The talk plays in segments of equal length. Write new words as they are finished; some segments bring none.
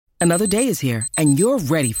Another day is here, and you're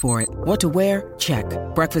ready for it. What to wear? Check.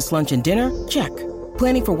 Breakfast, lunch, and dinner? Check.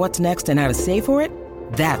 Planning for what's next and how to save for it?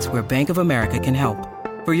 That's where Bank of America can help.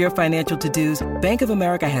 For your financial to-dos, Bank of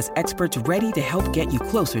America has experts ready to help get you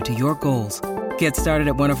closer to your goals. Get started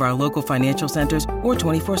at one of our local financial centers or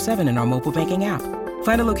 24/7 in our mobile banking app.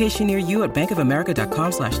 Find a location near you at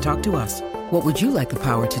bankofamerica.com/talktous. What would you like the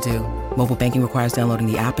power to do? Mobile banking requires downloading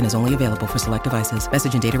the app and is only available for select devices.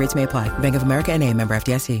 Message and data rates may apply. Bank of America N.A., member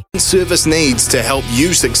FDIC. Service needs to help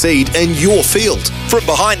you succeed in your field. From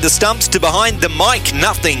behind the stumps to behind the mic,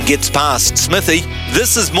 nothing gets past Smithy.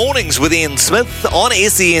 This is Mornings with Ian Smith on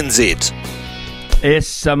SENZ.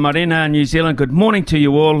 Yes, Marina, New Zealand. Good morning to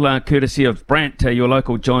you all, courtesy of Brandt, your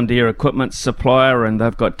local John Deere equipment supplier, and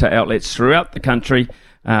they've got outlets throughout the country.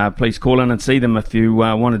 Please call in and see them if you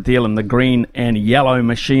want to deal in the green and yellow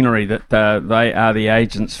machinery that they are the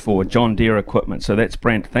agents for, John Deere equipment. So that's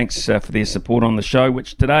Brandt. Thanks for their support on the show,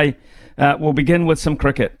 which today we'll begin with some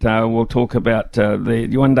cricket. We'll talk about the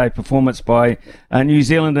one-day performance by New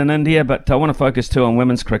Zealand and India, but I want to focus too on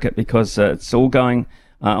women's cricket because it's all going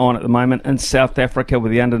on at the moment in South Africa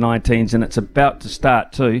with the under-19s, and it's about to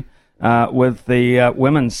start too with the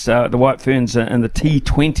women's, the White Ferns in the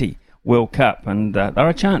T20 World Cup, and they're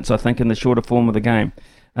a chance, I think, in the shorter form of the game.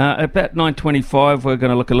 About 9:25, we're going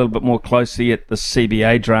to look a little bit more closely at the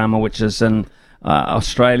CBA drama, which is in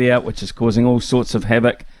Australia, which is causing all sorts of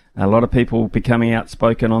havoc. A lot of people becoming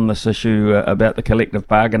outspoken on this issue about the collective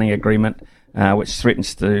bargaining agreement, which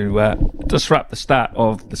threatens to disrupt the start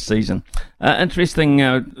of the season. Interesting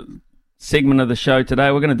segment of the show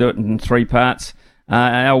today. We're going to do it in three parts.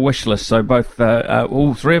 Our wish list, so both,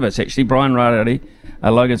 all three of us actually, Brian Rarity,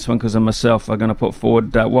 Logan Swinkles and myself are going to put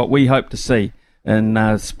forward what we hope to see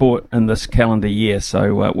in sport in this calendar year.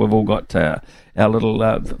 So we've all got our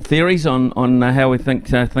little theories on how we think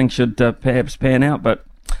things should perhaps pan out. But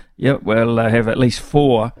yeah, we'll have at least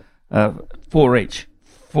four each.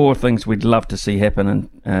 Four things we'd love to see happen in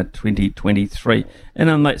 2023. And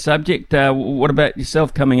on that subject, what about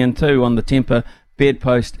yourself coming in too on the Temper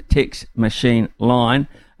Bedpost text machine line?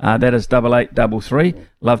 That is 8833.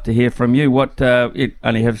 Love to hear from you.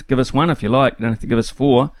 Give us one if you like. You don't have to give us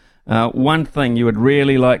four. One thing you would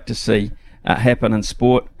really like to see happen in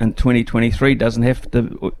sport in 2023. Doesn't have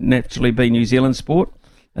to naturally be New Zealand sport.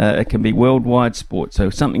 It can be worldwide sport. So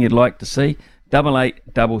something you'd like to see.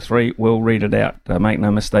 8833. We'll read it out. Make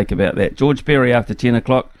no mistake about that. George Berry after 10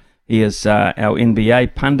 o'clock. He is our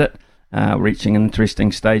NBA pundit. Reaching an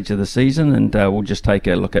interesting stage of the season, and we'll just take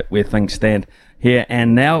a look at where things stand here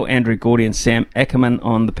and now. Andrew Gordy and Sam Ackerman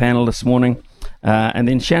on the panel this morning, and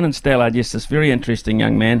then Shannon Stallard, yes, this very interesting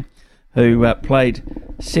young man who played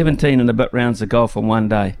 17 and a bit rounds of golf in one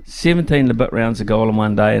day, 17 and a bit rounds of golf in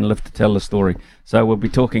one day, and lived to tell the story. So we'll be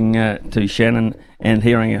talking to Shannon and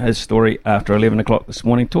hearing his story after 11 o'clock this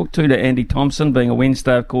morning. Talk to Andy Thompson, being a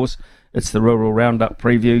Wednesday, of course. It's the Rural Roundup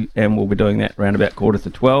preview, and we'll be doing that around about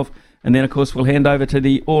 11:45. And then, of course, we'll hand over to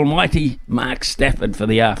the almighty Mark Stafford for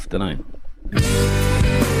the afternoon.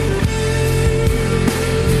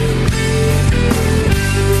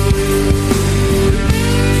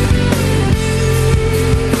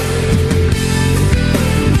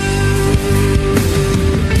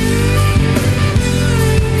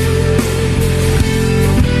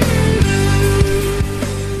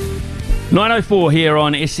 9:04 here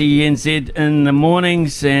on SENZ in the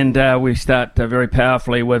mornings, and we start very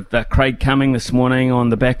powerfully with Craig Cumming this morning on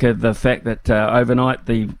the back of the fact that overnight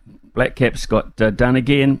the Black Caps got done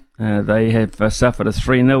again. They have suffered a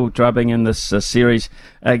 3-0 drubbing in this series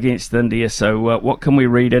against India, so what can we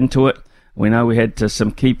read into it? We know we had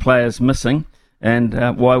some key players missing, and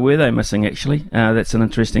why were they missing actually? That's an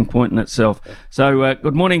interesting point in itself. So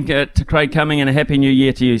good morning to Craig Cumming, and a happy new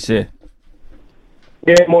year to you, sir.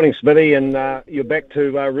 Yeah, morning, Smithy, and you're back to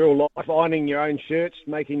real life, ironing your own shirts,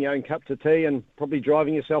 making your own cups of tea, and probably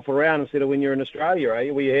driving yourself around instead of when you're in Australia, eh?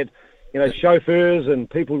 Where you had, chauffeurs and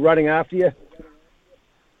people running after you.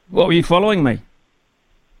 What, were you following me?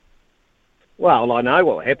 Well, I know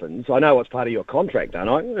what happens. I know what's part of your contract, don't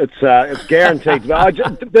I? It's guaranteed.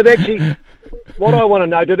 But what I want to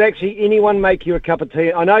know, did actually anyone make you a cup of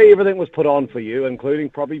tea? I know everything was put on for you, including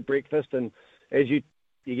probably breakfast, and as you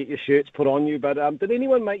get your shirts put on you, but did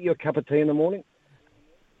anyone make you a cup of tea in the morning?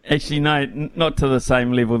 Actually, no, not to the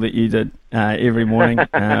same level that you did every morning,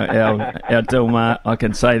 our Dilmar, I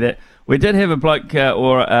can say that. We did have a bloke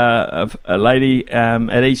or a lady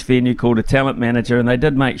at each venue called a talent manager, and they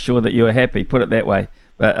did make sure that you were happy, put it that way.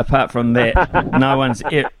 But apart from that, no one's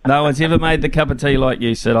ever made the cup of tea like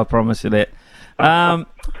you said, I promise you that.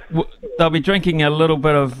 They'll be drinking a little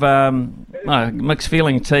bit of mixed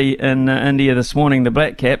feeling tea in India this morning, the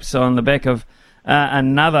Black Caps, on the back of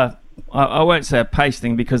another, I won't say a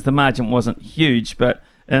pasting because the margin wasn't huge, but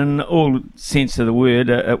in all sense of the word,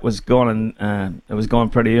 it was gone, and it was gone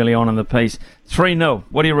pretty early on in the piece. 3-0.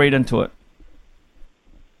 What do you read into it?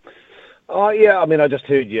 Oh, yeah, I mean, I just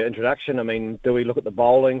heard your introduction. I mean, do we look at the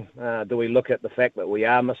bowling? Do we look at the fact that we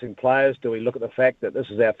are missing players? Do we look at the fact that this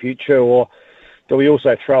is our future? Or do we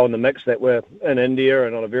also throw in the mix that we're in India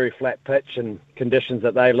and on a very flat pitch and conditions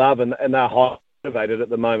that they love, and they're highly motivated at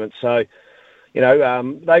the moment? So, they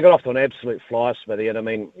got off to an absolute flyer, Smithy. And, I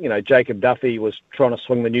mean, Jacob Duffy was trying to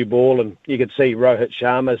swing the new ball, and you could see Rohit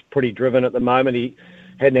Sharma's pretty driven at the moment. He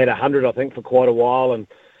hadn't had 100, I think, for quite a while. And,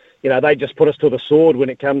 they just put us to the sword when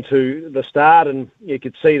it came to the start, and you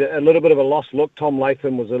could see that a little bit of a lost look. Tom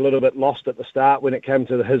Latham was a little bit lost at the start when it came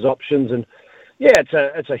to his options, and yeah,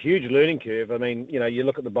 it's a huge learning curve. I mean, you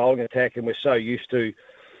look at the bowling attack, and we're so used to,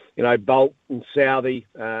 Bolt and Southey.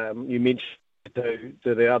 You mentioned to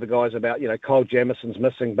the other guys about, Kyle Jamison's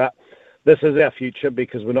missing, but this is our future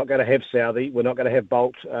because we're not going to have Southey, we're not going to have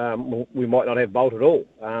Bolt, we might not have Bolt at all.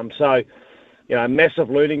 So. Massive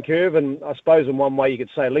learning curve, and I suppose in one way you could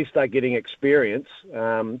say at least they're getting experience.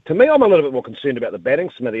 To me, I'm a little bit more concerned about the batting,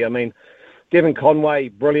 Smithy. I mean, Devon Conway,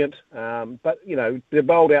 brilliant, but, they're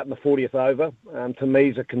bowled out in the 40th over. To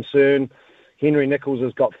me, is a concern. Henry Nicholls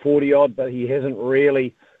has got 40-odd, but he hasn't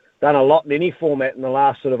really done a lot in any format in the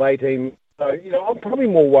last sort of 18. So, I'm probably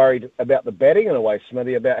more worried about the batting in a way,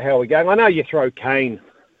 Smithy, about how we're going. I know you throw Kane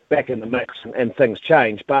back in the mix and things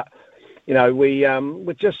change, but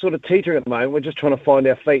we're just sort of teetering at the moment. We're just trying to find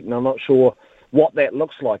our feet, and I'm not sure what that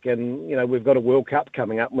looks like. And, we've got a World Cup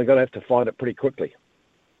coming up, and we're going to have to find it pretty quickly.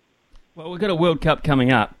 Well, we've got a World Cup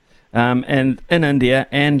coming up, and in India,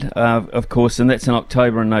 and, of course, and that's in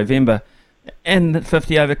October and November, and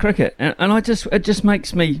 50-over cricket. And it just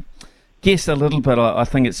makes me guess a little bit, I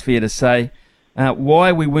think it's fair to say,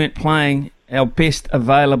 why we weren't playing our best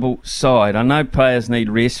available side. I know players need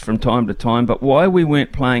rest from time to time, but why we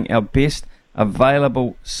weren't playing our best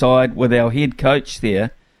available side with our head coach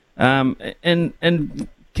there in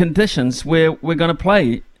conditions where we're going to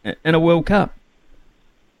play in a World Cup.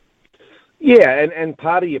 Yeah, and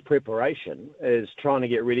part of your preparation is trying to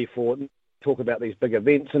get ready for it, talk about these big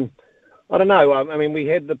events. And I don't know, I mean, we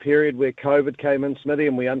had the period where COVID came in, Smithy,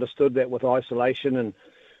 and we understood that with isolation and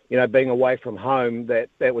being away from home, that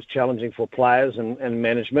was challenging for players and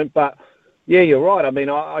management. But, yeah, you're right. I mean,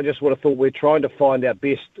 I just would have thought we're trying to find our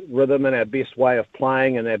best rhythm and our best way of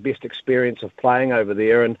playing and our best experience of playing over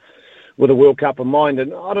there, and with a World Cup in mind.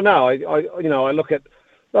 And I don't know, I look at,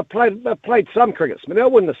 they've played some cricket. I mean, I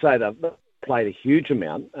wouldn't say they've played a huge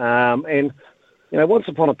amount. And, once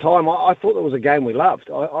upon a time, I thought it was a game we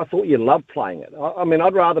loved. I thought you loved playing it. I mean,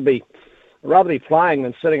 I'd rather be playing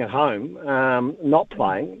than sitting at home, not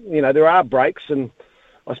playing. There are breaks, and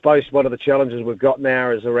I suppose one of the challenges we've got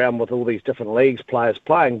now is around with all these different leagues, players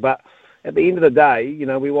playing. But at the end of the day,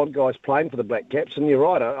 we want guys playing for the Black Caps, and you're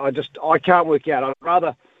right. I can't work out.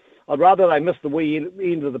 I'd rather they miss the wee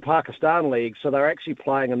end of the Pakistan League, so they're actually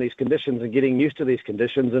playing in these conditions and getting used to these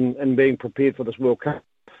conditions and being prepared for this World Cup.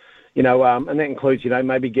 And that includes,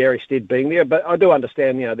 maybe Gary Stead being there. But I do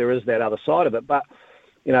understand, there is that other side of it. But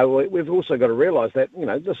we've also got to realise that,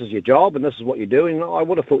 this is your job and this is what you're doing. I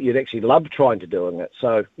would have thought you'd actually love trying to doing it.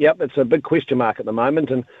 So, yep, it's a big question mark at the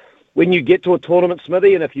moment. And when you get to a tournament,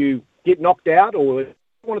 Smithy, and if you get knocked out, or you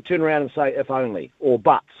want to turn around and say, if only, or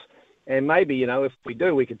buts. And maybe, if we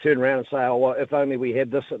do, we could turn around and say, oh, well, if only we had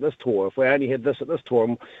this at this tour, if we only had this at this tour.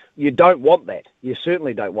 And you don't want that. You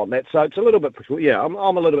certainly don't want that. So it's a little bit, I'm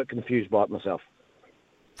a little bit confused by it myself.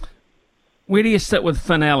 Where do you sit with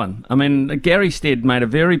Finn Allen? I mean, Gary Stead made a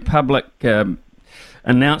very public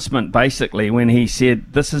announcement, basically, when he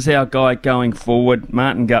said, this is our guy going forward.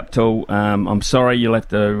 Martin Guptill, I'm sorry, you'll have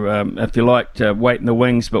to, if you like, to wait in the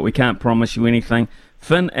wings, but we can't promise you anything.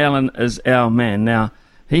 Finn Allen is our man. Now,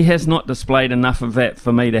 he has not displayed enough of that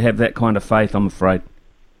for me to have that kind of faith, I'm afraid.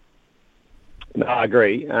 No, I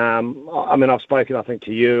agree. I mean, I've spoken, I think,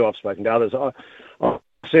 to you. I've spoken to others. I'm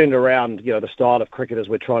concerned around, the style of cricketers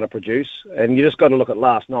we're trying to produce. And you just got to look at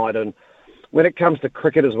last night. And when it comes to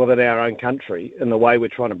cricketers within our own country and the way we're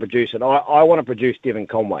trying to produce it, I want to produce Devon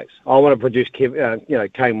Conways. I want to produce, Kane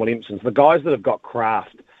Williamsons, the guys that have got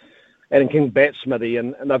craft and can bat, Smithy,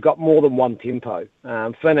 and they've got more than one tempo.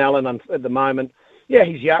 Finn Allen, at the moment, yeah,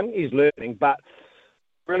 he's young, he's learning, but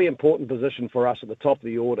really important position for us at the top of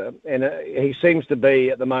the order. And he seems to be,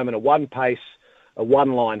 at the moment, a one-pace, a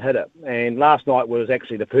one-line hitter. And last night was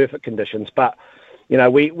actually the perfect conditions. But,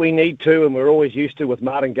 we need to, and we're always used to with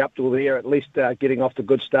Martin Guptill there, at least getting off to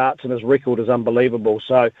good starts, and his record is unbelievable.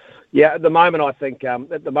 So, yeah, at the moment, I think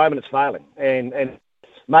it's failing, and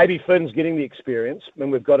maybe Finn's getting the experience,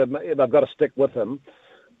 and they've got to stick with him,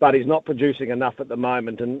 but he's not producing enough at the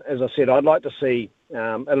moment. And as I said, I'd like to see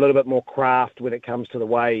a little bit more craft when it comes to the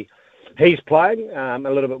way he's playing, a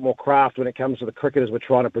little bit more craft when it comes to the cricketers we're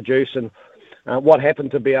trying to produce, and what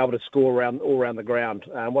happened to be able to score all around the ground,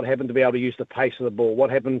 what happened to be able to use the pace of the ball, what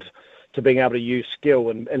happened to being able to use skill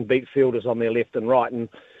and beat fielders on their left and right. And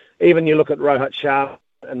even you look at Rohit Sharma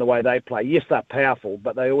and the way they play, yes, they're powerful,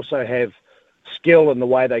 but they also have skill in the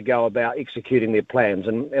way they go about executing their plans.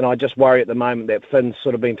 And I just worry at the moment that Finn's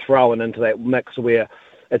sort of been thrown into that mix where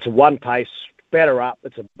it's a one pace, batter up,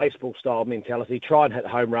 it's a baseball style mentality, try and hit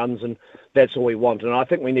home runs, and that's all we want. And I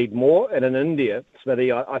think we need more. And in India,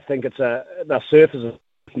 Smithy, I think the surfers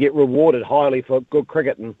can get rewarded highly for good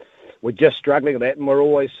cricket, and we're just struggling with that, and we're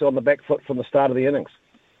always on the back foot from the start of the innings.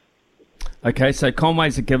 Okay, so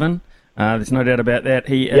Conway's a given. There's no doubt about that.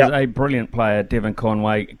 He is a brilliant player, Devon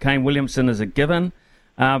Conway. Kane Williamson is a given.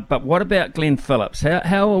 But what about Glenn Phillips?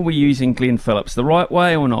 How are we using Glenn Phillips? The right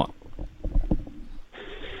way or not?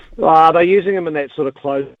 They're using him in that sort of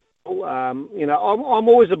close. I'm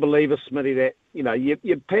always a believer, Smithy, that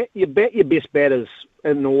you bat your best batters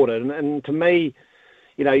in order. And to me,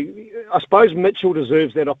 I suppose Mitchell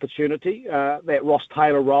deserves that opportunity, that Ross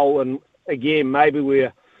Taylor role. And again, maybe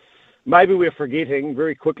we're forgetting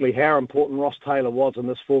very quickly how important Ross Taylor was in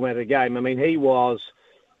this format of the game. I mean, he was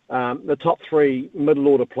the top 3 middle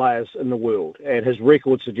order players in the world, and his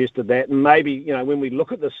record suggested that. And maybe, when we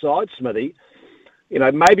look at the side, Smithy,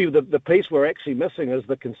 maybe the piece we're actually missing is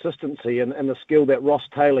the consistency and the skill that Ross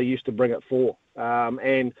Taylor used to bring it for.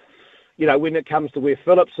 And when it comes to where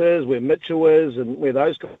Phillips is, where Mitchell is, and where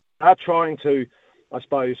those guys are trying to, I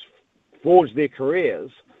suppose, forge their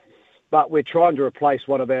careers, but we're trying to replace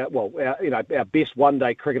one of our best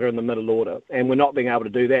one-day cricketer in the middle order, and we're not being able to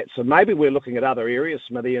do that. So maybe we're looking at other areas,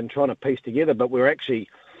 Smithy, and trying to piece together, but we're actually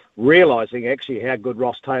realising how good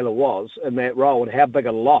Ross Taylor was in that role and how big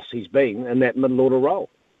a loss he's been in that middle order role.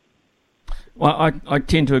 Well, I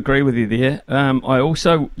tend to agree with you there. I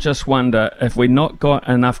also just wonder if we've not got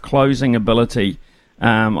enough closing ability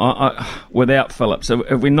without Phillips.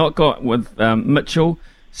 Have we not got with Mitchell,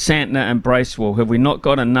 Santner and Bracewell, have we not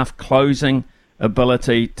got enough closing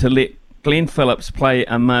ability to let Glenn Phillips play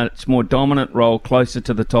a much more dominant role closer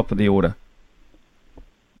to the top of the order?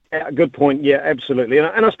 Yeah, good point. Yeah, absolutely.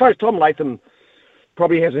 And I suppose Tom Latham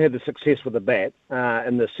probably hasn't had the success with the bat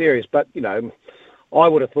in this series, but, I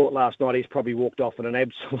would have thought last night he's probably walked off in an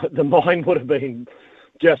absolute... The mind would have been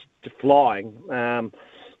just flying. And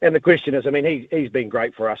the question is, I mean, he's been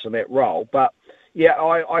great for us in that role, but, yeah,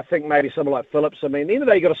 I think maybe someone like Phillips, I mean, at the end of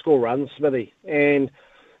the day, you've got to score runs, Smithy, and,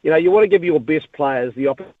 you want to give your best players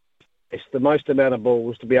the most amount of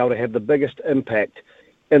balls to be able to have the biggest impact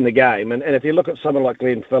in the game. And if you look at someone like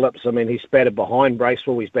Glenn Phillips, I mean, he's batted behind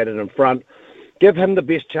Bracewell, he's batted in front. Give him the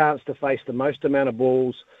best chance to face the most amount of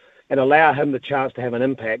balls and allow him the chance to have an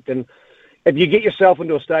impact. And if you get yourself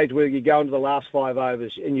into a stage where you go into the last 5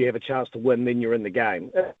 overs and you have a chance to win, then you're in the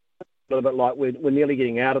game. A little bit like we're nearly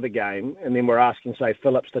getting out of the game, and then we're asking, say,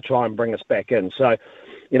 Phillips to try and bring us back in. So,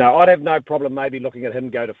 I'd have no problem maybe looking at him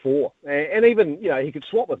go to 4. And even, he could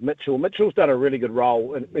swap with Mitchell. Mitchell's done a really good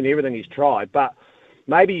role in everything he's tried, but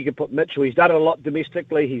maybe you could put Mitchell. He's done it a lot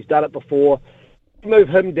domestically. He's done it before. Move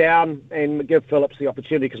him down and give Phillips the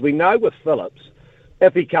opportunity, because we know with Phillips,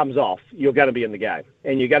 if he comes off, you're going to be in the game,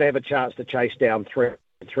 and you're going to have a chance to chase down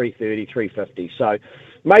 330, 350. So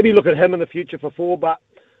maybe look at him in the future for 4, but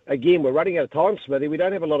again, we're running out of time, Smithy. We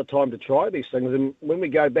don't have a lot of time to try these things, and when we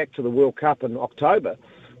go back to the World Cup in October,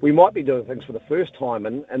 we might be doing things for the first time,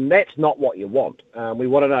 and that's not what you want. We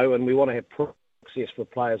want to know, and we want to have success for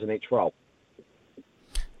players in each role.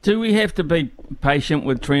 Do we have to be patient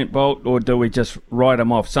with Trent Boult, or do we just write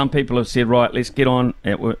him off? Some people have said, right, let's get on.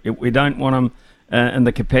 We don't want him in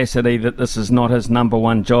the capacity that this is not his number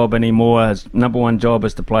one job anymore. His number one job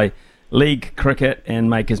is to play league cricket and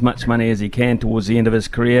make as much money as he can towards the end of his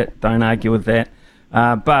career. Don't argue with that.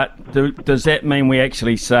 But does that mean we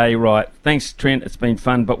actually say, right, thanks, Trent, it's been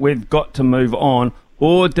fun, but we've got to move on,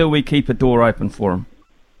 or do we keep a door open for him?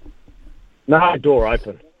 No, door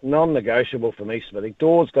open. Non-negotiable for me, Smithy.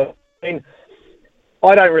 Door's got...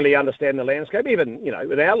 I don't really understand the landscape, even,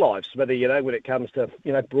 in our lives, Smithy, when it comes to,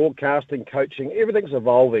 broadcasting, coaching, everything's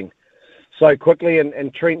evolving so quickly,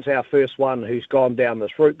 and Trent's our first one who's gone down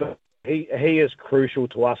this route, but he is crucial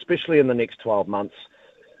to us, especially in the next 12 months.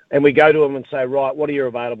 And we go to him and say, right, what are you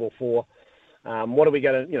available for? What are we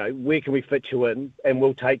going to, where can we fit you in? And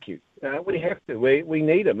we'll take you. We have to. We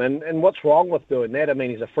need him. And what's wrong with doing that? I mean,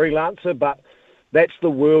 he's a freelancer, but that's the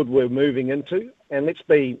world we're moving into. And let's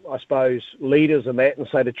be, I suppose, leaders in that and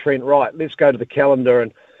say to Trent, right, let's go to the calendar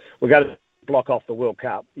and we're going to block off the World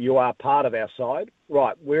Cup. You are part of our side.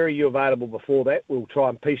 Right, where are you available before that? We'll try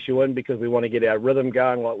and piece you in because we want to get our rhythm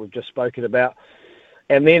going like we've just spoken about.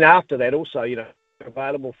 And then after that also,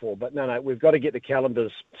 available for. But no, we've got to get the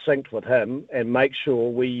calendars synced with him and make sure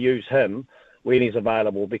we use him when he's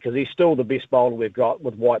available, because he's still the best bowler we've got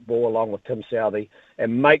with white ball along with Tim Southey,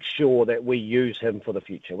 and make sure that we use him for the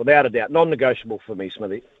future, without a doubt. Non-negotiable for me,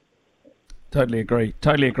 Smithy. Totally agree.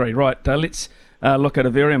 Right, let's look at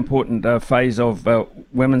a very important phase of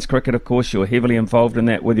women's cricket. Of course, you're heavily involved in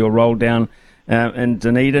that with your role down in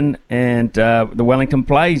Dunedin, and the Wellington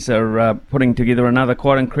Blaze are putting together another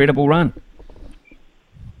quite incredible run.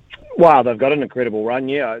 Well, they've got an incredible run,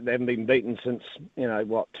 yeah. They haven't been beaten since,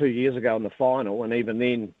 2 years ago in the final, and even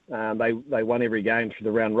then they won every game through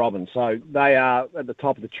the round robin. So they are at the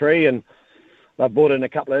top of the tree, and they've brought in a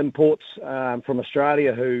couple of imports from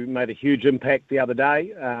Australia who made a huge impact the other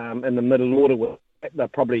day in the middle order. They're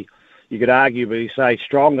probably, you could arguably say,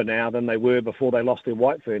 stronger now than they were before they lost their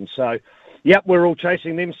White Ferns. So, yep, we're all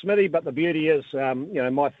chasing them, Smithy, but the beauty is,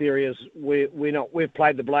 my theory is we've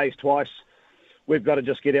played the Blaze twice. We've got to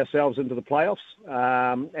just get ourselves into the playoffs.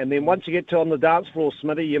 And then once you get to on the dance floor,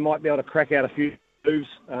 Smithy, you might be able to crack out a few moves.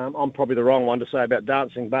 I'm probably the wrong one to say about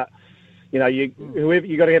dancing, but, you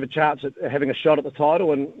got to have a chance at having a shot at the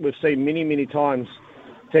title. And we've seen many, many times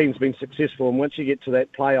teams been successful. And once you get to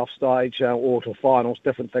that playoff stage or to finals,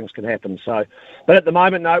 different things can happen. So, but at the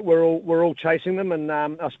moment, no, we're all chasing them. And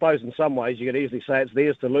I suppose in some ways you could easily say it's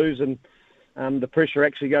theirs to lose. And the pressure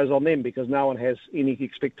actually goes on them because no one has any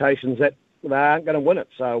expectations that they aren't going to win it.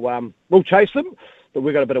 So we'll chase them, but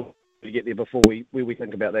we've got a bit of work to get there before we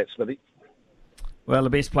think about that, Smithy. Well, the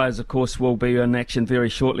best players, of course, will be in action very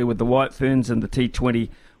shortly with the White Ferns and the T20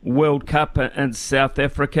 World Cup in South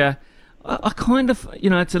Africa. I kind of,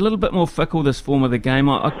 it's a little bit more fickle, this form of the game.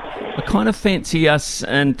 I kind of fancy us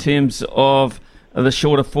in terms of the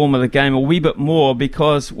shorter form of the game a wee bit more,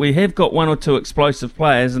 because we have got one or two explosive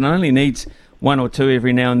players and it only needs one or two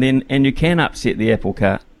every now and then, and you can upset the apple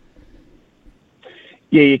cart.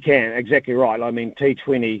 Yeah, you can. Exactly right. I mean,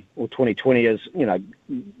 T20 or 2020 is,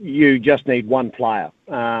 you just need one player,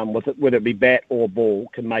 whether it be bat or ball,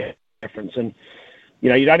 can make a difference. And,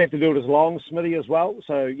 you don't have to do it as long, Smithy, as well.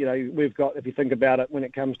 So, we've got, if you think about it, when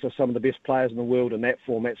it comes to some of the best players in the world in that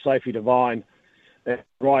format, Sophie Devine,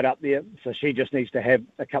 right up there. So she just needs to have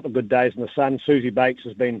a couple of good days in the sun. Susie Bates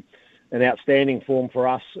has been an outstanding form for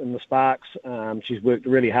us in the Sparks. She's worked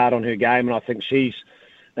really hard on her game, and I think she's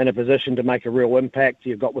in a position to make a real impact.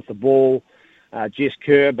 You've got with the ball, Jess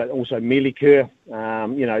Kerr, but also Mealy Kerr.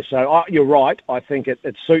 So you're right. I think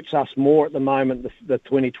it suits us more at the moment, the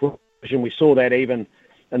 2012 vision. We saw that even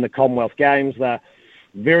in the Commonwealth Games. They're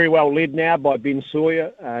very well led now by Ben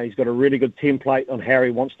Sawyer. He's got a really good template on how he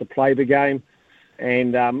wants to play the game.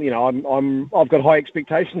 And, I've got high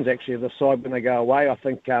expectations, actually, of the side when they go away. I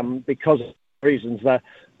think because of reasons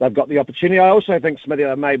they've got the opportunity. I also think, Smithy,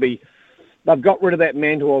 they've got rid of that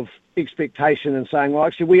mantle of expectation and saying, well,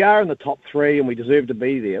 actually, we are in the top three and we deserve to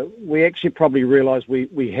be there. We actually probably realise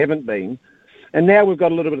we haven't been. And now we've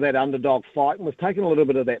got a little bit of that underdog fight, and we've taken a little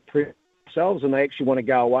bit of that pressure ourselves, and they actually want to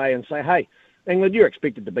go away and say, hey, England, you're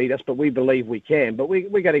expected to beat us, but we believe we can. But we're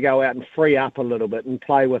going to go out and free up a little bit and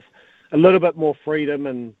play with a little bit more freedom.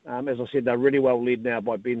 And as I said, they're really well led now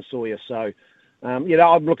by Ben Sawyer. So,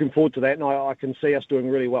 I'm looking forward to that, and I can see us doing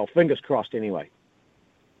really well. Fingers crossed anyway.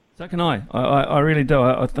 So can I. I really do.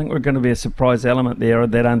 I think we're going to be a surprise element there,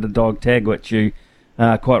 that underdog tag, which you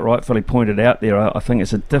quite rightfully pointed out there. I think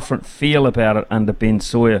it's a different feel about it under Ben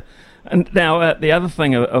Sawyer. And now the other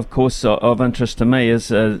thing, of course, of interest to me is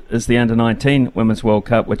the Under-19 Women's World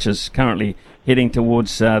Cup, which is currently heading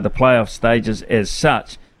towards the playoff stages as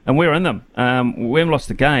such. And we're in them. We haven't lost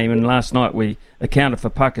the game, and last night we accounted for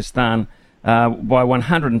Pakistan by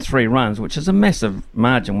 103 runs, which is a massive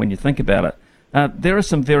margin when you think about it. There are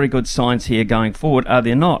some very good signs here going forward, are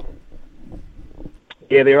there not?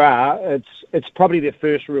 Yeah, there are. It's probably their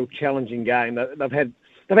first real challenging game. They've had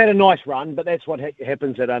a nice run, but that's what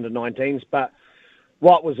happens at under-19s. But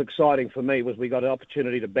what was exciting for me was we got an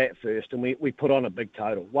opportunity to bat first, and we put on a big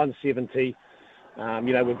total, 170.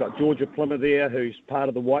 We've got Georgia Plymouth there, who's part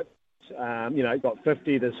of the White. Got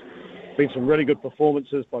 50. There's been some really good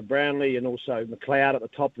performances by Brownlee and also McLeod at the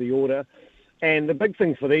top of the order. And the big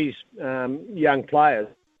thing for these young players,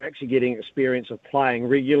 actually getting experience of playing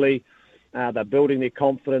regularly. They're building their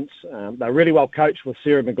confidence. They're really well coached with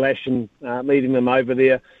Sarah McGlashan leading them over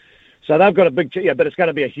there. So they've got a big, but it's going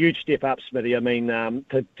to be a huge step up, Smithy. I mean,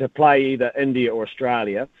 to play either India or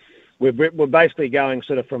Australia, we're basically going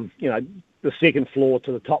sort of from, the second floor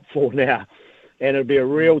to the top floor now, and it'll be a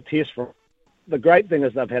real test for them. The great thing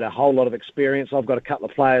is they've had a whole lot of experience. I've got a couple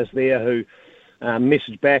of players there who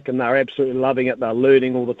message back, and they're absolutely loving it. They're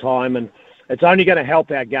learning all the time, and it's only going to help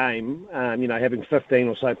our game, having 15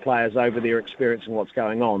 or so players over there experiencing what's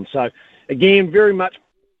going on. So, again, very much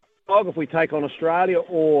if we take on Australia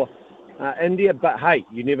or India, but hey,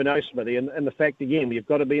 you never know, Smithy. And the fact, again, you've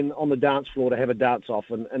got to be on the dance floor to have a dance off,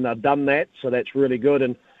 and they've done that, so that's really good.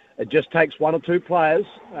 And it just takes one or two players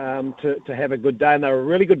to have a good day. And they're a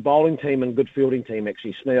really good bowling team and good fielding team,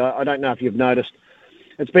 actually, Smithy. I don't know if you've noticed.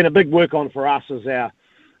 It's been a big work on for us as our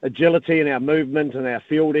agility and our movement and our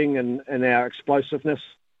fielding and our explosiveness.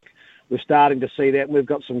 We're starting to see that. We've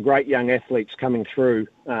got some great young athletes coming through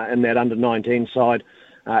in that under-19 side.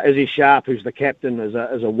 Izzy Sharp, who's the captain, is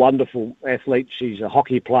a wonderful athlete. She's a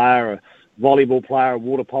hockey player, a volleyball player, a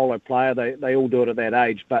water polo player. They all do it at that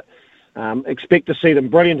age. But expect to see them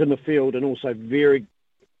brilliant in the field and also very,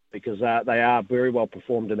 because they are very well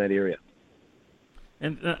performed in that area.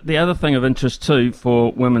 And the other thing of interest too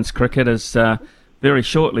for women's cricket is very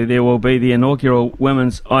shortly there will be the inaugural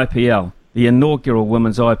women's IPL.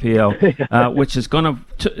 Which is going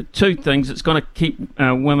to two things. It's going to keep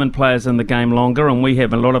women players in the game longer, and we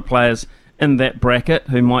have a lot of players in that bracket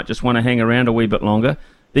who might just want to hang around a wee bit longer,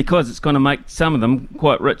 because it's going to make some of them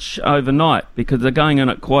quite rich overnight, because they're going in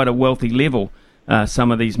at quite a wealthy level, some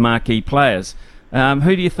of these marquee players.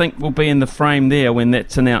 Who do you think will be in the frame there when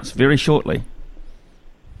that's announced very shortly?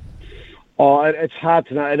 Oh, it's hard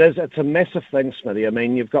to know. It's a massive thing, Smithy. I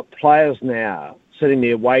mean, you've got players now sitting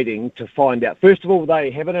there waiting to find out. First of all,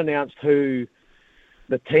 they haven't announced who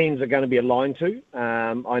the teams are going to be aligned to.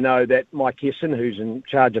 I know that Mike Hesson, who's in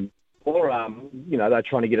charge of, they're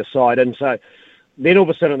trying to get a side in. So then all of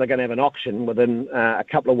a sudden they're going to have an auction within a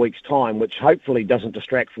couple of weeks' time, which hopefully doesn't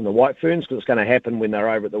distract from the White Ferns, because it's going to happen when they're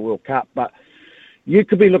over at the World Cup. But you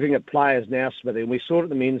could be looking at players now, Smithy, and we saw it at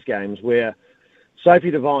the men's games where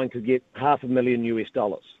Sophie Devine could get $500,000 US.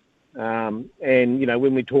 And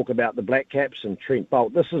when we talk about the Black Caps and Trent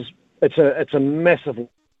Boult, it's a massive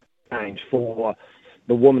change for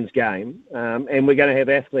the women's game, and we're going to have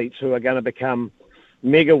athletes who are going to become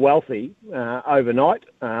mega wealthy overnight.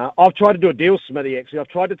 I've tried to do a deal, Smithy. Actually, I've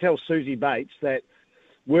tried to tell Susie Bates that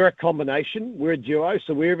we're a combination, we're a duo.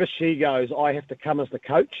 So wherever she goes, I have to come as the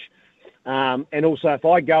coach. And also, if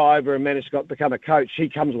I go over and manage to become a coach, she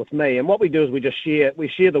comes with me. And what we do is we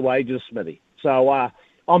share the wages, Smithy. So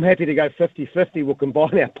I'm happy to go 50-50. We'll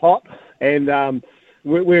combine our pot, and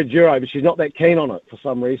we're a duo, but she's not that keen on it for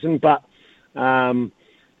some reason. But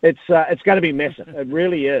it's going to be massive. It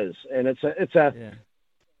really is, and it's a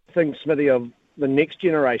thing, Smithy, of the next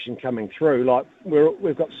generation coming through. Like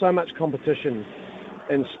we've got so much competition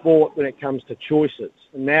in sport when it comes to choices.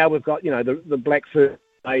 And now we've got the Black Fern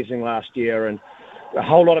amazing last year, and a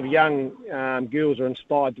whole lot of young girls are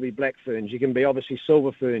inspired to be Black Ferns. You can be obviously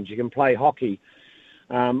Silver Ferns. You can play hockey.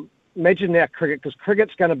 Imagine now cricket, because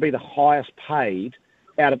cricket's going to be the highest paid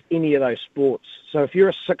out of any of those sports. So if you're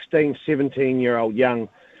a 16, 17-year-old young,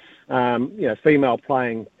 female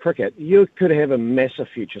playing cricket, you could have a massive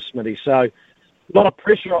future, Smitty. So a lot of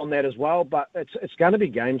pressure on that as well, but it's going to be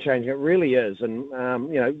game-changing. It really is. And,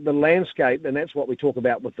 the landscape, and that's what we talk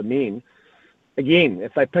about with the men. Again,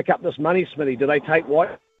 if they pick up this money, Smitty, do they take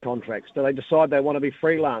white contracts? Do they decide they want to be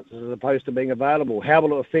freelancers as opposed to being available? How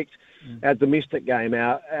will it affect our domestic game,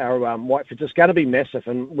 our white fits? It's going to be massive,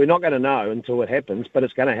 and we're not going to know until it happens, but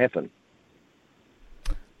it's going to happen.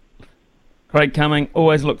 Craig Cumming,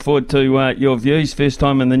 always look forward to your views, first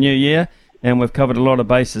time in the new year, and we've covered a lot of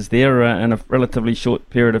bases there in a relatively short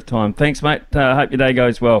period of time. Thanks, mate. Hope your day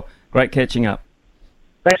goes well. Great catching up.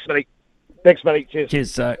 Thanks, Smitty. Thanks, Smitty. Cheers.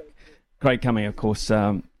 Cheers. Craig Cumming, of course,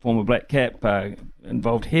 former Black Cap,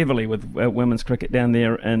 involved heavily with women's cricket down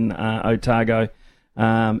there in Otago,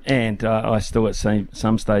 and I still at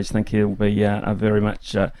some stage think he'll be a very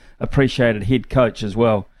much appreciated head coach as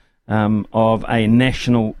well of a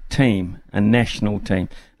national team.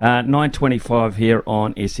 9:25 here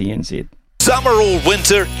on SENZ. Summer or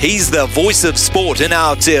winter, he's the voice of sport in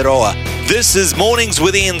Aotearoa. This is Mornings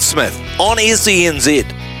with Ian Smith on SENZ.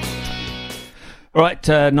 Right,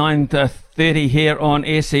 9:30 here on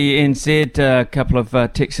SENZ. A couple of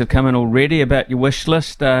texts have come in already about your wish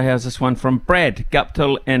list. How's this one from Brad?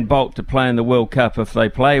 Guptill and Boult to play in the World Cup. If they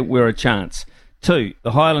play, we're a chance. 2,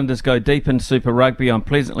 the Highlanders go deep in Super Rugby. I'm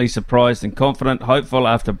pleasantly surprised and confident, hopeful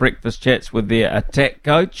after breakfast chats with their attack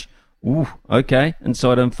coach. Ooh, okay,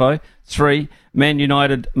 inside info. 3, Man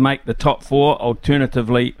United make the top 4.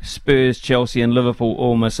 Alternatively, Spurs, Chelsea and Liverpool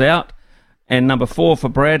all miss out. And number 4 for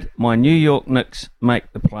Brad, my New York Knicks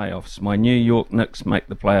make the playoffs. My New York Knicks make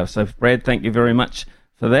the playoffs. So, Brad, thank you very much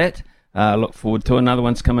for that. Look forward to another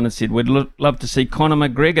one's come in and said, we'd love to see Conor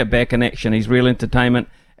McGregor back in action. He's real entertainment.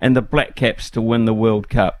 And the Black Caps to win the World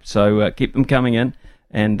Cup. So keep them coming in,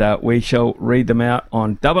 and we shall read them out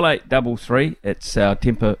on 8833. It's our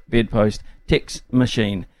Temper Bedpost text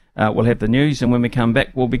machine. We'll have the news, and when we come back,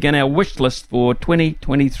 we'll begin our wish list for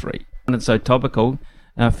 2023. And it's so topical,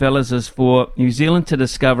 fellas, is for New Zealand to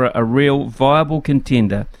discover a real viable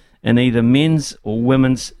contender in either men's or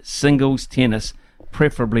women's singles tennis,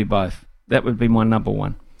 preferably both. That would be my number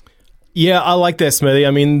one. Yeah, I like that, Smithy.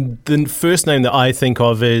 I mean, the first name that I think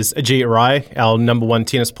of is Ajit Rai, our number one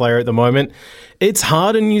tennis player at the moment. It's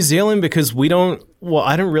hard in New Zealand because I don't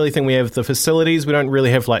really think we have the facilities. We don't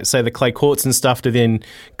really have, say, the clay courts and stuff to then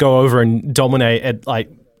go over and dominate at,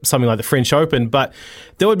 something like the French Open. But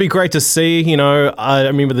that would be great to see. I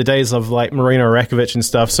remember the days of, Marina Rakovic and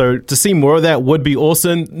stuff. So to see more of that would be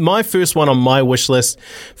awesome. My first one on my wish list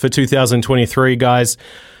for 2023, guys,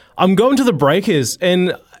 I'm going to the Breakers,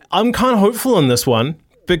 and I'm kind of hopeful on this one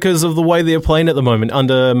because of the way they're playing at the moment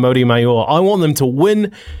under Mody Maor. I want them to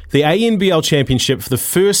win the ANBL Championship for the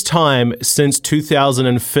first time since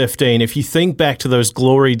 2015. If you think back to those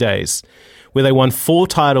glory days where they won 4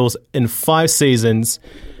 titles in 5 seasons,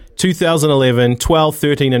 2011, 12,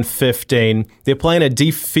 13, and 15, they're playing a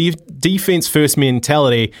defense-first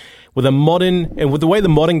mentality with the way the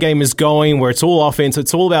modern game is going, where it's all offense,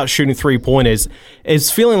 it's all about shooting 3-pointers, it's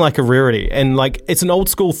feeling like a rarity. And it's an old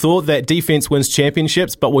school thought that defense wins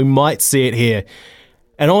championships, but we might see it here.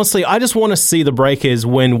 And honestly, I just want to see the Breakers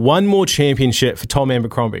win one more championship for Tom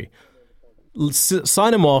Abercrombie.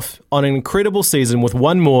 Sign him off on an incredible season with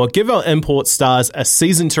one more, give our import stars a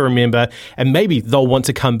season to remember, and maybe they'll want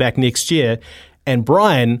to come back next year. And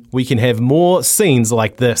Brian, we can have more scenes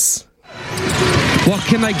like this. What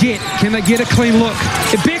can they get? Can they get a clean look?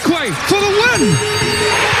 Ibekwe for the win!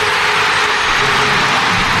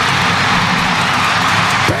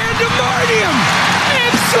 Pandemonium!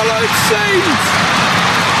 Absolute scenes!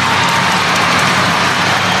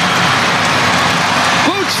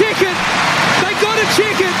 We'll check it. They got to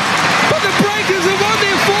check it. But the Breakers have won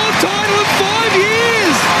their 4th title in 5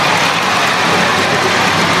 years!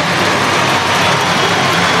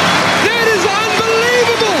 That is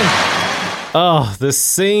unbelievable! Oh, the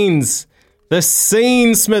scenes,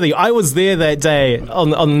 Smithy. I was there that day on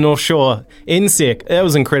the North Shore, NSEC. That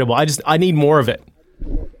was incredible. I need more of it.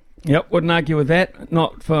 Yep, wouldn't argue with that.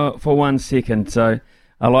 Not for 1 second. So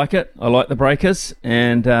I like it. I like the Breakers,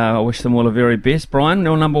 and I wish them all the very best. Brian,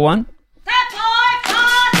 your number one?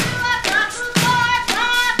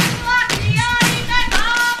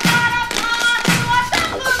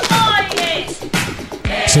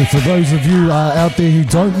 So for those of you out there who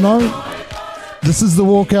don't know, this is the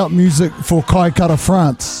walkout music for Kai Kara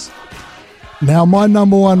France. Now, my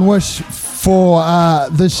number one wish for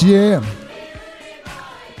this year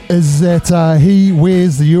is that he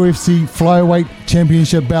wears the UFC Flyweight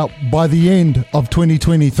Championship belt by the end of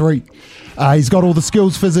 2023. He's got all the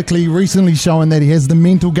skills physically, recently showing that he has the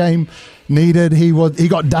mental game needed. He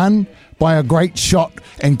got done by a great shot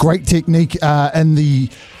and great technique in the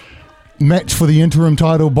match for the interim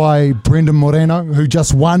title by Brendan Moreno, who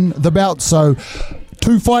just won the bout. So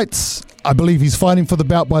 2 fights. I believe he's fighting for the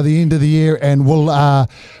bout by the end of the year and will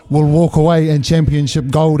walk away in championship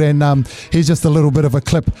gold. And here's just a little bit of a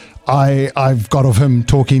clip I've got of him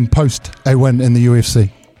talking post a win in the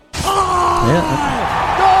UFC.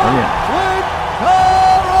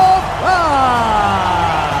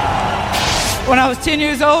 When I was 10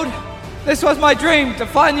 years old, this was my dream, to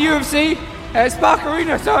find the UFC at Spark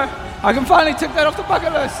Arena. So I can finally tick that off the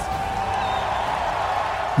bucket list.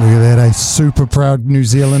 Look at that, a super proud New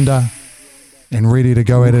Zealander and ready to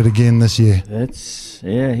go at it again this year. That's,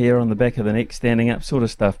 here on the back of the neck, standing up sort of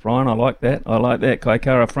stuff, Brian. I like that. Kai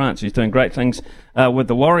Kara France, who's doing great things with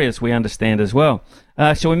the Warriors, we understand as well.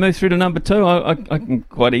 Shall we move through to number 2? I can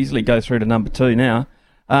quite easily go through to number 2 now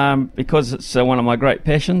because it's one of my great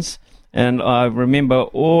passions. And I remember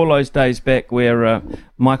all those days back where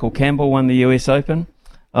Michael Campbell won the US Open.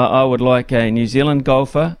 I would like a New Zealand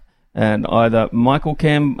golfer, and either not Michael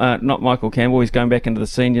Campbell, he's going back into the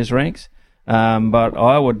seniors ranks, but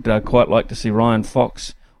I would quite like to see Ryan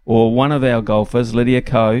Fox or one of our golfers, Lydia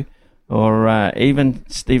Ko, or even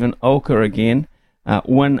Stephen Olker again,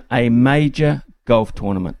 win a major golf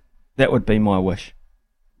tournament. That would be my wish.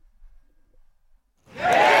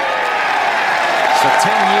 So 10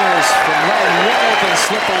 years from letting one open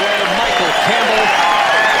slip away, Michael Campbell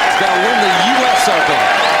is going to win the U.S. Open.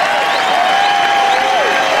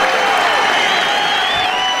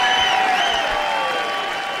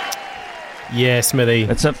 Yeah, Smithy.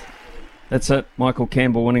 That's it. Michael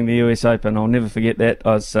Campbell winning the US Open. I'll never forget that.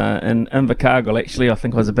 I was in Invercargill, actually. I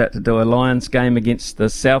think I was about to do a Lions game against the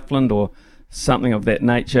Southland or something of that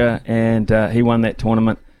nature, and he won that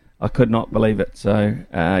tournament. I could not believe it. So,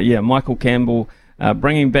 Michael Campbell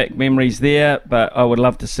bringing back memories there, but I would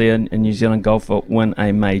love to see a New Zealand golfer win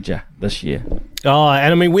a major this year. Oh,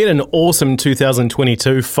 and I mean, we had an awesome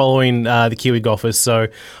 2022 following the Kiwi golfers, so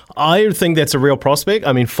I think that's a real prospect.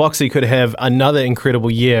 I mean, Foxy could have another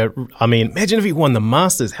incredible year. I mean, imagine if he won the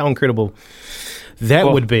Masters. How incredible that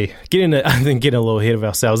would be. Getting a little ahead of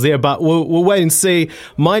ourselves there, but we'll wait and see.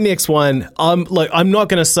 My next one, I'm not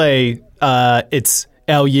going to say it's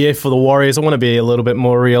our year for the Warriors. I want to be a little bit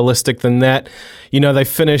more realistic than that. You know, they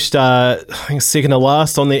finished, I think, second to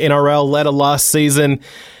last on the NRL ladder last season.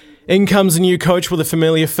 In comes a new coach with a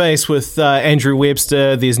familiar face with Andrew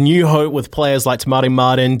Webster. There's new hope with players like Tamari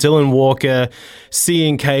Martin, Dylan Walker,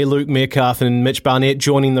 CNK, Luke Metcalf, and Mitch Barnett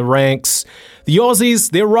joining the ranks. The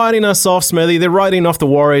Aussies, they're writing us off, Smithy. They're writing off the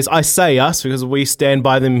Warriors. I say us because we stand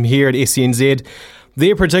by them here at SENZ.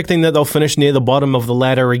 They're predicting that they'll finish near the bottom of the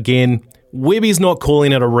ladder again. Webby's not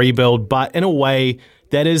calling it a rebuild, but in a way,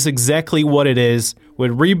 that is exactly what it is.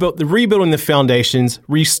 We're rebuilding the foundations,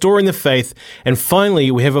 restoring the faith, and finally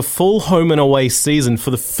we have a full home and away season for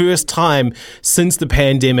the first time since the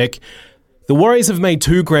pandemic. The Warriors have made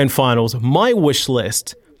 2 grand finals. My wish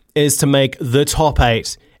list is to make the top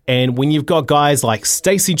 8, and when you've got guys like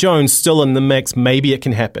Stacey Jones still in the mix, maybe it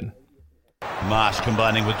can happen. Marsh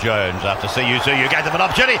combining with Jones after you gave them an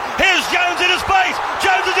opportunity. Here's Jones in his space.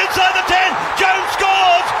 Jones is inside the 10. Jones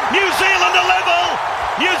scores. New Zealand are level.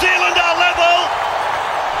 New Zealand are level.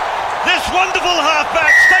 This wonderful halfback,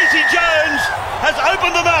 Stacey Jones, has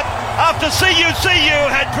opened them up after CUCU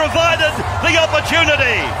had provided the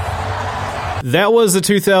opportunity. That was the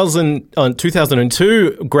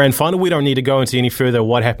 2002 grand final. We don't need to go into any further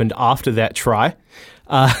what happened after that try.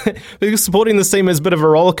 Because supporting this team is a bit of a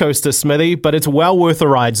roller coaster, Smithy, but it's well worth the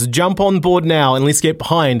ride. So jump on board now and let's get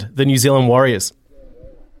behind the New Zealand Warriors.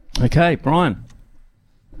 Okay, Brian.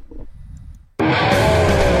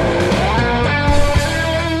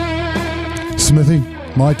 Smithy,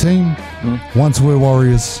 my team, once were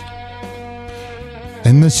Warriors.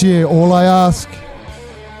 And this year, all I ask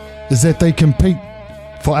is that they compete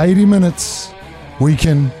for 80 minutes, week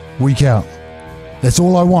in, week out. That's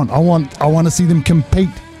all I want. I want to see them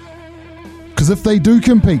compete. Because if they do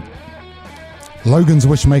compete, Logan's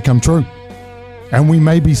wish may come true. And we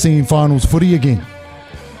may be seeing finals footy again.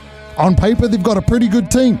 On paper, they've got a pretty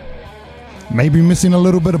good team. Maybe missing a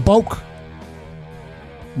little bit of bulk.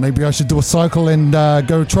 Maybe I should do a cycle and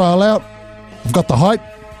go trial out. I've got the height.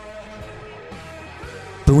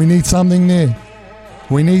 But we need something there.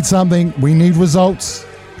 We need something. We need results.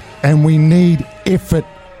 And we need effort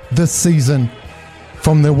this season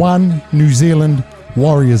from the one New Zealand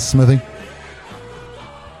Warriors, Smithy.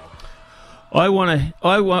 I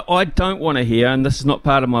don't want to hear, and this is not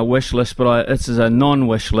part of my wish list, but this is a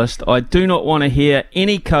non-wish list. I do not want to hear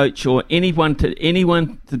any coach or anyone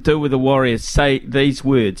to do with the Warriors say these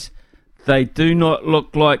words. They do not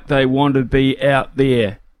look like they want to be out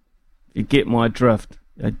there. You get my drift.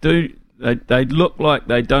 They do. They look like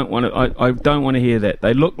they don't want to. I don't want to hear that.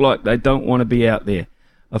 They look like they don't want to be out there.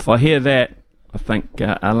 If I hear that, I think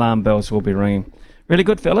alarm bells will be ringing. Really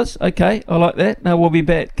good, fellas. Okay, I like that. Now, we'll be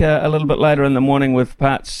back a little bit later in the morning with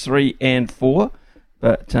parts 3 and 4.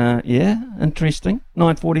 But, interesting.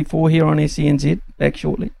 9:44 here on SENZ. Back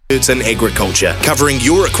shortly. Experts in agriculture, covering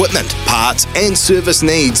your equipment, parts and service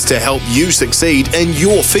needs to help you succeed in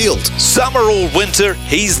your field. Summer or winter,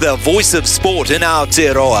 he's the voice of sport in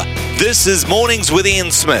Aotearoa. This is Mornings with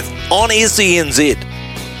Ian Smith on SENZ.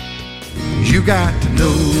 You got to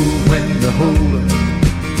know when to hold 'em,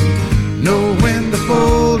 know when to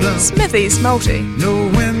fold 'em, Smithy's Multi, know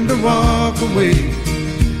when to walk away,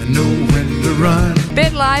 and know when to run.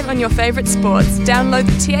 Bet live on your favourite sports. Download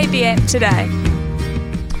the TAB app today.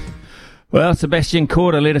 Well, Sebastian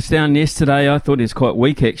Korda let us down yesterday. I thought he was quite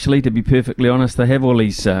weak, actually, to be perfectly honest. They have all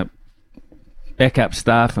these backup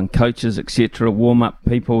staff and coaches, etc., warm-up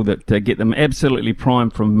people that get them absolutely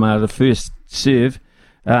primed from the first serve.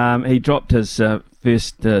 He dropped his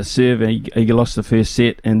first serve, and he lost the first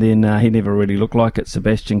set, and then he never really looked like it,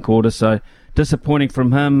 Sebastian Korda. So disappointing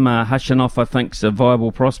from him. Hushinov, I think, is a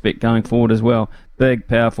viable prospect going forward as well. Big,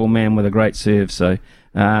 powerful man with a great serve. So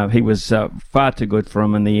he was far too good for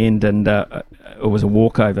him in the end, and it was a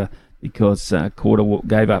walkover because Quarter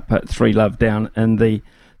gave up 3-love down in the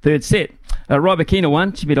third set. Rybakina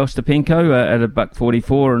won. She beat Ostapenko at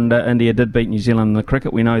 $1.44, and India did beat New Zealand in the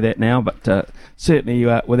cricket. We know that now, but certainly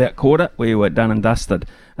without Quarter, we were done and dusted.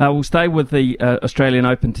 We'll stay with the Australian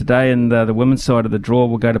Open today, and the women's side of the draw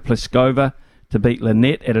will go to Pliskova to beat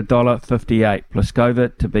Lynette at $1.58.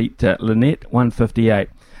 Pliskova to beat Lynette, $1.58.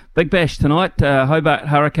 Big bash tonight. Hobart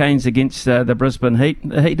Hurricanes against the Brisbane Heat.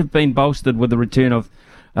 The Heat have been bolstered with the return of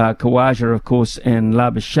Khawaja, of course, and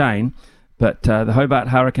Labuschagne. But the Hobart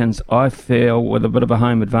Hurricanes, I feel, with a bit of a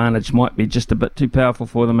home advantage, might be just a bit too powerful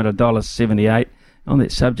for them at $1.78. On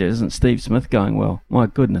that subject, isn't Steve Smith going well? My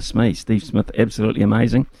goodness me, Steve Smith, absolutely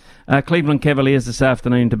amazing. Cleveland Cavaliers this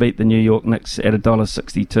afternoon to beat the New York Knicks at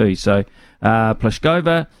 $1.62. So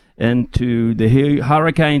Pliskova into the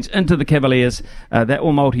Hurricanes, into the Cavaliers. That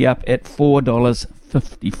will multi up at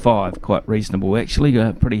 $4.55. Quite reasonable,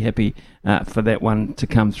 actually. Pretty happy for that one to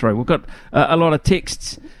come through. We've got a lot of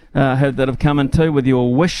texts that have come in too with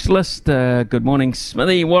your wish list. Good morning,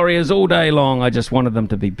 Smithy. Warriors all day long. I just wanted them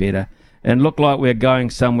to be better and look like we're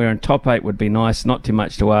going somewhere, and top 8 would be nice. Not too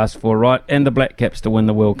much to ask for, right? And the Black Caps to win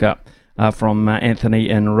the World Cup from Anthony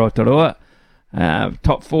in Rotorua.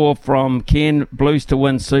 Top 4 from Ken. Blues to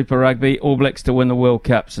win Super Rugby, All Blacks to win the World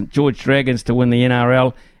Cup, St George Dragons to win the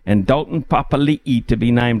NRL, and Dalton Papali'i to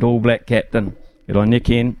be named All Black captain. Good on you,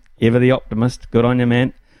 Ken. Ever the optimist. Good on you,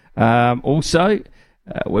 man. Also,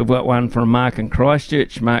 we've got one from Mark in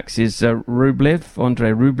Christchurch. Mark says Andre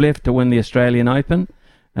Rublev to win the Australian Open.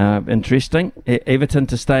 Interesting. Everton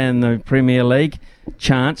to stay in the Premier League.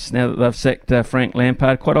 Chance, now that they've sacked Frank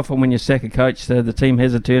Lampard. Quite often when you sack a coach, the team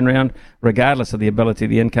has a turnaround regardless of the ability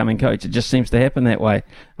of the incoming coach. It just seems to happen that way.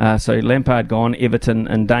 So Lampard gone, Everton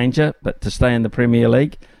in danger, but to stay in the Premier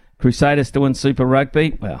League. Crusaders to win Super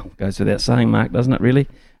Rugby. Well, goes without saying, Mark, doesn't it really?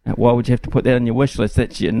 Why would you have to put that on your wish list?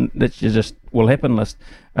 That's your just will happen list.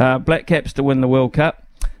 Black Caps to win the World Cup.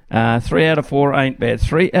 3 out of 4 ain't bad.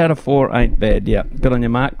 3 out of 4 ain't bad. Yeah, good on you,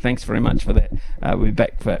 Mark. Thanks very much for that. We'll be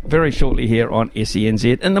back for very shortly here on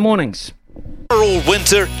SENZ in the mornings. All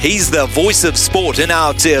winter, he's the voice of sport in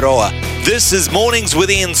Aotearoa. This is Mornings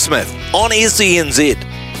with Ian Smith on SENZ.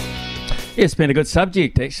 Yeah, it's been a good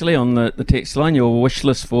subject, actually, on the text line. Your wish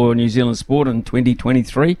list for New Zealand sport in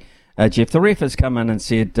 2023. Jeff the Ref has come in and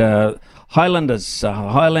said Highlanders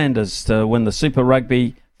to win the Super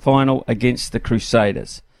Rugby final against the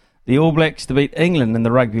Crusaders. The All Blacks to beat England in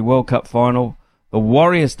the Rugby World Cup final, the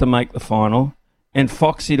Warriors to make the final, and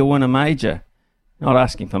Foxy to win a major. Not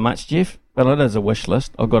asking for much, Jeff, but it is a wish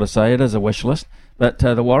list. I've got to say, it is a wish list. But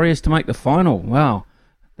the Warriors to make the final, wow,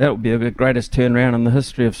 that would be the greatest turnaround in the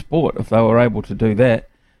history of sport if they were able to do that.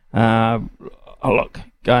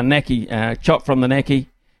 Naki, Chop from the Naki.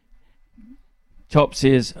 Chop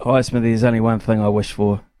says, hi Smithy, there's only one thing I wish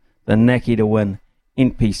for, the Naki to win.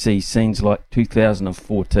 NPC scenes like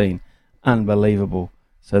 2014. Unbelievable.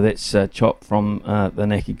 So that's Chop from the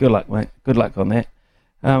Naki. Good luck, mate. Good luck on that.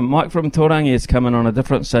 Mike from Tauranga is coming on a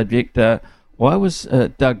different subject. Why was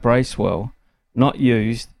Doug Bracewell not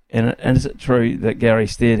used? And is it true that Gary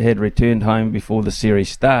Stead had returned home before the series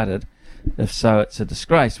started? If so, it's a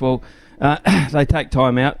disgrace. Well, they take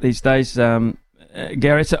time out these days,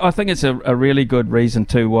 Gary. So I think it's a really good reason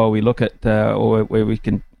too why we look at or where we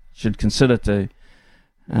should consider to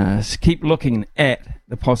keep looking at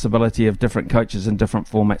the possibility of different coaches in different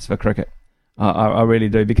formats for cricket. I really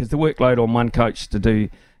do, because the workload on one coach to do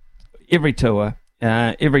every tour,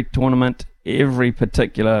 every tournament, every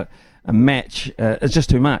particular match is just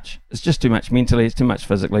too much. It's just too much mentally, it's too much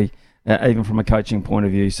physically, even from a coaching point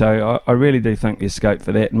of view. So I really do think there's scope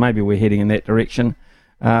for that, and maybe we're heading in that direction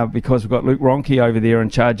because we've got Luke Ronke over there in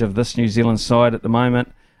charge of this New Zealand side at the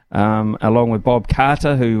moment, along with Bob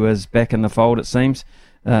Carter, who is back in the fold, it seems.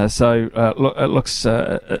 So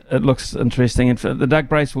it looks interesting. And for the Doug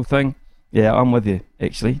Bracewell thing, yeah, I'm with you,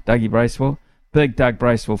 actually. Dougie Bracewell, big Doug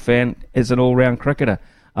Bracewell fan, as an all-round cricketer.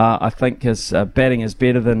 I think his batting is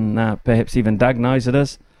better than perhaps even Doug knows it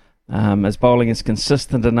is. His bowling is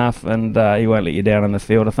consistent enough, and he won't let you down in the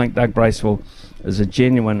field. I think Doug Bracewell is a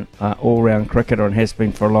genuine all-round cricketer and has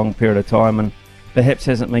been for a long period of time, and perhaps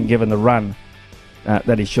hasn't been given the run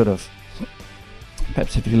that he should have.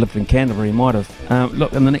 Perhaps if he lived in Canterbury, he might have.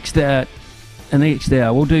 Look, in the next hour,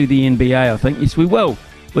 we'll do the NBA, I think. Yes, we will.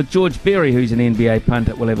 With George Berry, who's an NBA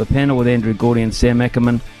pundit, we'll have a panel with Andrew Gordy and Sam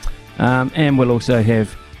Ackerman. And we'll also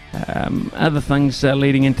have other things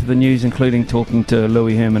leading into the news, including talking to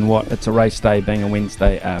Louis Herman Watt. It's a race day, being a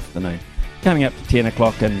Wednesday afternoon. Coming up to 10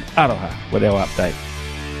 o'clock in Aroha with our update.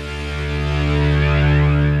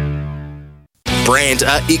 Brandt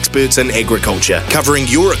are experts in agriculture, covering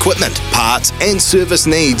your equipment, parts and service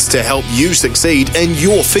needs to help you succeed in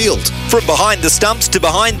your field. From behind the stumps to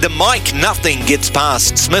behind the mic, nothing gets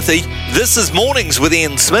past Smithy. This is Mornings with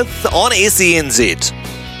Ian Smith on SENZ.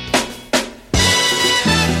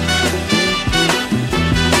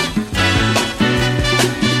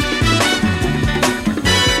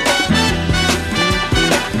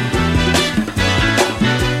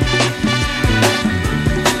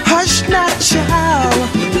 Hush not,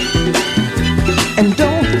 child, and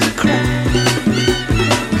don't cry.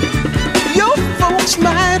 Your folks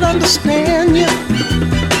might understand you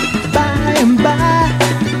by and by.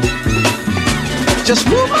 Just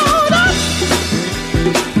move on up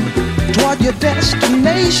toward your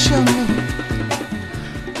destination.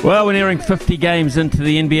 Well, we're nearing 50 games into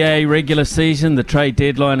the NBA regular season. The trade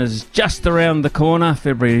deadline is just around the corner,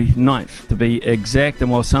 February 9th to be exact. And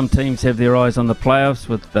while some teams have their eyes on the playoffs,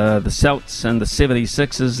 with the Celts and the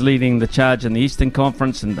 76ers leading the charge in the Eastern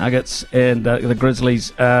Conference, and Nuggets and the Grizzlies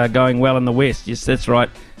going well in the West. Yes, that's right,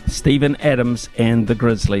 Steven Adams and the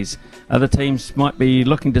Grizzlies. Other teams might be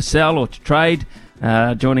looking to sell or to trade.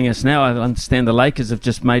 Joining us now, I understand the Lakers have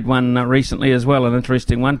just made one recently as well, an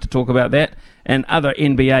interesting one to talk about that and other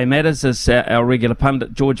NBA matters, is our regular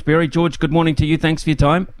pundit George Berry. George, good morning to you. Thanks for your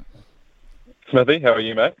time. Smithy, how are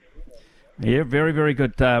you, mate? Yeah, very, very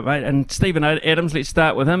good, mate. And Steven Adams, let's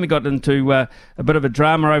start with him. He got into a bit of a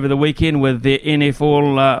drama over the weekend with the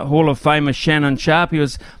NFL Hall of Famer Shannon Sharpe. He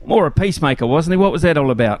was more a peacemaker, wasn't he? What was that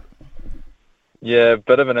all about? Yeah, a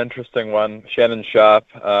bit of an interesting one. Shannon Sharpe,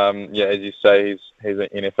 yeah, as you say, he's an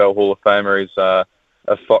NFL Hall of Famer. He's a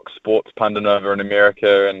Fox Sports pundit over in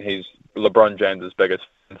America, and he's LeBron James' biggest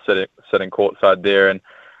fan, sitting courtside there, and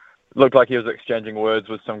looked like he was exchanging words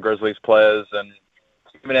with some Grizzlies players. And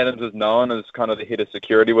Steven Adams is known as kind of the head of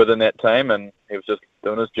security within that team, and he was just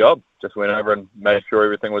doing his job. Just went over and made sure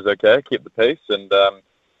everything was okay, kept the peace, and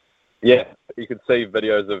yeah, you could see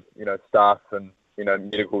videos of staff and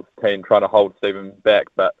medical team trying to hold Steven back,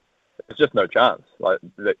 but there's just no chance. Like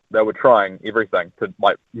they were trying everything to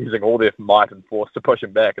using all their might and force to push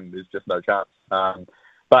him back, and there's just no chance.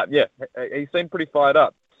 But yeah, he seemed pretty fired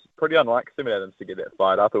up. Pretty unlike Steven Adams to get that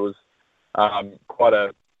fired up. It was quite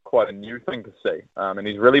a new thing to see, and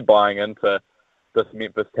he's really buying into this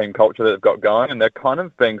Memphis team culture that they've got going, and they're kind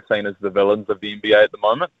of being seen as the villains of the NBA at the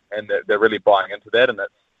moment, and they're really buying into that, and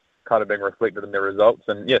that's kind of being reflected in their results.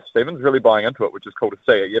 And yes, Steven's really buying into it, which is cool to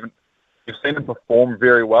see. You've seen him perform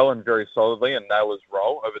very well and very solidly and nail his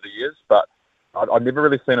role over the years, but I've never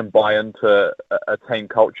really seen him buy into a team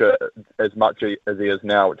culture as much as he is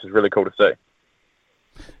now, which is really cool to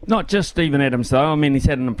see. Not just Steven Adams, though. I mean, he's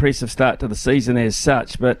had an impressive start to the season as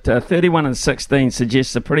such, but 31-16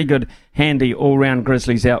 suggests a pretty good, handy, all-round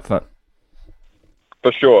Grizzlies outfit.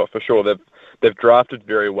 For sure. They've drafted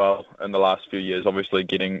very well in the last few years, obviously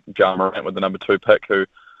getting Ja Morant with the number 2 pick, who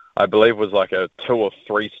I believe was like a 2 or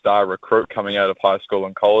 3 star recruit coming out of high school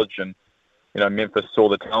and college, and Memphis saw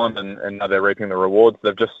the talent, and now they're reaping the rewards.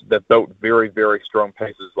 They've built very, very strong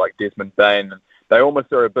pieces like Desmond Bane, and they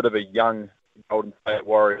almost are a bit of a young Golden State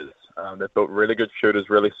Warriors. They've built really good shooters,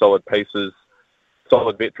 really solid pieces,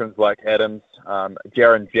 solid veterans like Adams.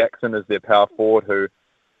 Jaren Jackson is their power forward, who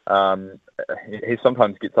he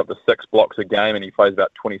sometimes gets up to 6 blocks a game, and he plays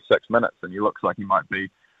about 26 minutes, and he looks like he might be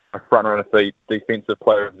a front-runner for Defensive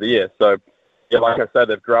Player of the Year. So, yeah, like I said,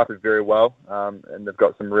 they've drafted very well, and they've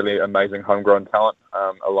got some really amazing homegrown talent,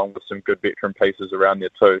 along with some good veteran pieces around there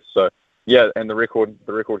too. So, yeah, and the record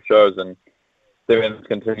shows, and Steven Adams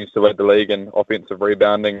continues to lead the league in offensive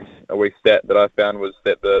rebounding. A wee stat that I found was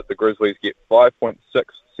that the Grizzlies get 5.6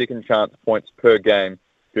 second chance points per game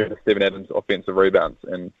due to Steven Adams' offensive rebounds.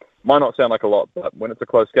 And might not sound like a lot, but when it's a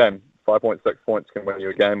close game, 5.6 points can win you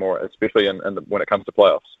a game, or especially when it comes to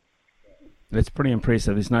playoffs. That's pretty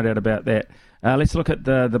impressive. There's no doubt about that. Let's look at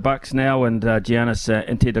the Bucks now, and Giannis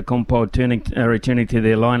Antetokounmpo returning to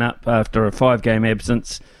their lineup after a 5-game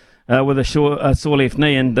absence with a sore left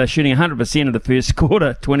knee, and shooting 100% of the first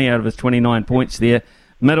quarter, 20 out of his 29 points there.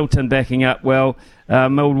 Middleton backing up well.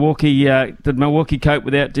 Milwaukee, did Milwaukee cope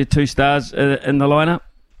without their 2 stars in the lineup?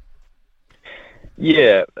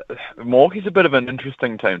 Yeah, Milwaukee's a bit of an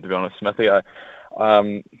interesting team, to be honest, Smithy. I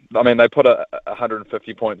mean, they put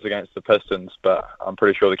 150 points against the Pistons, but I'm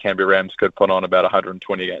pretty sure the Canberra Rams could put on about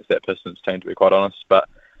 120 against that Pistons team, to be quite honest. But,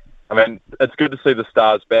 I mean, it's good to see the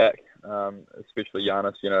stars back, especially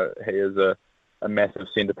Giannis. He is a massive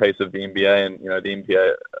centerpiece of the NBA, and, the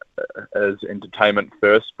NBA is entertainment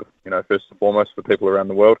first, first and foremost for people around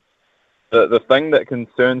the world. The thing that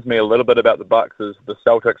concerns me a little bit about the Bucks is the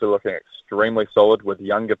Celtics are looking extremely solid with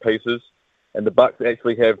younger pieces. And the Bucks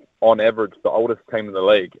actually have, on average, the oldest team in the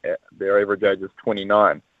league. Their average age is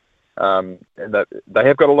 29. And they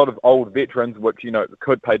have got a lot of old veterans, which,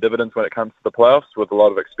 could pay dividends when it comes to the playoffs with a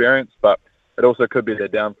lot of experience, but it also could be their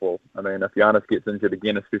downfall. I mean, if Giannis gets injured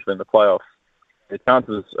again, especially in the playoffs, the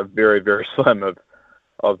chances are very, very slim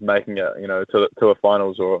of making it, to a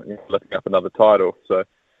finals or lifting up another title. So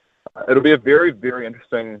it'll be a very, very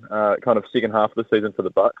interesting kind of second half of the season for the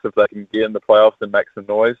Bucks. If they can get in the playoffs and make some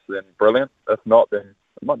noise, then brilliant. If not, then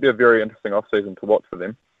it might be a very interesting off-season to watch for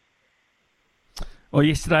them. Well,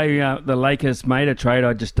 yesterday the Lakers made a trade.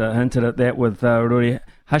 I just hinted at that with Rui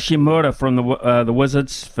Hachimura from the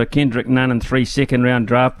Wizards for Kendrick Nunn and 3 second-round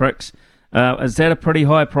draft picks. Is that a pretty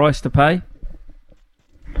high price to pay?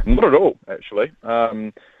 Not at all, actually.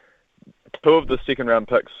 2 of the second-round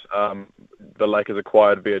picks the Lakers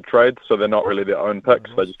acquired via trade, so they're not really their own picks.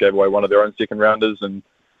 They just gave away one of their own second-rounders, and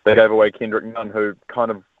they gave away Kendrick Nunn, who kind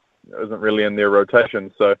of isn't really in their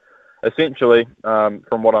rotation. So essentially,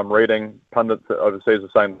 from what I'm reading, pundits overseas are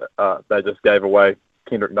saying that they just gave away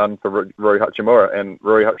Kendrick Nunn for Rui Hachimura, and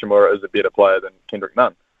Rui Hachimura is a better player than Kendrick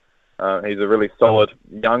Nunn. He's a really solid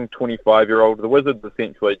young 25-year-old. The Wizards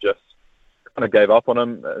essentially just kind of gave up on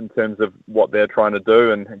him in terms of what they're trying to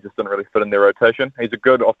do, and he just didn't really fit in their rotation. He's a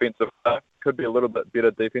good offensive player, could be a little bit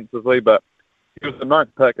better defensively, but he was the 9th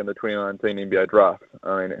pick in the 2019 NBA draft.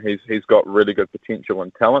 I mean, he's got really good potential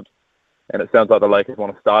and talent, and it sounds like the Lakers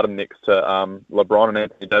want to start him next to LeBron and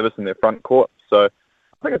Anthony Davis in their front court. So I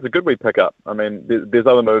think it's a good wee pick-up. I mean, there's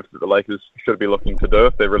other moves that the Lakers should be looking to do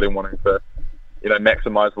if they're really wanting to,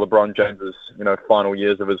 maximise LeBron James's, final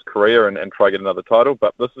years of his career and try to get another title.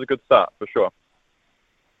 But this is a good start, for sure.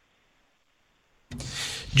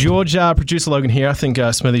 George, producer Logan here. I think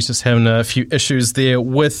Smithy's just having a few issues there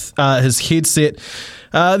with his headset.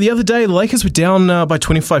 The other day, the Lakers were down by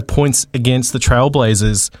 25 points against the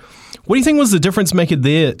Trailblazers. What do you think was the difference maker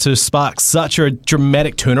there to spark such a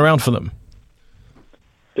dramatic turnaround for them?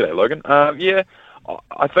 G'day, Logan.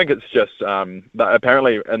 I think it's just that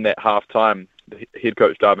apparently in that half-time, the head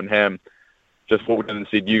coach Darvin Ham just walked in and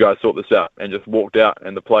said, "You guys sort this out," and just walked out,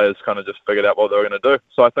 and the players kind of just figured out what they were going to do.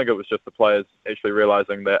 So I think it was just the players actually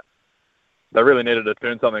realising that they really needed to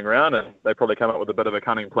turn something around, and they probably came up with a bit of a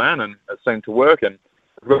cunning plan, and it seemed to work. And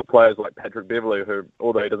we've got players like Patrick Beverley, who,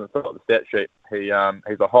 although he doesn't fill out the stat sheet, he's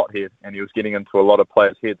a hothead, and he was getting into a lot of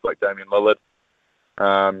players' heads like Damian Lillard.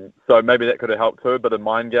 So maybe that could have helped too, a bit of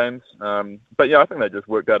mind games. But yeah, I think they just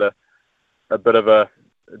worked out a bit of a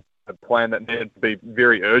plan that needed to be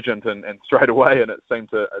very urgent and straight away, and it seemed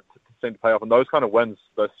to pay off. And those kind of wins,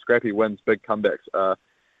 those scrappy wins, big comebacks, are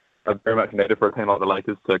very much needed for a team like the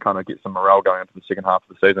Lakers to kind of get some morale going into the second half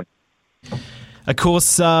of the season. Of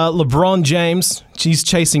course, LeBron James, he's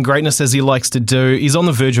chasing greatness as he likes to do. He's on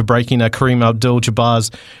the verge of breaking Kareem Abdul-Jabbar's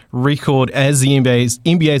record as the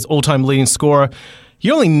NBA's all-time leading scorer. He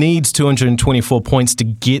only needs 224 points to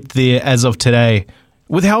get there as of today.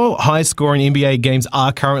 With how high-scoring NBA games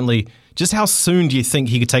are currently, just how soon do you think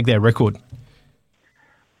he could take that record?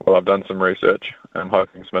 Well, I've done some research. I'm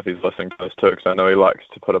hoping Smithy's listening to this too, because I know he likes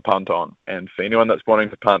to put a punt on. And for anyone that's wanting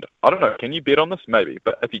to punt, I don't know, can you bet on this? Maybe.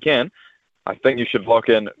 But if you can, I think you should lock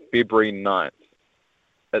in February 9th.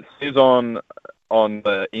 It says on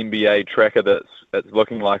the NBA tracker that it's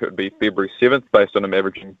looking like it would be February 7th, based on him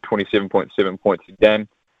averaging 27.7 points a game,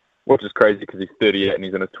 which is crazy because he's 38 and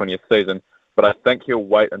he's in his 20th season. But I think he'll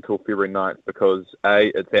wait until February 9th because,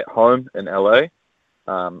 A, it's at home in LA.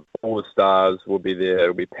 All the stars will be there.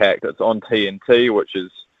 It'll be packed. It's on TNT, which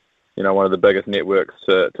is, one of the biggest networks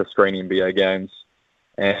to screen NBA games.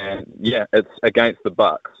 And, yeah, it's against the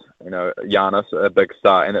Bucks. Giannis, a big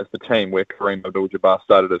star, and it's the team where Kareem Abdul-Jabbar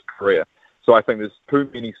started his career. So I think there's too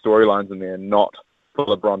many storylines in there not for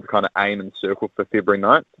LeBron to kind of aim and circle for February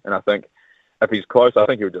 9th. And I think if he's close, I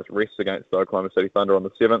think he'll just rest against the Oklahoma City Thunder on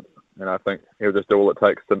the 7th. And I think he'll just do all it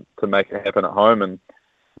takes to make it happen at home. And,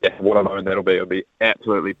 yeah, what I know that'll be, it'll be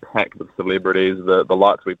absolutely packed with celebrities. The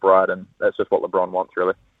lights will be bright, and that's just what LeBron wants,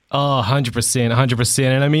 really. Oh, 100%.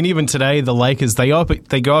 And I mean, even today, the Lakers, they go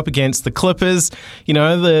up against the Clippers,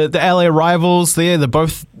 the LA rivals there. They're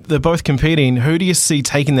both competing. Who do you see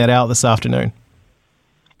taking that out this afternoon?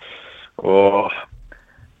 Oh,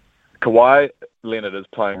 Kawhi Leonard is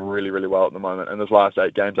playing really, really well at the moment. In his last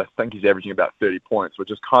 8 games, I think he's averaging about 30 points,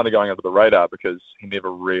 which is kind of going under the radar because he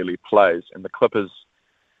never really plays. And the Clippers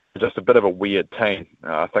are just a bit of a weird team.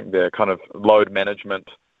 I think their kind of load management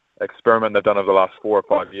experiment they've done over the last 4 or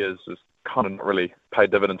 5 years has kind of not really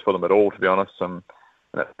paid dividends for them at all, to be honest. And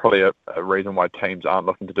that's probably a reason why teams aren't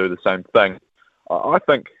looking to do the same thing. I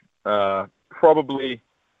think probably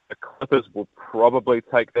the Clippers will probably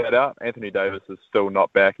take that out. Anthony Davis is still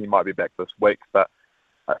not back. He might be back this week, but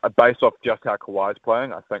based off just how Kawhi's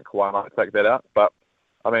playing, I think Kawhi might take that out. But,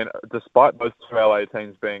 I mean, despite those two LA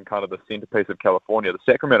teams being kind of the centerpiece of California, the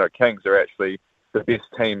Sacramento Kings are actually the best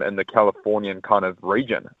team in the Californian kind of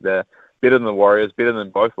region. They're better than the Warriors, better than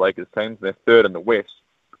both Lakers teams. They're third in the West,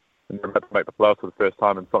 and they're about to make the playoffs for the first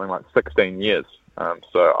time in something like 16 years.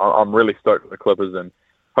 So I'm really stoked with the Clippers, and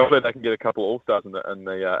hopefully they can get a couple of All-Stars in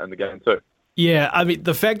the game too. Yeah, I mean,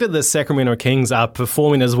 the fact that the Sacramento Kings are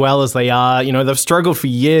performing as well as they are, they've struggled for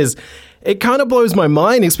years, it kind of blows my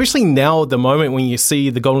mind, especially now at the moment when you see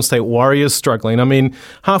the Golden State Warriors struggling. I mean,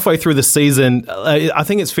 halfway through the season, I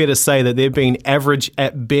think it's fair to say that they've been average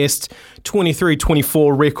at best,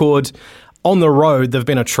 23-24 record. On the road, they've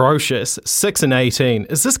been atrocious,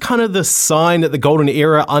 6-18. Is this kind of the sign that the golden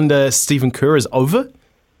era under Stephen Kerr is over?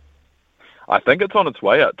 I think it's on its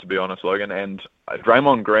way out, to be honest, Logan. And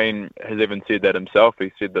Draymond Green has even said that himself.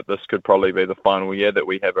 He said that this could probably be the final year that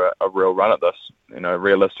we have a real run at this.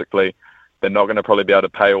 Realistically, they're not going to probably be able to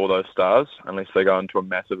pay all those stars unless they go into a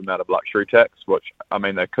massive amount of luxury tax, which, I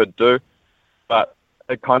mean, they could do. But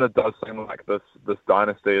it kind of does seem like this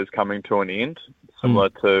dynasty is coming to an end, similar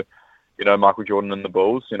to, Michael Jordan and the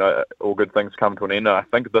Bulls. All good things come to an end. And I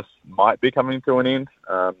think this might be coming to an end.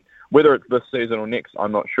 Whether it's this season or next,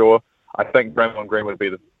 I'm not sure. I think Draymond Green would be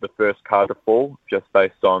the first card to fall, just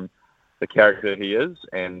based on the character he is,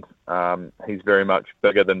 and he's very much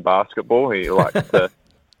bigger than basketball. He likes to,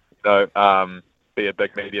 be a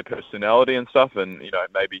big media personality and stuff, and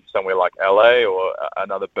maybe somewhere like LA or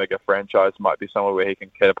another bigger franchise might be somewhere where he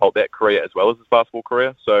can catapult that career as well as his basketball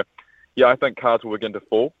career. So, yeah, I think cards will begin to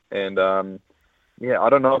fall, and I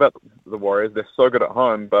don't know about the Warriors. They're so good at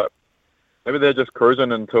home, but maybe they're just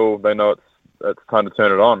cruising until they know it's time to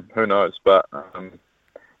turn it on. Who knows? But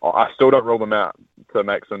I still don't rule them out to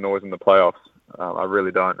make some noise in the playoffs. I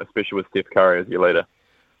really don't, especially with Steph Curry as your leader.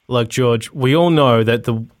 Look, George, we all know that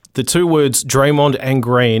the two words Draymond and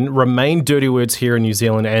Green remain dirty words here in New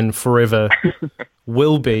Zealand and forever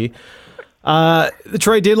will be. The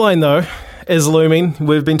trade deadline, though, is looming.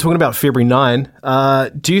 We've been talking about February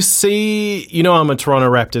 9. Do you see, I'm a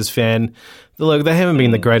Toronto Raptors fan. Look, they haven't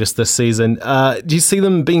been the greatest this season. Do you see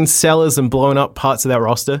them being sellers and blowing up parts of that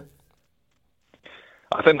roster?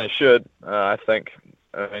 I think they should.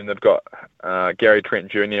 They've got Gary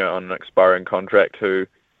Trent Jr. on an expiring contract who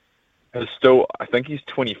is still, I think he's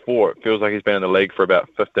 24. It feels like he's been in the league for about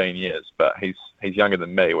 15 years, but he's younger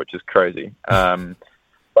than me, which is crazy.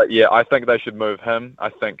 But yeah, I think they should move him. I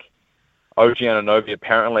think OG Anunoby,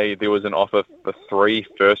 apparently there was an offer for 3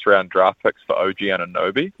 first-round draft picks for OG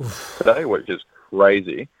Anunoby today, which is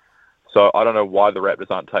crazy. So I don't know why the Raptors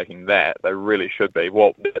aren't taking that. They really should be.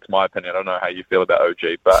 Well, that's my opinion. I don't know how you feel about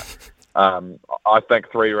OG, but I think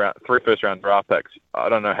 3 first-round draft picks, I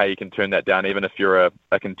don't know how you can turn that down, even if you're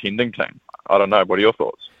a contending team. I don't know. What are your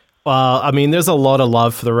thoughts? There's a lot of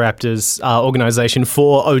love for the Raptors organization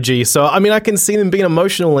for OG. So, I can see them being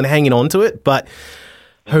emotional and hanging on to it, but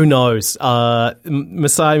who knows?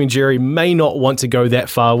 Masai Ujiri may not want to go that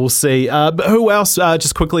far. We'll see. But who else,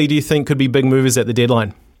 just quickly, do you think could be big movers at the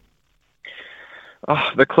deadline?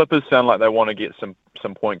 The Clippers sound like they want to get some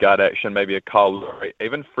point guard action, maybe a Kyle Lowry.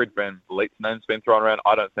 Even Fred VanVleet's name's been thrown around.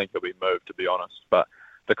 I don't think he'll be moved, to be honest. But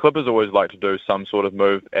the Clippers always like to do some sort of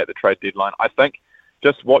move at the trade deadline. I think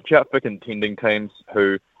just watch out for contending teams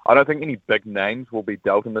who, I don't think any big names will be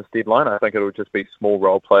dealt in this deadline. I think it'll just be small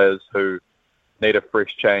role players who need a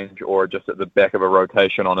fresh change or just at the back of a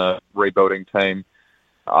rotation on a rebuilding team.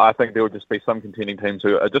 I think there will just be some contending teams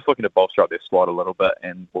who are just looking to bolster up their squad a little bit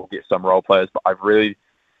and will get some role players. But I really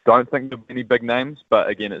don't think there'll be any big names. But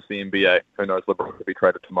again, it's the NBA. Who knows? LeBron could be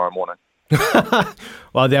traded tomorrow morning.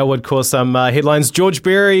 Well, that would cause some headlines. George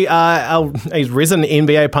Berry, our resident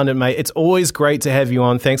NBA pundit, mate. It's always great to have you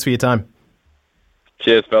on. Thanks for your time.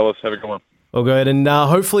 Cheers, fellas. Have a good one. All good. And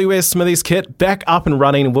hopefully where's Smithy's kit back up and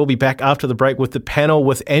running, and we'll be back after the break with the panel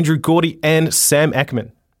with Andrew Gordy and Sam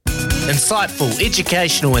Ackerman. Insightful,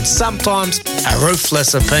 educational, and sometimes a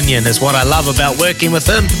ruthless opinion is what I love about working with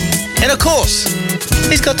him. And of course,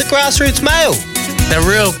 he's got the grassroots mail. The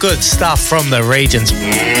real good stuff from the regions.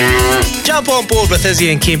 Jump on board with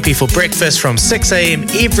Izzy and Kempi for breakfast from 6 a.m.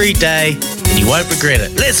 every day, and you won't regret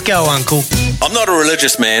it. Let's go, Uncle. I'm not a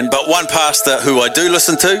religious man, but one pastor who I do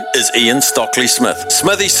listen to is Ian Stockley Smith.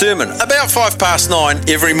 Smithy's sermon, about 9:05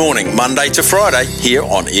 every morning, Monday to Friday, here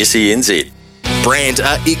on SENZ. Brand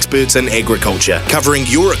are experts in agriculture, covering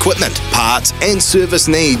your equipment, parts and service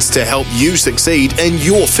needs to help you succeed in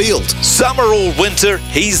your field. Summer or winter,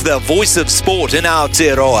 he's the voice of sport in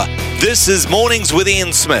Aotearoa. This is Mornings with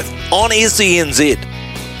Ian Smith on SENZ.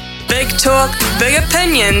 Big talk, big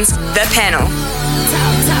opinions, the panel.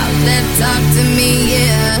 Talk to me,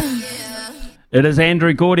 yeah. It is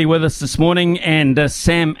Andrew Gordy with us this morning and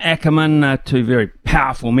Sam Ackerman, two very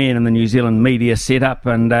powerful men in the New Zealand media setup.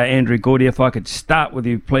 And Andrew Gordy, if I could start with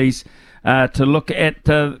you, please, to look at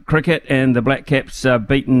cricket and the Black Caps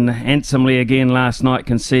beaten handsomely again last night,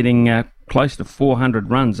 conceding close to 400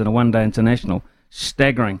 runs in a one-day international.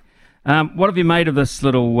 Staggering. What have you made of this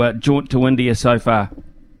little jaunt to India so far?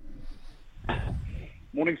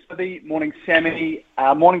 Morning, Smithy. Morning, Sammy.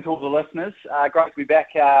 Morning to all the listeners. Great to be back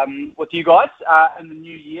with you guys in the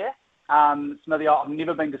new year. Smithy, I've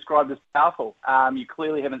never been described as powerful. You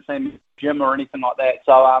clearly haven't seen me in the gym or anything like that.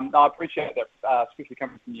 So I appreciate that, especially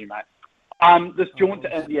coming from you, mate. This jaunt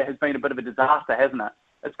to India has been a bit of a disaster, hasn't it?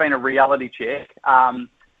 It's been a reality check.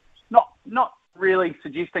 Not really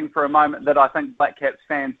suggesting for a moment that I think Black Caps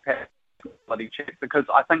fans have a reality check, because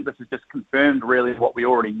I think this has just confirmed really what we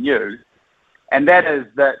already knew. And that is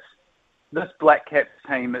that this Black Caps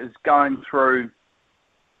team is going through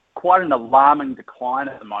quite an alarming decline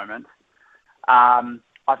at the moment. I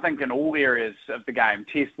think in all areas of the game,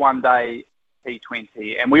 Test, One Day,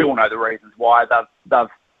 T20, and we all know the reasons why.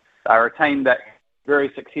 They're a team that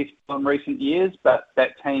very successful in recent years, but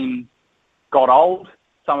that team got old.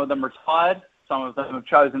 Some of them retired. Some of them have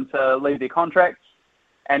chosen to leave their contracts.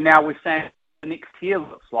 And now we're seeing what the next tier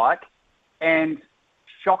looks like. And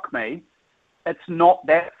shock me, it's not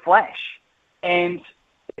that flash. And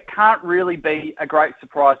it can't really be a great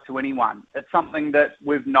surprise to anyone. It's something that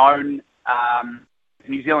we've known,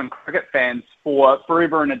 New Zealand cricket fans, for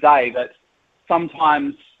forever and a day, that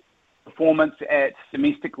sometimes performance at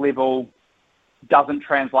domestic level doesn't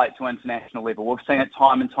translate to international level. We've seen it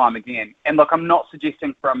time and time again. And look, I'm not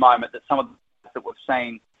suggesting for a moment that some of the that we've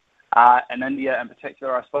seen in India in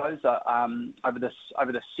particular, I suppose, over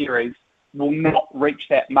this series will not reach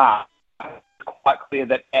that mark. It's quite clear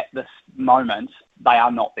that at this moment they are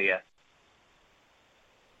not there.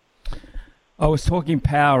 I was talking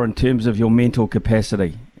power in terms of your mental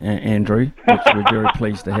capacity, Andrew, which we're very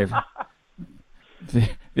pleased to have.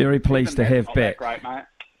 Very pleased to have back. Great, mate.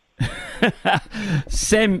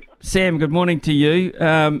 Sam, good morning to you.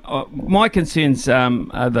 My concerns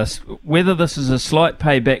are this: whether this is a slight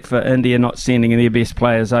payback for India not sending their best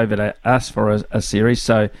players over to us for a series,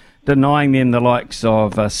 so denying them the likes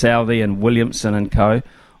of Southey and Williamson and co,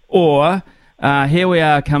 or here we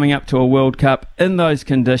are coming up to a World Cup in those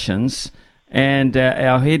conditions, and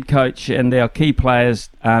our head coach and our key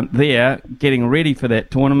players aren't there getting ready for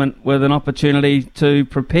that tournament with an opportunity to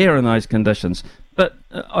prepare in those conditions. But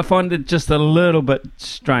I find it just a little bit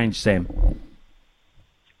strange, Sam.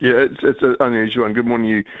 Yeah, it's an unusual one. Good morning,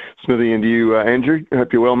 you, Smithy, and to you, Andrew. I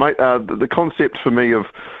hope you're well, mate. The concept for me of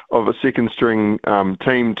a second-string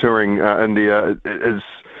team touring India is,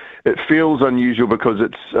 it feels unusual because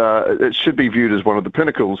it should be viewed as one of the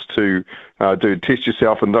pinnacles to test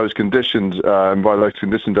yourself in those conditions. And by those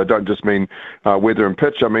conditions, I don't just mean weather and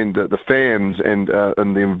pitch. I mean the fans and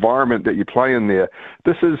the environment that you play in there.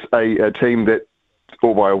 This is a team that,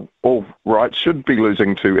 all by all rights, should be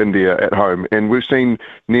losing to India at home. And we've seen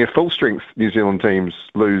near full-strength New Zealand teams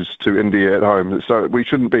lose to India at home. So we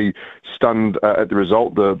shouldn't be stunned at the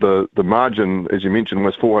result. The margin, as you mentioned,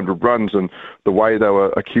 was 400 runs, and the way they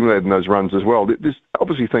were accumulating those runs as well. There's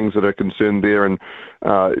obviously things that are concerned there, and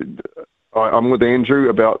I'm with Andrew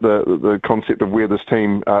about the concept of where this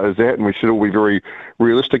team is at, and we should all be very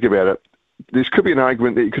realistic about it. There could be an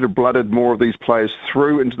argument that you could have blooded more of these players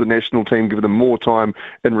through into the national team, given them more time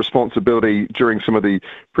and responsibility during some of the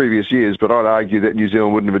previous years, but I'd argue that New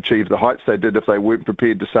Zealand wouldn't have achieved the heights they did if they weren't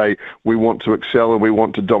prepared to say, we want to excel and we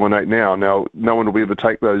want to dominate now. Now, no one will be able to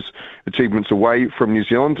take those achievements away from New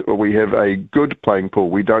Zealand. We have a good playing pool.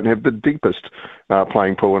 We don't have the deepest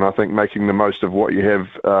playing pool, and I think making the most of what you have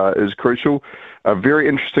is crucial. A very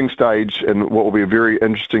interesting stage and what will be a very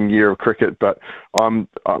interesting year of cricket, but I'm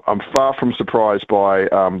far from surprised by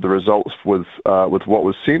the results with what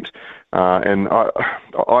was sent, and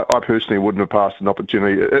I personally wouldn't have passed an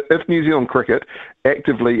opportunity. If New Zealand cricket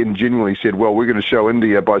actively and genuinely said, well, we're going to show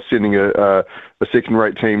India by sending a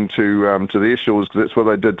second-rate team to their shores because that's what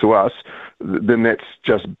they did to us, then that's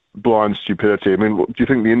just blind stupidity. I mean, do you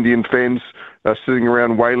think the Indian fans are sitting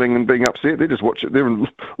around wailing and being upset? They're just watching. They're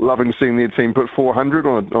loving seeing their team put 400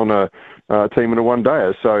 on a team in a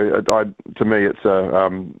one-dayer. So, to me, it's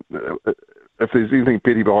if there's anything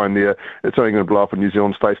petty behind there, it's only going to blow up in New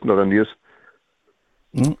Zealand's face, not India's.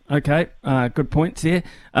 Okay, good points there.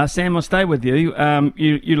 Sam, I'll stay with you.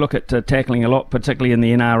 You look at tackling a lot, particularly in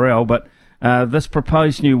the NRL, but this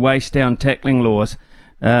proposed new waist-down tackling laws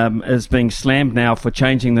is being slammed now for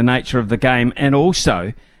changing the nature of the game, and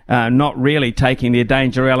also not really taking their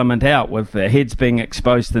danger element out, with their heads being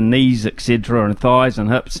exposed to knees, etc., and thighs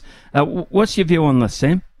and hips. What's your view on this,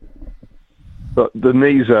 Sam? But the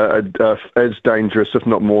knees are as dangerous, if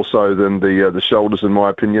not more so, than the shoulders, in my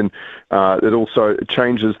opinion. It also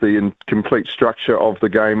changes the complete structure of the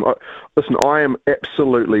game. Listen, I am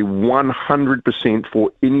absolutely 100%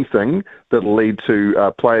 for anything that'll lead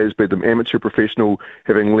to players, be them amateur, professional,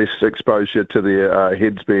 having less exposure to their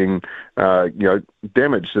heads being,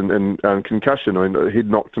 damaged and concussion. I mean, head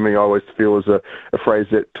knock to me, I always feel, is a phrase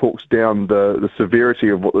that talks down the severity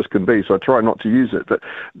of what this can be. So I try not to use it. But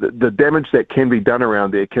the damage that can be done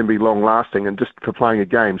around there can be long-lasting, and just for playing a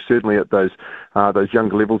game, certainly at those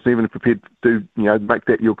younger levels, even if prepared to make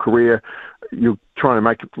that your career, you're trying to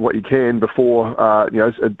make it what you can before a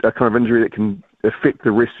kind of injury that can affect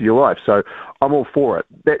the rest of your life. So I'm all for it.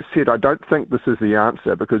 That said, I don't think this is the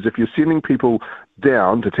answer, because if you're sending people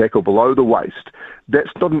down to tackle below the waist, that's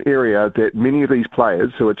not an area that many of these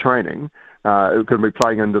players who are training, who are going to be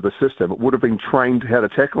playing into the system, would have been trained how to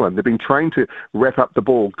tackle them. They've been trained to wrap up the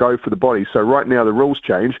ball, go for the body. So right now the rules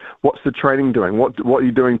change. What's the training doing? What are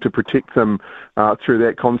you doing to protect them through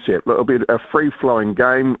that concept? It'll be a free-flowing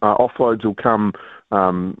game. Offloads will come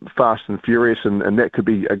fast and furious, and that could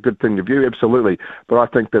be a good thing to view, absolutely. But I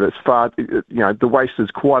think that it's the waist is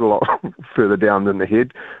quite a lot further down than the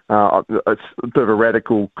head. It's a bit of a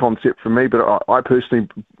radical concept for me, but I personally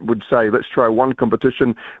would say let's try one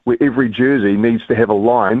competition where every jersey needs to have a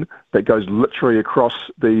line that goes literally across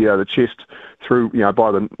the chest through,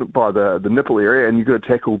 by the nipple area, and you've got to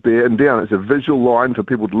tackle there and down. It's a visual line for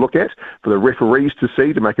people to look at, for the referees to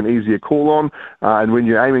see, to make an easier call on. And when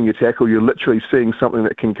you're aiming your tackle, you're literally seeing something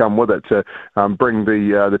that can come with it to bring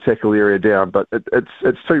the tackle area down. But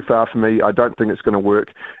it's too far for me. I don't think it's going to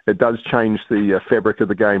work. It does change the fabric of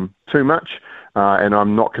the game too much. And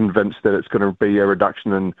I'm not convinced that it's going to be a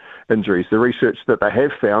reduction in injuries. The research that they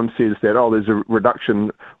have found says that, there's a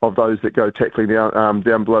reduction of those that go tackling down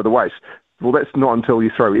below the waist. Well, that's not until you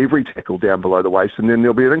throw every tackle down below the waist, and then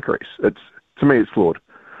there'll be an increase. To me, it's flawed.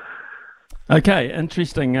 Okay,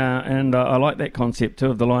 interesting, and I like that concept too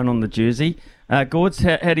of the line on the jersey. Gords,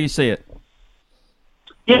 how do you see it?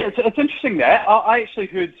 Yeah, it's interesting that. I actually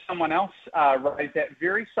heard someone else raise that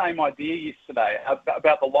very same idea yesterday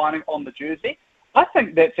about the lining on the jersey. I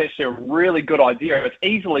think that's actually a really good idea. It's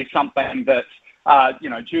easily something that,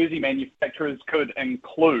 jersey manufacturers could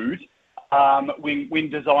include when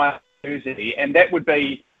designing a jersey. And that would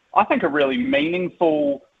be, I think, a really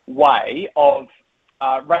meaningful way of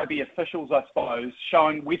rugby officials, I suppose,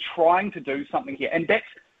 showing we're trying to do something here. And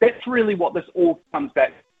that's really what this all comes back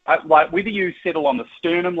to. Like whether you settle on the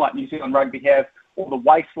sternum like New Zealand Rugby have, or the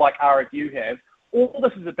waist like RFU have, all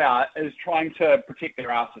this is about is trying to protect their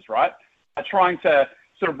asses, right? Trying to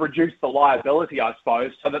sort of reduce the liability, I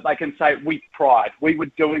suppose, so that they can say, we tried, we were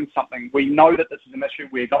doing something, we know that this is an issue,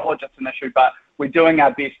 we acknowledge it's an issue, but we're doing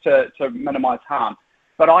our best to minimise harm.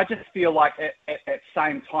 But I just feel like at the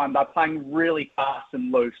same time, they're playing really fast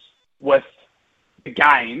and loose with the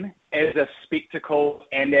game as a spectacle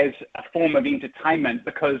and as a form of entertainment,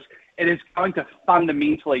 because it is going to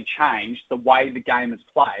fundamentally change the way the game is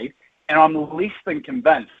played. And I'm less than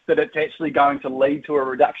convinced that it's actually going to lead to a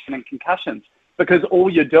reduction in concussions, because all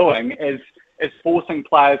you're doing is forcing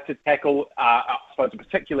players to tackle, I suppose, a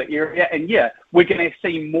particular area. And yeah, we're going to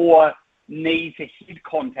see more knee to head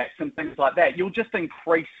contacts and things like that. You'll just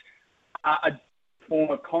increase a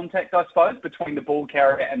form of contact, I suppose, between the ball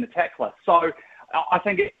carrier and the tackler. So I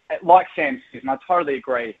think, like Sam says, and I totally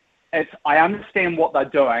agree, I understand what they're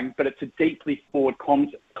doing, but it's a deeply flawed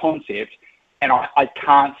concept, and I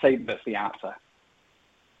can't see that's the answer.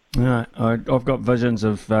 I've got visions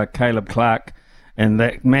of Caleb Clark and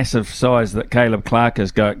that massive size that Caleb Clark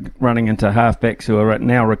is running into halfbacks who are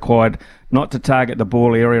now required not to target the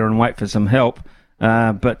ball area and wait for some help,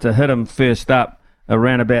 but to hit him first up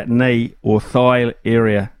around about knee or thigh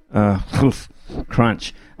area.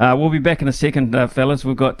 Crunch. We'll be back in a second, fellas.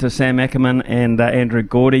 We've got Sam Ackerman and Andrew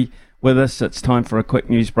Gordy with us. It's time for a quick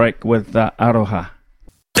news break with Aroha.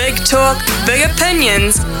 Big talk, big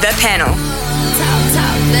opinions, the panel.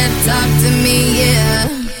 Talk to me, yeah.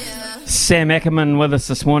 Sam Ackerman with us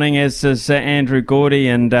this morning, as is Andrew Gordy.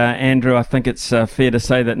 And Andrew, I think it's fair to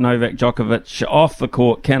say that Novak Djokovic off the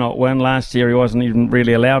court cannot win. Last year he wasn't even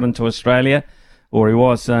really allowed into Australia, or he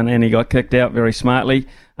was, and he got kicked out very smartly.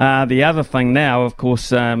 The other thing now, of course,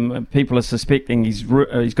 people are suspecting he's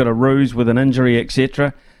got a ruse with an injury,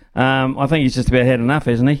 etc. I think he's just about had enough,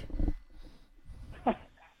 hasn't he?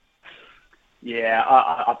 Yeah,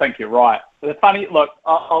 I think you're right. The funny look,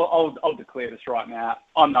 I'll declare this right now.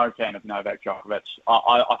 I'm no fan of Novak Djokovic.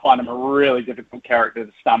 I find him a really difficult character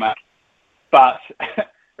to stomach. But it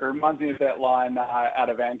reminds me of that line out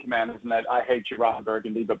of Anchorman, isn't it? I hate you, Ryan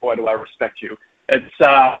Burgundy, but boy, do I respect you. It's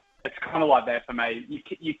kind of like that for me.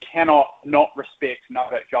 You cannot not respect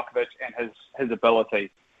Novak Djokovic and his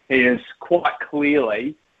ability. He is quite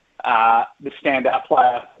clearly the standout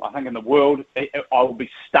player, I think, in the world. I will be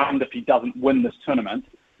stunned if he doesn't win this tournament.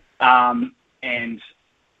 And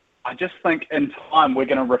I just think in time we're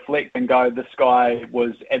going to reflect and go, this guy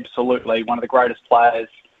was absolutely one of the greatest players,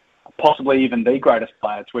 possibly even the greatest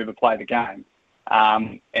player to ever play the game.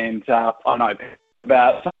 I know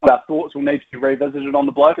about some of our thoughts will need to be revisited on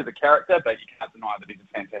the bloke as a character, but you can't deny that he's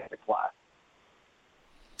a fantastic player.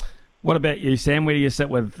 What about you, Sam? Where do you sit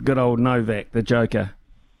with good old Novak, the Joker?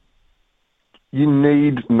 You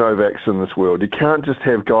need Novaks in this world. You can't just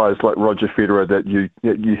have guys like Roger Federer that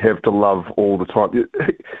you have to love all the time.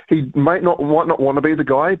 He might not want to be the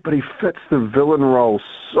guy, but he fits the villain role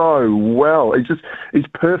so well. He's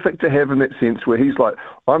perfect to have in that sense where he's like,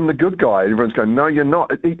 I'm the good guy. Everyone's going, no, you're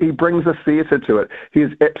not. He brings a theatre to it. He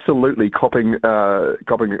is absolutely copping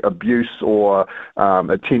abuse or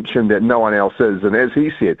attention that no one else is. And as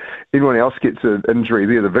he said, anyone else gets an injury,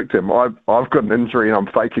 they're the victim. I've got an injury and I'm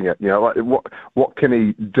faking it. You know, like what can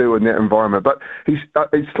he do in that environment? But he's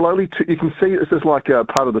slowly. You can see this is like a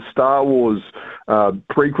part of the Star Wars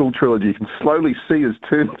prequel trilogy. You can slowly see his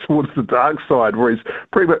turn towards the dark side, where he's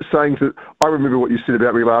pretty much saying to, I remember what you said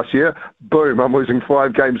about me last year. Boom, I'm losing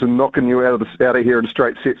 5 games and knocking you out of here in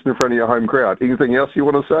straight sets in front of your home crowd. Anything else you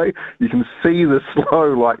want to say? You can see the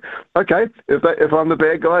slow, like, okay, if I'm the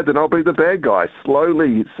bad guy, then I'll be the bad guy.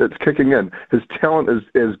 Slowly, it's kicking in. His talent is,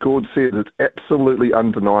 as Gord said, it's absolutely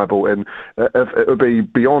undeniable, and it would be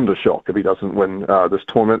beyond a shock if he doesn't win this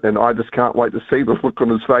tournament. And I just can't wait to see the look on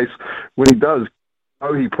his face when he does.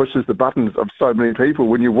 Oh, he pushes the buttons of so many people.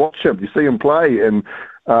 When you watch him, you see him play, and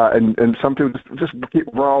some people just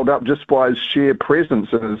get riled up just by his sheer presence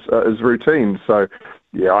and his routine. So,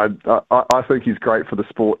 yeah, I think he's great for the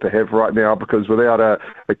sport to have right now, because without a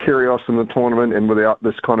Kyrgios in the tournament and without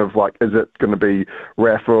this kind of like, is it going to be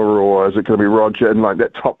Rafa or is it going to be Roger, and like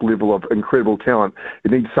that top level of incredible talent, you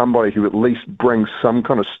need somebody who at least brings some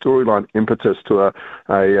kind of storyline impetus to a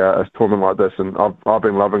tournament like this. And I've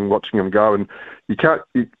been loving watching him go, and you can't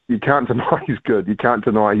deny he's good. You can't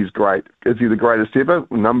deny he's great. Is he the greatest ever?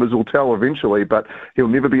 Numbers will tell eventually, but he'll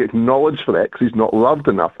never be acknowledged for that because he's not loved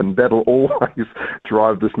enough, and that'll always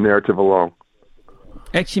drive this narrative along.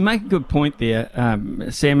 Actually, make a good point there,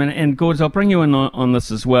 Sam, and Gords, I'll bring you in on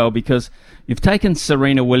this as well, because you've taken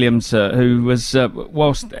Serena Williams, who was,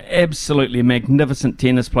 whilst absolutely a magnificent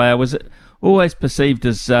tennis player, was always perceived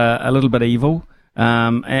as a little bit evil,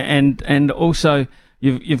 and also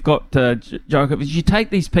you've got Djokovic. You take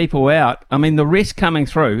these people out, I mean, the rest coming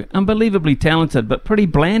through, unbelievably talented, but pretty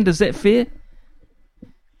bland. Is that fair?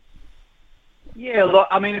 Yeah, look,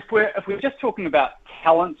 I mean, if we're just talking about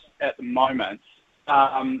talent at the moment,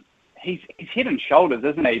 he's head and shoulders,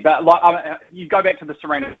 isn't he? But like, you go back to the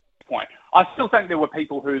Serena point. I still think there were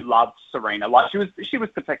people who loved Serena. Like she was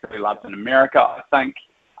particularly loved in America, I think,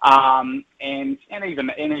 and even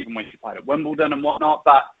when she played at Wimbledon and whatnot.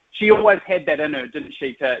 But she always had that in her, didn't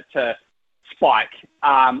she, to spike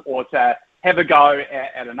or to have a go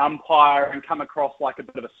at an umpire and come across like a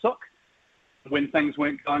bit of a sook when things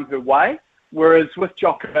weren't going her way. Whereas with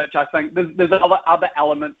Djokovic, I think there's other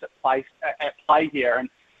elements at play here. And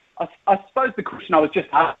I suppose the question I was just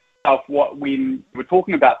asking myself when we're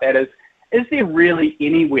talking about that is there really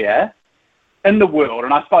anywhere in the world,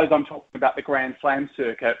 and I suppose I'm talking about the Grand Slam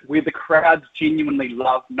circuit, where the crowds genuinely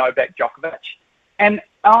love Novak Djokovic? And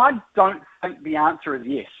I don't think the answer is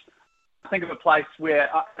yes. I think of a place where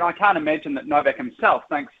I can't imagine that Novak himself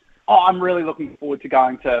thinks, I'm really looking forward to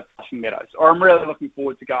going to Flushing Meadows, or I'm really looking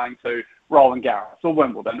forward to going to Roland Garros or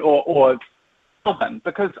Wimbledon or something,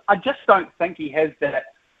 because I just don't think he has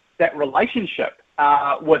that relationship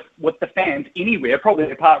with the fans anywhere,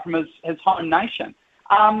 probably apart from his home nation.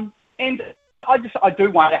 And I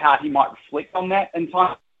do wonder how he might reflect on that in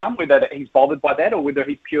time, whether he's bothered by that or whether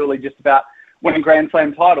he's purely just about winning Grand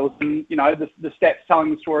Slam titles and, you know, the stats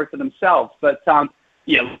telling the story for themselves. But,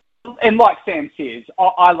 yeah, and like Sam says,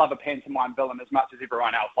 I love a pantomime villain as much as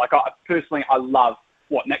everyone else. Like, I love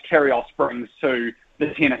what Nick Kyrgios brings to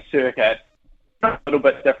the tennis circuit. A little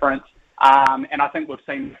bit different. And I think we've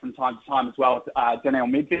seen from time to time as well with Daniil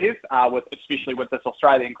Medvedev, especially with this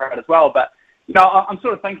Australian crowd as well. But, you know, I'm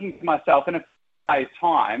sort of thinking to myself, in a day's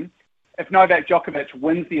time, if Novak Djokovic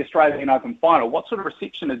wins the Australian Open final, what sort of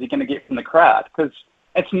reception is he going to get from the crowd? Because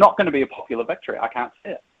it's not going to be a popular victory. I can't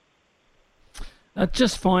see it.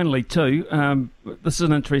 Just finally, too, this is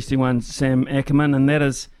an interesting one, Sam Ackerman, and that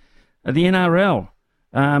is the NRL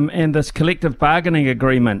and this collective bargaining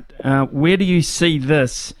agreement. Where do you see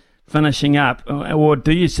this finishing up, or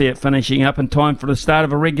do you see it finishing up in time for the start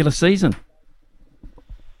of a regular season?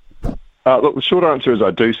 Look, the short answer is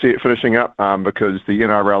I do see it finishing up because the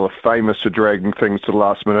NRL are famous for dragging things to the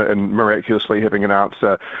last minute and miraculously having an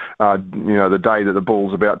answer, the day that the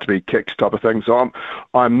ball's about to be kicked type of thing. So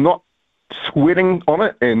I'm not sweating on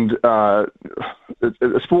it, and a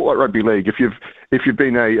sport like rugby league, if you've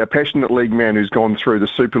been a passionate league man who's gone through the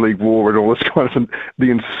Super League war and all this kind of the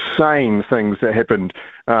insane things that happened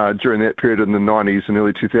during that period in the 90s and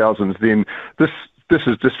early 2000s, then this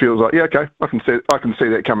just feels like, yeah, okay, I can see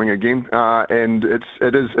that coming again, and it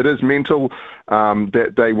is mental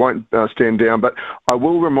that they won't stand down. But I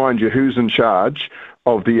will remind you who's in charge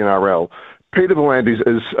of the NRL. Peter V'landys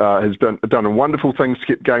has done a wonderful things to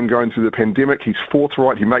get the game going through the pandemic. He's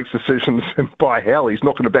forthright. He makes decisions, and by hell, he's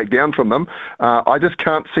not going to back down from them. I just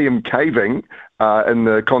can't see him caving in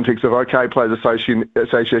the context of, okay, Players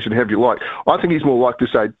Association, have you like? I think he's more likely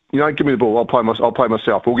to say, give me the ball. I'll play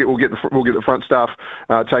myself. We'll get the front staff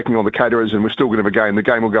taking on the caterers, and we're still going to have a game. The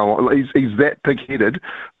game will go on. He's that pig-headed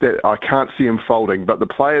that I can't see him folding. But the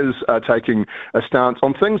players are taking a stance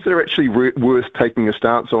on things that are actually worth taking a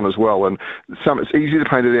stance on as well. And it's easy to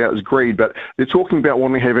paint it out as greed, but they're talking about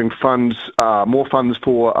wanting having funds, more funds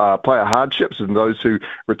for player hardships and those who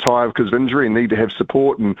retire because of injury and need to have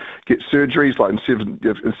support and get surgeries. Like instead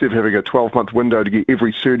of having a 12-month window to get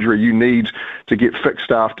every surgery you need to get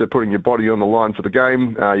fixed after putting your body on the line for the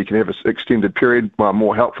game, you can have an extended period,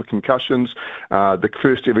 more help for concussions, the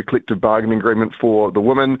first ever collective bargaining agreement for the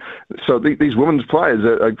women. So these women's players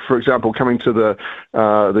are, for example, coming to the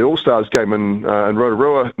All-Stars game in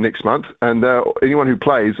Rotorua next month, and anyone who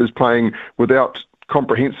plays is playing without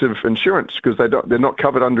comprehensive insurance because they're not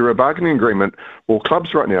covered under a bargaining agreement or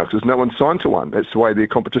clubs right now because no one's signed to one. That's the way their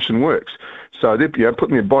competition works. So they're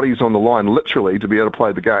putting their bodies on the line literally to be able to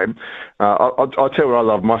play the game. I'll tell you what I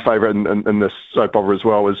love. My favourite in this soap opera as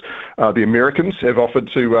well is the Americans have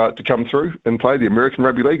offered to come through and play the American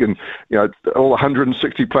Rugby League, and all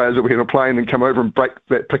 160 players that were in a plane and come over and break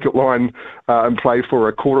that picket line and play for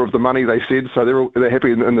a quarter of the money they said. So they're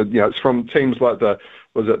happy, and it's from teams like the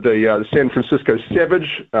San Francisco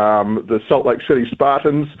Savage, the Salt Lake City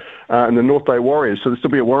Spartans, and the North Bay Warriors. So there'll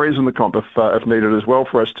still be a Warriors in the comp if needed as well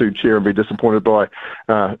for us to cheer and be disappointed by,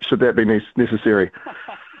 should that be necessary.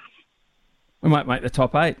 We might make the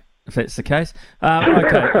top 8 if that's the case.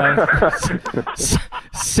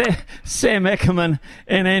 Sam Ackerman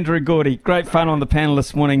and Andrew Gordy. Great fun on the panel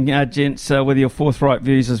this morning, gents, with your forthright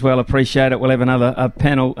views as well. Appreciate it. We'll have another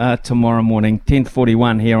panel tomorrow morning,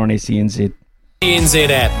 10:41 here on SENZ. SENZ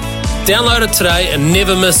app. Download it today and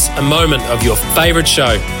never miss a moment of your favourite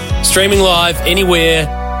show. Streaming live anywhere,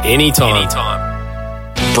 anytime.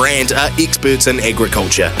 Brandt are experts in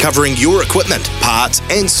agriculture, covering your equipment, parts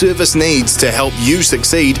and service needs to help you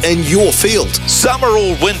succeed in your field. Summer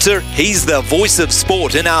or winter, he's the voice of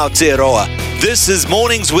sport in Aotearoa. This is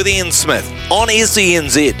Mornings with Ian Smith on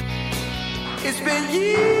SENZ. It's been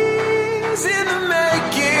years in the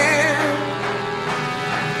making.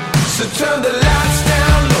 So turn the lights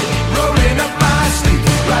down low, rolling up my sleeve.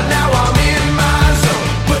 Right now I'm in my zone.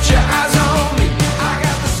 Put your eyes on me. I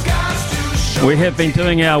got the skies to show. We have been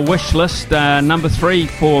doing our wish list. Number 3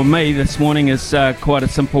 for me this morning is quite a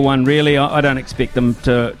simple one, really. I don't expect them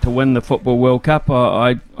to win the Football World Cup.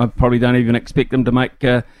 I probably don't even expect them to make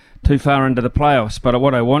too far into the playoffs. But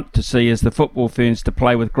what I want to see is the football ferns to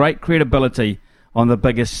play with great credibility on the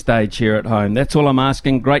biggest stage here at home. That's all I'm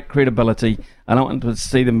asking, great credibility. I don't want to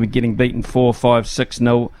see them getting beaten 4, 5,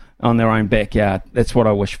 6-0 on their own backyard. That's what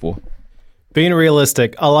I wish for. Being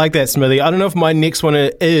realistic. I like that, Smithy. I don't know if my next one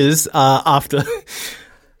is after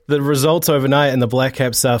the results overnight and the Black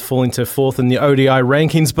Caps are falling to 4th in the ODI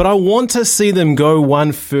rankings, but I want to see them go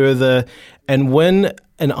one further and win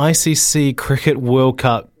an ICC Cricket World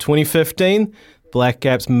Cup 2015. Black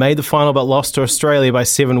Caps made the final but lost to Australia by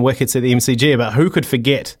 7 wickets at the MCG. But who could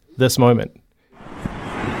forget this moment?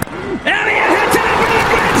 Elliott hits it up into the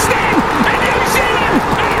grandstand, and New Zealand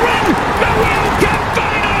are in the World Cup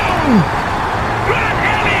final. Grant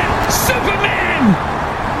Elliott, Superman.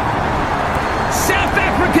 South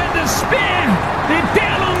Africa despair. They're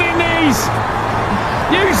down on their knees.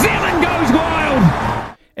 New Zealand goes wild.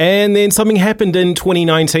 And then something happened in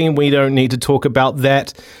 2019. We don't need to talk about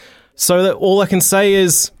that. So that all I can say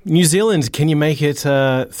is, New Zealand, can you make it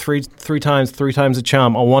three times a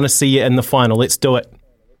charm? I want to see you in the final. Let's do it.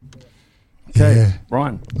 Okay, Yeah.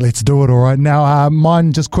 Brian. Let's do it, all right. Now,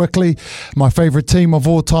 mine, just quickly, my favourite team of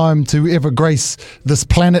all time to ever grace this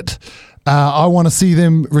planet. I want to see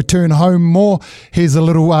them return home more. Here's a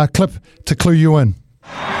little clip to clue you in.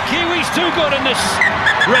 Kiwis too good in this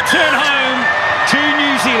return home to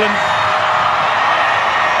New Zealand.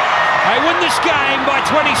 They win this game by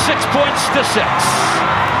 26 points to 6.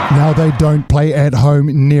 Now, they don't play at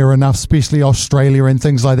home near enough, especially Australia and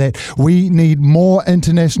things like that. We need more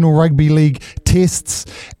International Rugby League tests,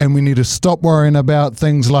 and we need to stop worrying about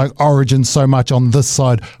things like Origin so much on this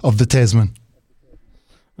side of the Tasman.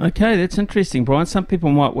 Okay, that's interesting, Brian. Some people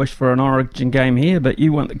might wish for an Origin game here, but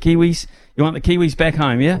you want the Kiwis. You want the Kiwis back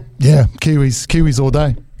home, yeah? Yeah, Kiwis all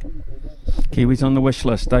day. Kiwis on the wish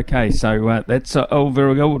list. Okay, so that's all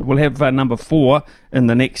very good. We'll have number 4 in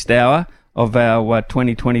the next hour of our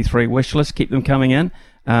 2023 wish list. Keep them coming in.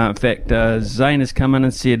 In fact, Zane has come in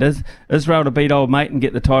and said Israel to beat old mate and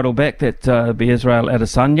get the title back. That'd be Israel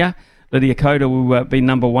Adesanya. Lydia Coda will be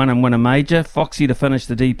number 1 and win a major. Foxy to finish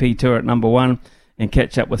the DP Tour at number 1 and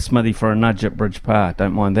catch up with Smithy for a nudge at Bridge Park.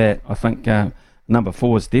 Don't mind that. I think number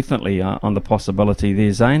 4 is definitely on the possibility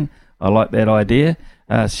there, Zane. I like that idea.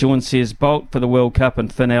 Sean says Bolt for the World Cup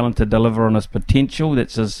and Finn Allen to deliver on his potential.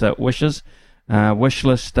 That's his wishes. Wish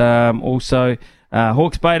list also.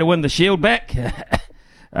 Hawke's Bay to win the Shield back.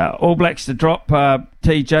 All Blacks to drop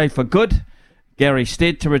TJ for good. Gary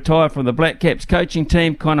Stead to retire from the Black Caps coaching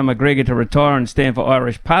team. Conor McGregor to retire and stand for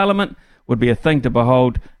Irish Parliament. Would be a thing to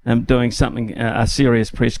behold. Him doing something, a serious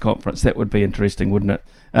press conference. That would be interesting, wouldn't it?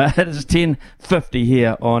 It is 10:50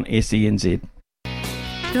 here on SENZ.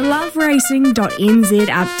 The loveracing.nz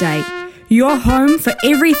update. Your home for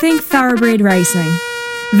everything thoroughbred racing.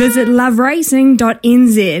 Visit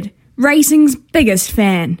loveracing.nz. Racing's biggest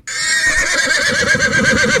fan.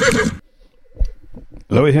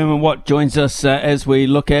 Louis Herman-Watt joins us as we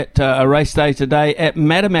look at a race day today at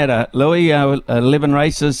Matamata. Louis, 11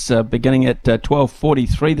 races beginning at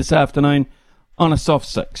 12:43 this afternoon on a soft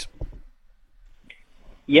 6.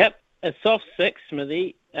 Yep, a soft 6,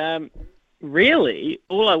 Smithy. Really,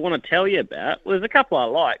 all I want to tell you about, well, there's a couple I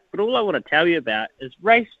like, but all I want to tell you about is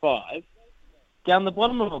race 5, down the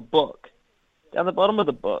bottom of a book. Down the bottom of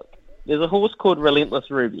the book, there's a horse called Relentless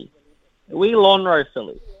Ruby. A wee Lonhro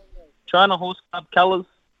filly. China Horse Club colours,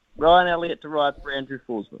 Ryan Elliott to ride for Andrew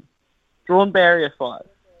Forsman. Drawn barrier 5.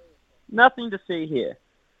 Nothing to see here.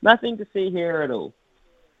 Nothing to see here at all.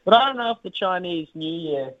 But I don't know if the Chinese New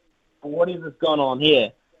Year, or whatever's gone on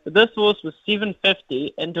here, but this horse was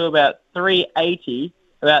 $7.50 into about $3.80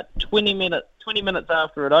 about 20 minutes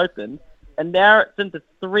after it opened, and now it's into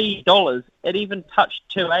 $3. It even touched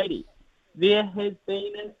 $2.80. There has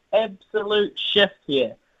been an absolute shift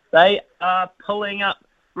here. They are pulling up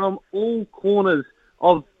from all corners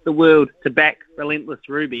of the world to back Relentless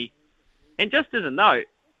Ruby. And just as a note,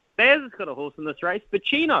 Baz has got a horse in this race,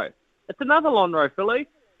 Pacino. It's another Lonhro filly,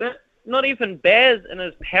 but not even Baz and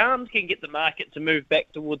his pound can get the market to move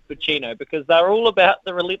back towards Pacino because they're all about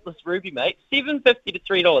the Relentless Ruby, mate. $7.50 to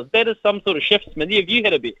 $3. That is some sort of shift, Smithy. Have you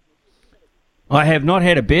had a bet? I have not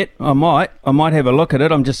had a bet. I might have a look at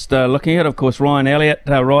it. I'm just looking at it. Of course, Ryan Elliott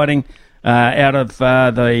riding out of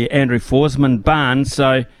the Andrew Forsman barn.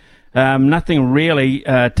 So nothing really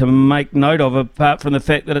to make note of apart from the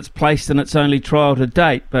fact that it's placed in its only trial to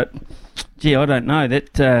date. But, gee, I don't know.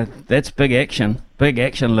 That's big action. Big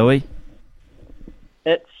action, Louis.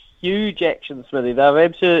 It's huge action, Smithy. They've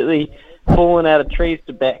absolutely fallen out of trees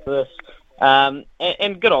to back this. And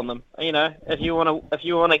good on them. You know, if you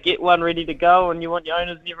want to get one ready to go and you want your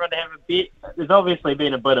owners and everyone to have a bet, there's obviously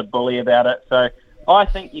been a bit of bully about it. So I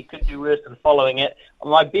think you could do worse than following it.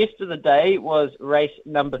 My best of the day was race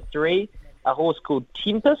number 3, a horse called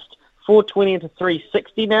Tempest, $4.20 to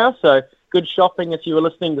 $3.60 now. So good shopping if you were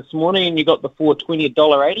listening this morning and you got the $4.20 at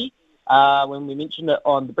 $1.80 when we mentioned it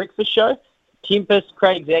on the breakfast show. Tempest,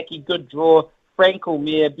 Craig Zaki, good draw. Frankel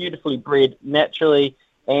mare, beautifully bred naturally,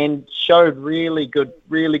 and showed really good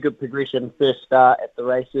progression first start at the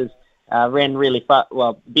races. Ran really fast,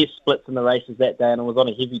 best splits in the races that day, and it was on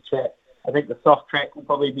a heavy track. I think the soft track will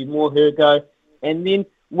probably be more her go. And then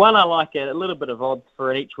one I like a little bit of odds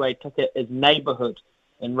for an each-way ticket is Neighbourhood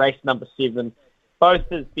in race number 7. Both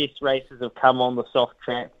his best races have come on the soft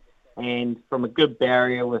track, and from a good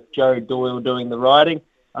barrier with Joe Doyle doing the riding,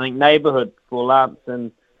 I think Neighbourhood for Lance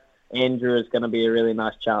and Andrew is going to be a really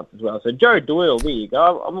nice chance as well. So Joe Doyle, there you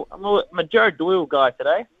go. I'm a Joe Doyle guy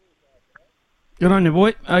today. Good on you,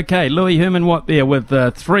 boy. Okay, Louis Herman-Watt there with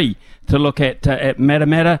 3 to look at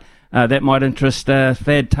Matamata. That might interest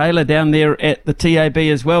Thad Taylor down there at the TAB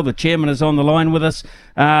as well. The chairman is on the line with us.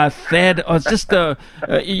 Thad, I was just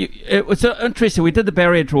it was interesting. We did the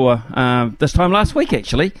barrier draw this time last week,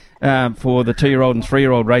 actually, for the 2-year-old and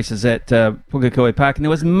 3-year-old races at Pukekohe Park, and there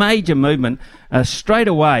was major movement straight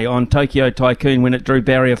away on Tokyo Tycoon when it drew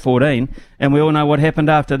barrier 14, and we all know what happened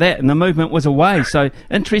after that, and the movement was away. So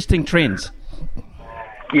interesting trends.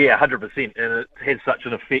 Yeah, 100%, and it had such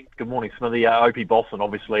an effect. Good morning, Smithy. Opie Boston,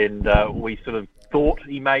 obviously, and we sort of thought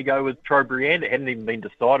he may go with Trobriand. It hadn't even been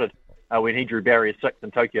decided when he drew barrier 6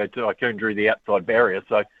 and Tokyo Tycoon drew the outside barrier.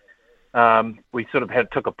 So we sort of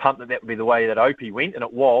took a punt that would be the way that Opie went, and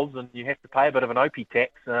it was, and you have to pay a bit of an Opie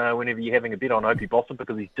tax whenever you're having a bet on Opie Boston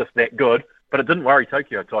because he's just that good. But it didn't worry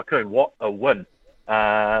Tokyo Tycoon. What a win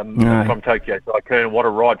from Tokyo Tycoon. What a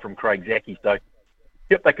ride from Craig Zaki. So,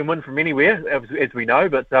 yep, they can win from anywhere, as we know,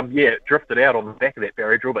 but it drifted out on the back of that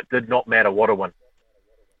barrier draw, but did not matter. What a win.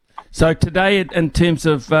 So today, in terms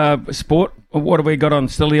of sport, what have we got on?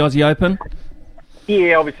 Still the Aussie Open?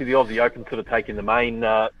 Yeah, obviously the Aussie Open sort of taking the main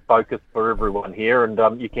focus for everyone here,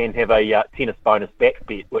 and you can have a tennis bonus back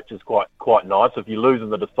bet, which is quite nice. If you lose in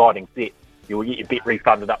the deciding set, you will get your bet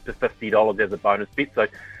refunded up to $50 as a bonus bet, so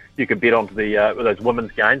you can bet onto those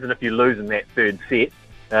women's games, and if you lose in that third set,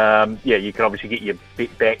 you can obviously get your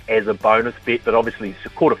bet back as a bonus bet, but obviously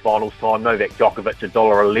it's quarterfinals time. Novak Djokovic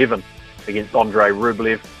 $1.11 against Andrei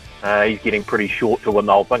Rublev. He's getting pretty short to win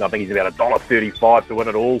the whole thing. I think he's about $1.35 to win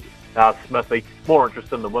it all. Smithy, more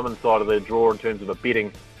interest in the women's side of the draw in terms of a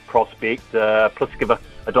betting prospect. Pliskova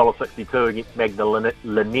 $1.62 against Magda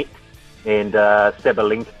Linette, and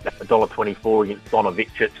Sabalenka $1.24 against Donna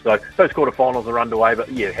Vecic. So those quarterfinals are underway, but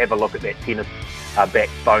yeah, have a look at that tennis back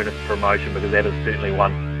bonus promotion because that is certainly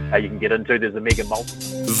one you can get into. There's a mega multi.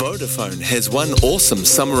 Vodafone has one awesome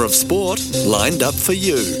summer of sport lined up for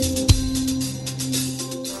you.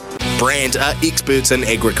 Brand are experts in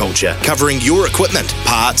agriculture, covering your equipment,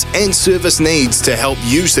 parts and service needs to help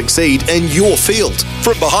you succeed in your field.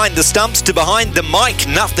 From behind the stumps to behind the mic,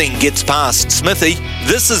 nothing gets past Smithy.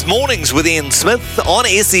 This is Mornings with Ian Smith on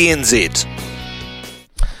SENZ.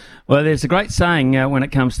 Well, there's a great saying when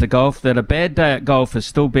it comes to golf that a bad day at golf is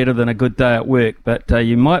still better than a good day at work, but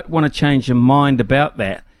you might want to change your mind about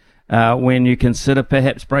that when you consider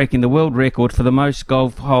perhaps breaking the world record for the most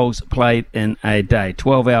golf holes played in a day.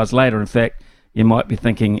 12 hours later, in fact, you might be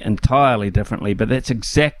thinking entirely differently, but that's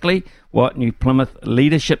exactly what New Plymouth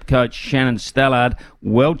leadership coach Shannon Stallard,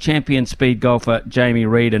 world champion speed golfer Jamie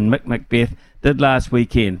Reid and Mick Macbeth did last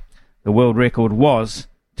weekend. The world record was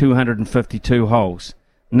 252 holes.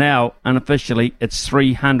 Now, unofficially, it's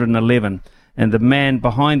 311. And the man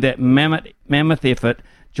behind that mammoth effort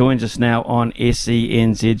joins us now on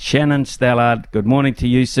SENZ. Shannon Stallard, good morning to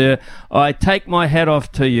you, sir. I take my hat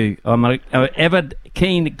off to you. I'm an avid,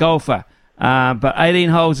 keen golfer, but 18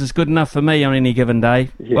 holes is good enough for me on any given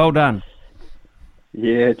day. Yeah. Well done.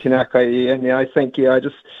 Yeah, Tinaka, yeah, I think, I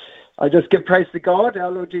just give praise to God, our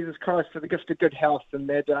Lord Jesus Christ, for the gift of good health, and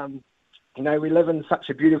that, we live in such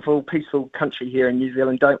a beautiful, peaceful country here in New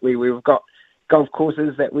Zealand, don't we? We've got golf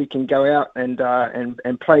courses that we can go out and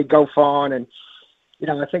play golf on, and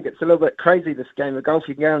I think it's a little bit crazy, this game of golf.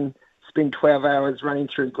 You can go and spend 12 hours running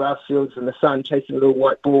through grass fields in the sun, chasing a little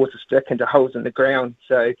white ball with a stick into holes in the ground.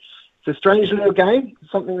 So it's a strange little game,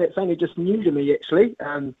 something that's only just new to me, actually.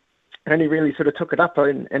 I only really sort of took it up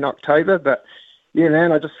in October, but yeah,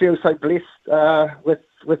 man, I just feel so blessed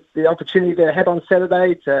with the opportunity that I had on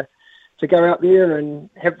Saturday to go out there and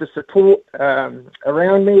have the support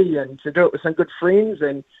around me and to do it with some good friends.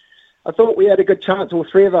 And I thought we had a good chance, all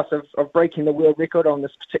three of us, of breaking the world record on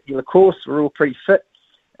this particular course. We're all pretty fit,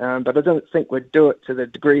 but I didn't think we'd do it to the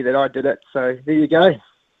degree that I did it. So there you go.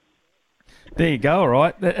 There you go, all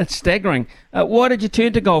right. It's staggering. Why did you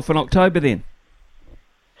turn to golf in October then?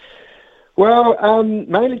 Well,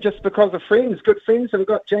 mainly just because of friends, good friends. So we've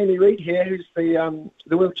got Jamie Reid here, who's the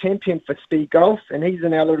world champion for speed golf, and he's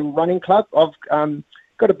in our little running club. I've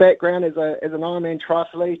got a background as an Ironman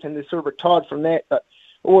triathlete and sort of retired from that, but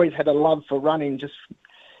always had a love for running. Just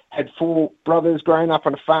had 4 brothers growing up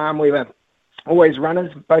on a farm. We were always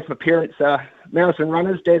runners. Both my parents are marathon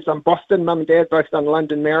runners. Dad's done Boston, Mum and Dad both done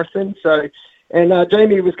London Marathon. So, and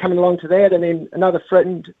Jamie was coming along to that, and then another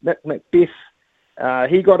friend, Mick Macbeth,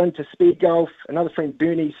 he got into speed golf. Another friend,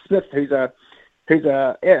 Bernie Smith, who's a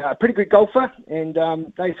pretty good golfer, and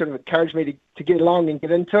they sort of encouraged me to get along and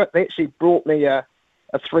get into it. They actually brought me a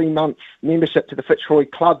 3-month membership to the Fitzroy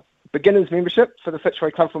Club, beginner's membership for the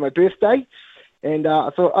Fitzroy Club for my birthday. And I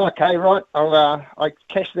thought, okay, right, I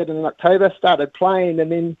cashed that in October, started playing,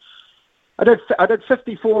 and then I did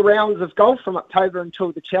 54 rounds of golf from October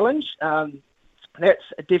until the challenge. That's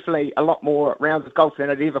definitely a lot more rounds of golf than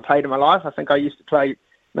I'd ever played in my life. I think I used to play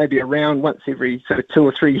maybe a round once every sort of 2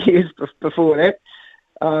 or 3 years before that.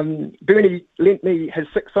 Bernie lent me his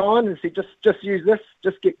 6-iron and said, just use this,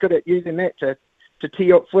 just get good at using that to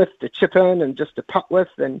tee up with, to chip in, and just to putt with.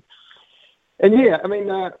 And yeah, I mean,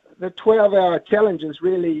 the 12-hour challenge is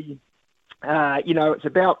really, it's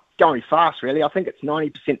about going fast, really. I think it's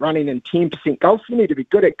 90% running and 10% golf. You need to be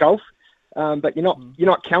good at golf. But you're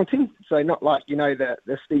not counting, so not like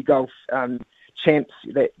the Speed Golf champs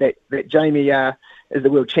that Jamie is the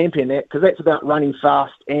world champion at, because that's about running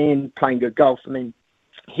fast and playing good golf. I mean,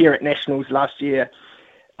 here at Nationals last year,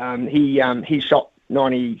 he shot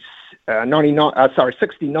 69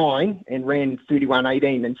 and ran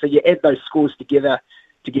 31.18, and so you add those scores together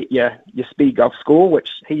to get your Speed Golf score, which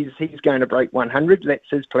he's going to break 100. That's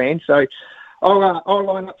his plan. So I'll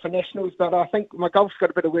line up for Nationals, but I think my golf's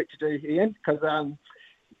got a bit of work to do, Ian, because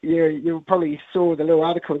you probably saw the little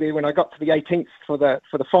article there when I got to the 18th for the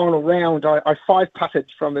final round. I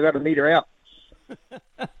 5-putted from about a metre out.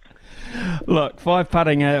 Look,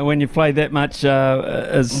 5-putting when you play that much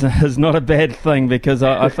is not a bad thing, because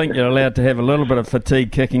I think you're allowed to have a little bit of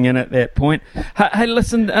fatigue kicking in at that point. Hey,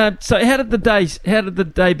 listen. So how did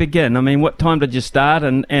the day begin? I mean, what time did you start,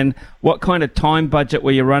 and what kind of time budget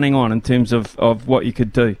were you running on in terms of what you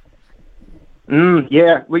could do?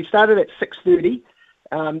 Yeah, we started at 6:30.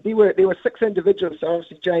 There were 6 individuals. So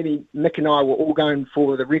obviously Jamie, Mick, and I were all going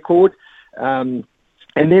for the record.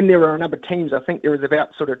 And then there were a number of teams. I think there was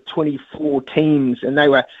about sort of 24 teams, and they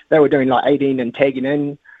were doing like 18 and tagging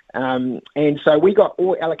in. And so we got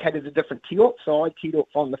all allocated a different tee off. So I teed off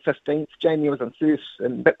on the 15th. Jamie was on first,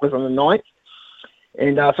 and Mick was on the 9th.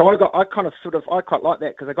 And so I quite like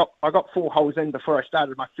that, because I got 4 holes in before I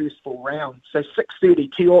started my first 4 rounds. So 6:30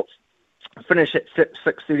 tee off, finish at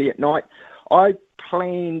 6:30 at night. I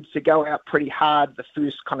planned to go out pretty hard the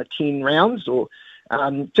first kind of 10 rounds, or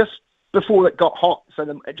just before it got hot. So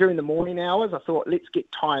during the morning hours, I thought, let's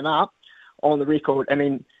get time up on the record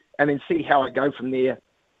and then see how I go from there.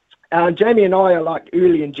 Jamie and I, like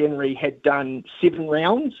early in January, had done 7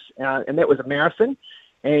 rounds, and that was a marathon.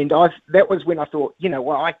 And that was when I thought,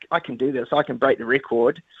 I can do this. I can break the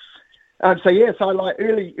record. So like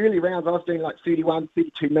early rounds, I was doing like 31,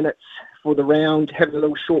 32 minutes for the round, having a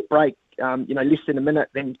little short break, less than a minute,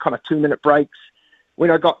 then kind of 2-minute breaks. When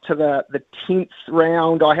I got to the 10th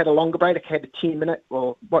round, I had a longer break. I had a 10-minute,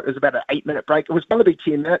 or what was about an 8-minute break. It was going to be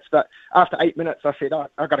 10 minutes, but after 8 minutes, I said,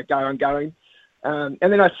 I've got to go, I'm going. And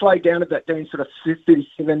then I slowed down a bit, doing sort of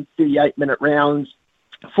 37, 38-minute rounds,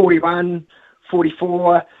 41,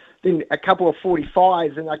 44, then a couple of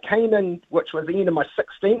 45s. And I came in, which was the end of my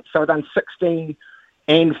 16th, so I'd done 16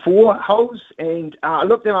 and 4 holes. And I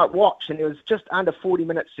looked at my watch, and there was just under 40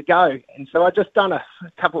 minutes to go. And so I just done a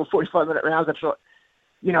couple of 45-minute rounds. I thought,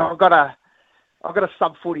 I've got a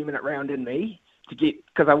sub 40-minute round in me to get,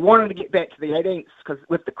 because I wanted to get back to the 18th, because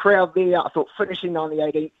with the crowd there, I thought finishing on the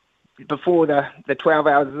 18th before the 12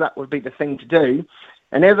 hours is up would be the thing to do.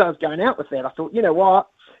 And as I was going out with that, I thought, you know what,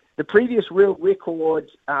 the previous world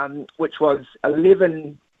record, which was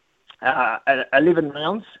 11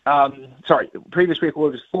 rounds, the previous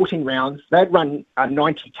record was 14 rounds. They'd run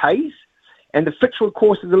 90 Ks. And the Fitzroy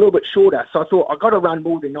course is a little bit shorter, so I thought, I've got to run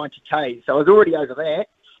more than 90 Ks. So I was already over that.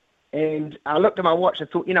 And I looked at my watch and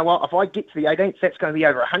thought, you know what, if I get to the 18th, that's going to be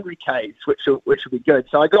over 100 Ks, which will be good.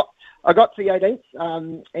 So I got to the 18th,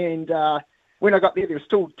 and when I got there was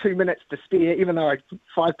still 2 minutes to spare, even though I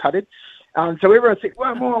 5-putted. So everyone said,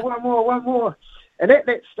 one more. And at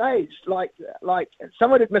that stage, like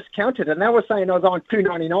someone had miscounted, and they were saying I was on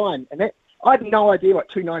 299, and that, I had no idea what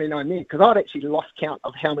 299 meant, because I'd actually lost count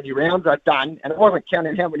of how many rounds I'd done, and I wasn't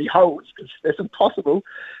counting how many holes, because that's impossible.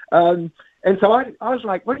 And so I was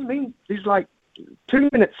like, what do you mean? There's like 2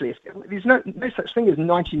 minutes left. There's no such thing as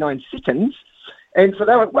 99 seconds. And so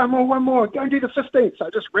they were, one more, go and do the 15th. So I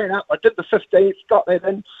just ran up, I did the 15th, got that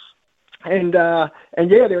in, and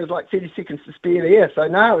yeah, there was like 30 seconds to spare there. So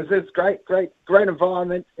no, it was great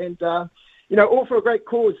environment, and all for a great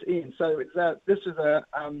cause, Ian. So it's this is a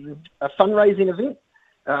fundraising event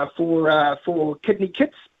for kidney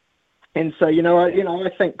kids, and so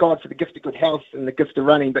I thank God for the gift of good health and the gift of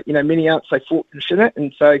running. But many aren't so fortunate in it,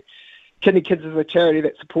 and so Kidney Kids is a charity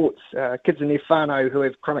that supports kids in their whānau who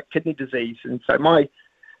have chronic kidney disease. And so my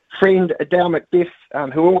friend Adele Macbeth,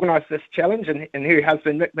 who organised this challenge, and her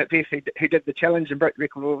husband Mick Macbeth, who did the challenge and broke the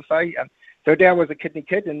record also. So Adele was a kidney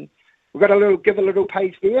kid, and we've got give a little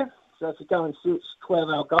page there. So if you go and search 12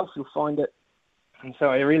 Hour Golf, you'll find it. And so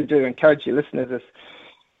I really do encourage your listeners,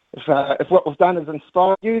 if what we've done has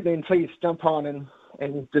inspired you, then please jump on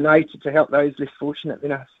and donate to help those less fortunate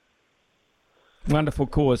than us. Wonderful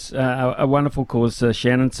cause, a wonderful cause,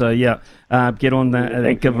 Shannon. So get on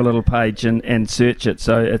the give a little page and search it.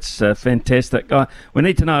 So it's fantastic. We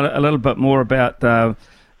need to know a little bit more about the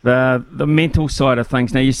mental side of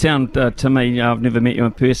things. Now you sound to me, I've never met you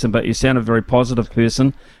in person, but you sound a very positive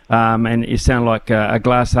person, and you sound like a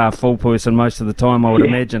glass half full person most of the time, I would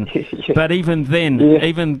imagine. But even then,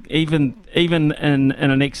 even in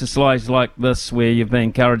an exercise like this where you've been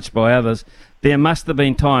encouraged by others, there must have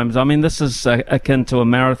been times. I mean, this is akin to a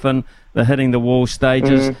marathon, the hitting the wall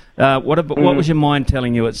stages. What was your mind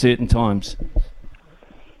telling you at certain times?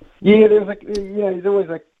 Yeah, there's always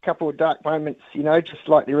a couple of dark moments, just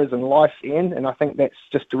like there is in life, Ian. And I think that's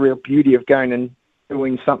just the real beauty of going and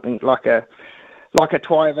doing something like a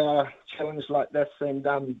 12-hour challenge like this. And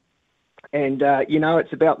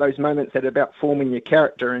it's about those moments that are about forming your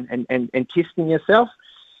character and testing yourself.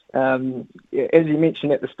 As you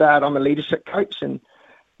mentioned at the start, I'm a leadership coach, and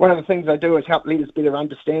one of the things I do is help leaders better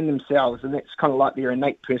understand themselves, and that's kind of like their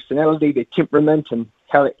innate personality, their temperament, and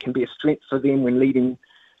how it can be a strength for them when leading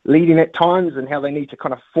at times, and how they need to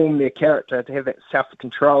kind of form their character to have that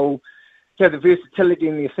self-control, to have the versatility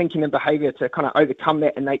in their thinking and behaviour to kind of overcome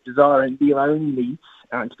that innate desire and their own needs,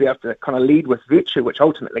 and to be able to kind of lead with virtue, which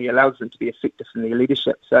ultimately allows them to be effective in their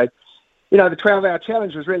leadership. So, the 12-hour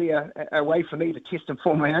challenge was really a way for me to test and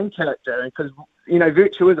form my own character, because,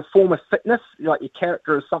 virtue is a form of fitness. Like, your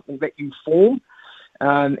character is something that you form.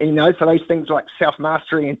 So those things like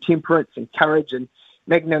self-mastery and temperance and courage and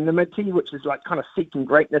magnanimity, which is like kind of seeking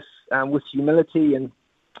greatness with humility and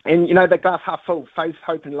the glass half full, faith,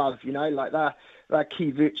 hope and love, like they're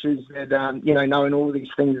key virtues that, knowing all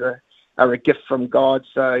these things are a gift from God.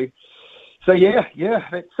 So yeah,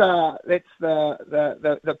 that's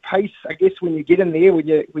the pace, I guess, when you get in there,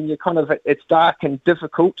 when you kind of, it's dark and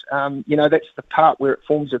difficult. That's the part where it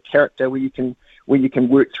forms your character, where you can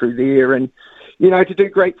work through there. And to do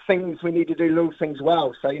great things, we need to do little things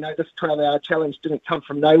well. So this 12-hour challenge didn't come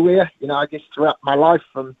from nowhere. I guess throughout my life,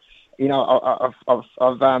 I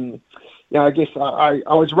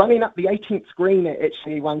was running up the 18th green at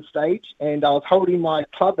actually one stage, and I was holding my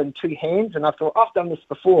club in two hands, and I thought, I've done this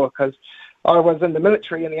before, because I was in the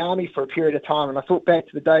military in the army for a period of time, and I thought back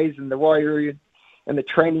to the days in the warrior and the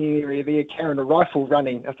training area there, carrying a rifle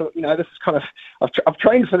running. I thought, this is kind of, I've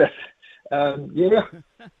trained for this.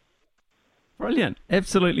 Brilliant,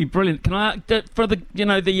 absolutely brilliant. Can I, for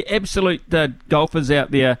the absolute golfers out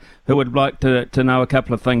there who would like to know a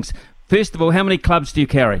couple of things. First of all, how many clubs do you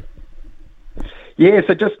carry? Yeah,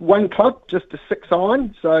 so just one club, just a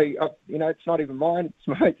 6-iron. So it's not even mine; it's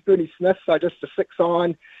my mate Bernie Smith. So just a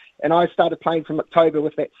 6-iron. And I started playing from October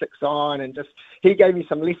with that 6-iron, and he gave me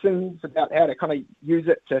some lessons about how to kind of use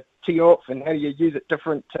it to tee off and how you use it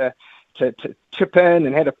different to chip in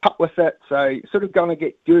and how to putt with it. So sort of going to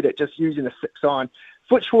get good at just using a 6-iron.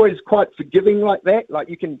 Fitzroy is quite forgiving like that. Like,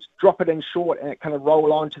 you can drop it in short and it kind of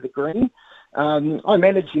roll on to the green. I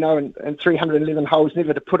managed, in 311 holes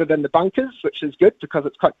never to put it in the bunkers, which is good because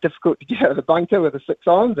it's quite difficult to get out of the bunker with a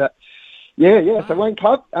 6-iron. But yeah. So one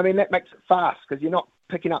club, I mean, that makes it fast because you're not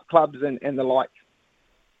picking up clubs and the like.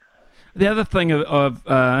 The other thing of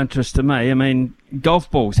interest to me, I mean,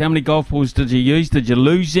 golf balls. How many golf balls did you use? Did you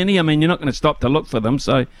lose any? I mean, you're not going to stop to look for them,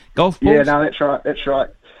 so golf balls? Yeah, no, that's right.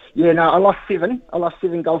 Yeah, no, I lost 7. I lost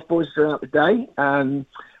 7 golf balls throughout the day. I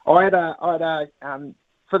had a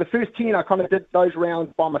for the first 10, I kind of did those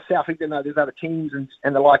rounds by myself, even though there's other teams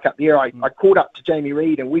and the like up there. I caught up to Jamie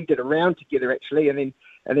Reid, and we did a round together, actually, and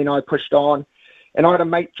then I pushed on. And I had a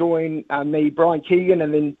mate join me, Brian Keegan,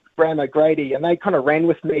 and then Graham O'Grady, and they kind of ran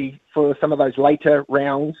with me for some of those later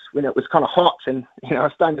rounds when it was kind of hot, and I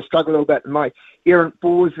was starting to struggle a little bit. And my errant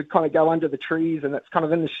balls would kind of go under the trees, and it's kind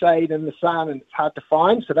of in the shade, in the sun, and it's hard to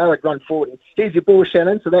find. So they would run forward, and here's your ball,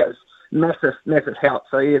 Shannon. So that was massive help.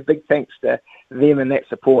 So yeah, big thanks to them and that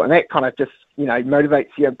support, and that kind of just motivates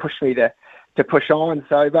you and push me to push on.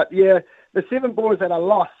 So, but yeah, the 7 balls that I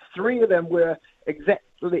lost, 3 of them were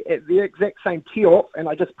exactly at the exact same tee off, and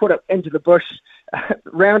I just put it into the bush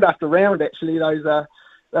round after round, actually, those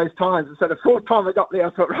times. And so the 4th time I got there, I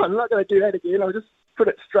thought, right, I'm not going to do that again. I'll just put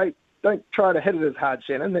it straight. Don't try to hit it as hard,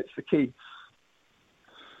 Shannon. That's the key.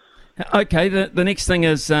 Okay, the next thing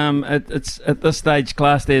is it's at this stage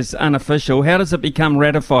classed as unofficial. How does it become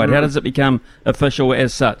ratified? How does it become official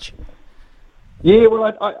as such? Yeah,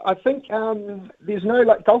 well, I think there's no,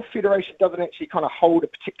 Golf Federation doesn't actually kind of hold a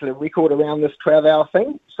particular record around this 12-hour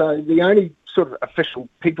thing. So the only sort of official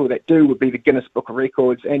people that do would be the Guinness Book of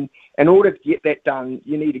Records. And in order to get that done,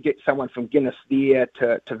 you need to get someone from Guinness there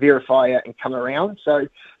to verify it and come around. So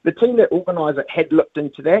the team that organised it had looked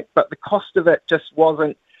into that, but the cost of it just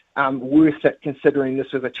wasn't worth it, considering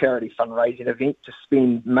this was a charity fundraising event to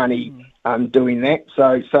spend money doing that.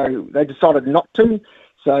 So they decided not to.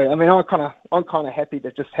 So I mean, I'm kind of happy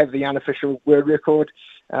to just have the unofficial world record.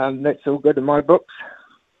 That's all good in my books.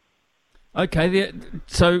 Okay,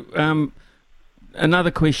 so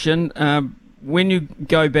another question. When you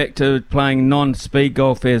go back to playing non-speed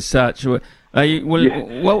golf as such, what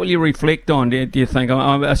will you reflect on, do you think?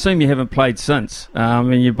 I assume you haven't played since. I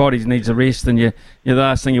mean, your body needs a rest, and the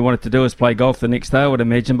last thing you wanted to do is play golf the next day, I would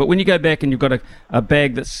imagine. But when you go back and you've got a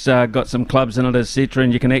bag that's got some clubs in it, etc.,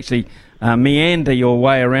 and you can actually meander your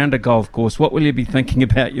way around a golf course, what will you be thinking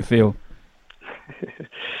about, you feel?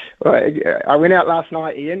 Well, I went out last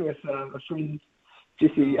night, Ian, with a friend,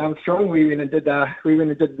 Jesse Armstrong. We went and did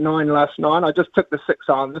 9 last night. I just took the 6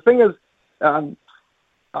 on. The thing is,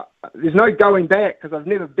 there's no going back because I've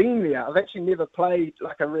never been there. I've actually never played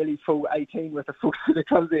like a really full 18 with a full set of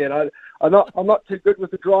clubs there. And I'm not too good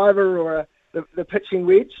with the driver or the pitching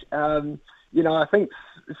wedge. I think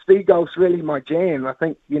speed golf's really my jam. I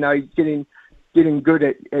think getting good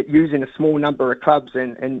at using a small number of clubs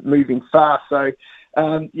and moving fast. So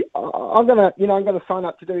I'm gonna sign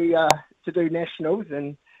up to do nationals,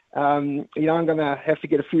 and I'm gonna have to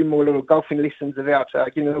get a few more little golfing lessons about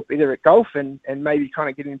getting a little better at golf and maybe kind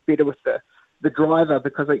of getting better with the driver,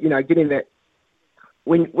 because getting that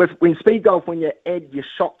when speed golf, when you add your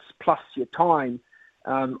shots plus your time,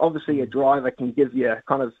 obviously a driver can give you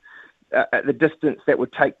kind of at the distance that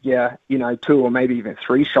would take you 2 or maybe even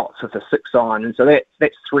 3 shots with a 6 iron, and so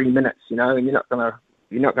that's 3 minutes, and you're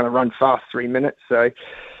not gonna run fast 3 minutes. So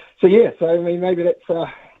I mean, maybe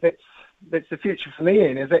that's the future for me,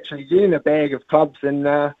 and is actually getting a bag of clubs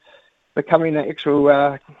and becoming an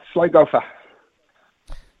actual slow golfer.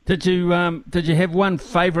 Did you have one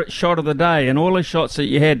favourite shot of the day? And all the shots that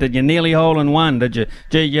you had, did you nearly hole in one? Did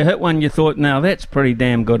you hit one you thought, now that's pretty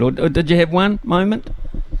damn good? Or did you have one moment?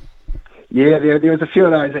 Yeah, there was a few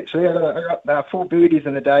of those actually. I got 4 birdies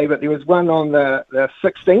in the day, but there was one on the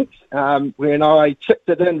 16th when I chipped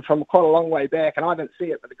it in from quite a long way back, and I didn't see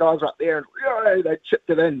it, but the guys were up there and they chipped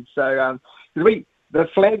it in. So the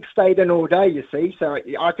flag stayed in all day, you see, so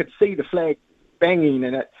I could see the flag banging,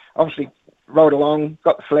 and it obviously rolled along,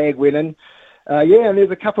 got the flag, went in. And there's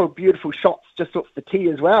a couple of beautiful shots just off the tee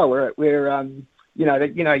as well, where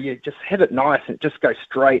you just hit it nice and it just goes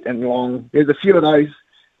straight and long. There's a few of those.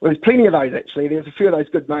 Well, there's plenty of those, actually. There's a few of those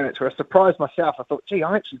good moments where I surprised myself. I thought, gee,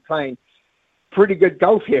 I'm actually playing pretty good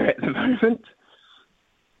golf here at the moment.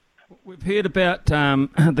 We've heard about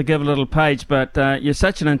the Give a Little page, but you're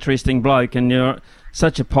such an interesting bloke and you're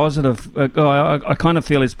such a positive guy. I kind of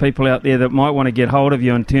feel there's people out there that might want to get hold of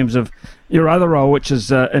you in terms of your other role, which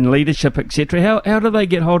is in leadership, etc. How do they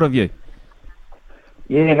get hold of you?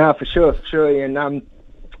 Yeah, no, for sure. And,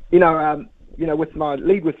 with my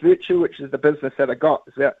Lead with Virtue, which is the business that I got,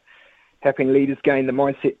 is about helping leaders gain the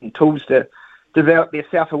mindset and tools to develop their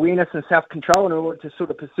self-awareness and self-control in order to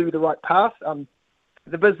sort of pursue the right path.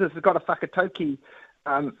 The business has got a whakatauki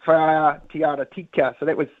for our tiara tika, so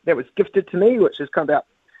that was gifted to me, which is kind of about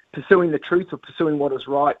pursuing the truth or pursuing what is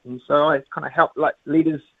right. And so I kind of help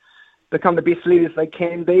leaders become the best leaders they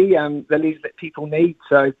can be, the leaders that people need.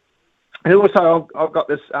 So, and also I've got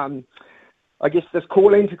this this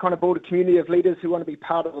calling to kind of build a community of leaders who want to be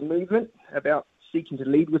part of a movement about seeking to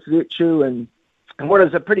lead with virtue and what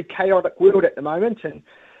is a pretty chaotic world at the moment, and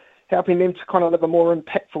helping them to kind of live a more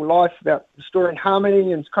impactful life about restoring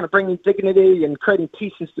harmony and kind of bringing dignity and creating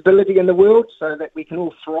peace and stability in the world so that we can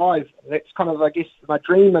all thrive. That's kind of, my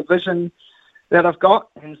dream, a vision that I've got.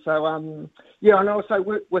 And so, and I also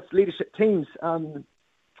work with leadership teams,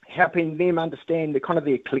 helping them understand the kind of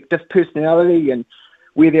their collective personality and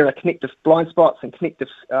where there are connective blind spots and connective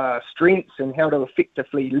strengths, and how to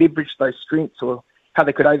effectively leverage those strengths or how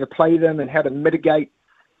they could overplay them, and how to mitigate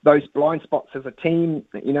those blind spots as a team.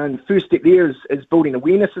 And the first step there is building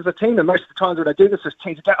awareness as a team. And most of the times when I do this, is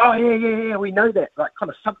teams go, oh, yeah, we know that. Like kind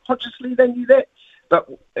of subconsciously they knew that. But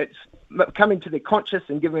it's coming to their conscious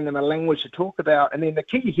and giving them a language to talk about. And then the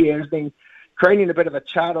key here is then creating a bit of a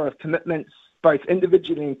charter of commitments, both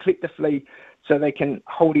individually and collectively, so they can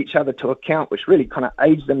hold each other to account, which really kind of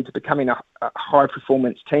aids them to becoming a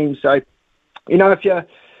high-performance team. So, if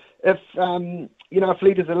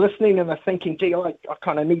leaders are listening and they're thinking, gee, I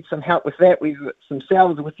kind of need some help with that, with some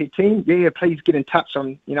sales with your team, please get in touch.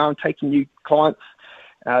 I'm taking new clients.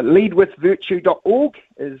 Leadwithvirtue.org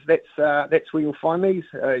that's where you'll find me.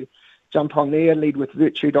 So jump on there,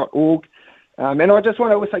 leadwithvirtue.org. And I just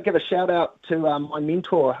want to also give a shout out to my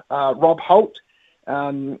mentor, Rob Holt.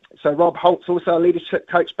 So Rob Holt's also a leadership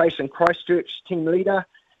coach based in Christchurch, team leader.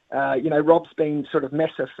 Rob's been sort of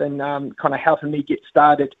massive in kind of helping me get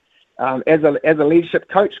started as a leadership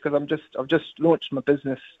coach, because I've just launched my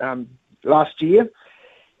business last year.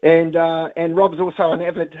 And Rob's also an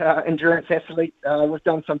avid endurance athlete. We've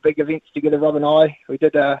done some big events together, Rob and I. We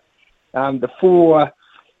did the 4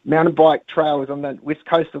 mountain bike trails on the west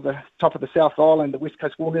coast of the top of the South Island, the West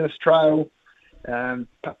Coast Wilderness Trail,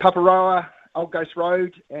 Paparoa, Old Ghost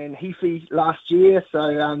Road, and Heafy last year.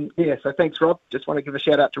 So thanks, Rob. Just want to give a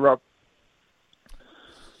shout out to Rob.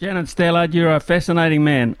 Shannon Stallard, you're a fascinating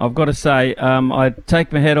man, I've got to say. I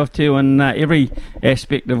take my hat off to you in every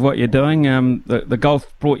aspect of what you're doing. The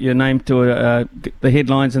golf brought your name to the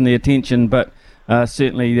headlines and the attention, but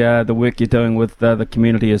certainly the work you're doing with the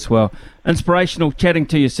community as well. Inspirational chatting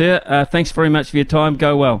to you, sir. Thanks very much for your time.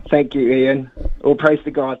 Go well. Thank you, Ian. All praise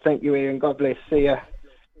to God. Thank you, Ian. God bless. See ya.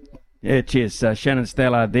 Yeah, cheers. Shannon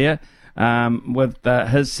Stallard there with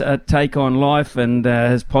his take on life and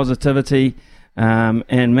his positivity.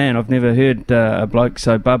 And man, I've never heard a bloke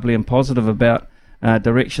so bubbly and positive about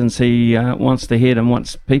directions he wants to head and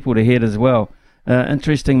wants people to head as well.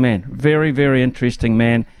 Interesting man. Very, very interesting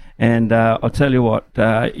man. And I'll tell you what,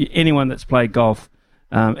 anyone that's played golf,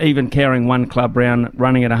 even carrying one club round,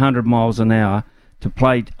 running at 100 miles an hour, to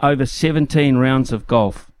play over 17 rounds of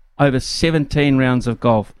golf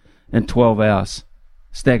in 12 hours.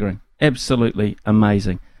 Staggering. Absolutely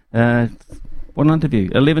amazing. What an interview.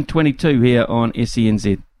 11:22 here on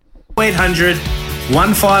SENZ. 800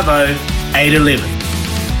 150 811.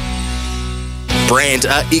 Brandt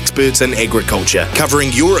are experts in agriculture, covering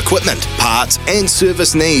your equipment, parts and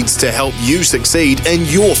service needs to help you succeed in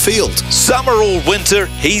your field. Summer or winter,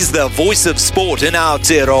 he's the voice of sport in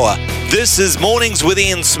Aotearoa. This is Mornings with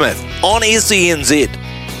Ian Smith on SENZ.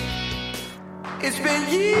 It's been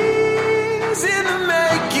years in the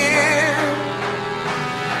making.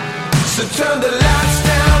 So turn the lights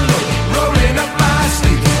down low, rolling up my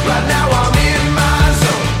sleeve. Right now I'm in my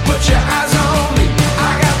zone. Put your eyes on me.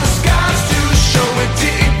 I got the scars to show. It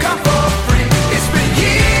didn't come for free. It's been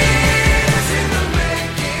years in the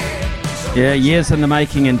making. Yeah, years in the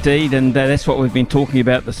making indeed, and that's what we've been talking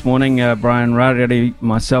about this morning. Brian Rarere,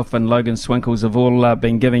 myself and Logan Swinkles have all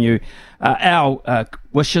been giving you our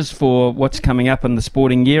wishes for what's coming up in the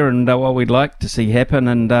sporting year and what we'd like to see happen.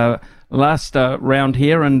 And last round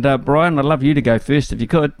here, and Brian, I'd love you to go first if you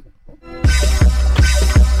could.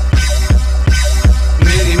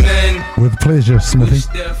 With pleasure, Smithy.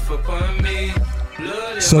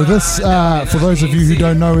 So this, for those of you who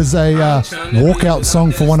don't know, is a walkout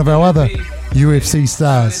song for one of our other UFC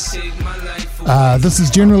stars. This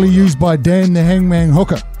is generally used by Dan the Hangman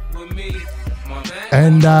Hooker.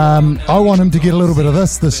 And I want him to get a little bit of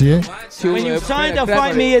this year. When you sign to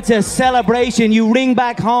fight me, it's a celebration. You ring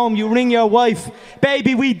back home, you ring your wife.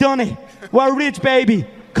 Baby, we done it. We're rich, baby.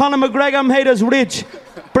 Conor McGregor made us rich.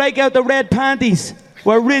 Break out the red panties.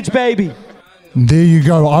 We're rich, baby. There you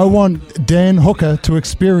go. I want Dan Hooker to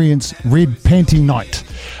experience Red Panty Night.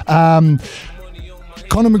 Conor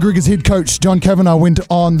McGregor's head coach, John Kavanagh, went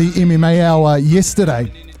on the MMA Hour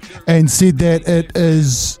yesterday and said that it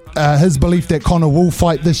is his belief that Conor will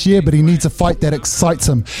fight this year, but he needs a fight that excites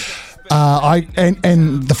him.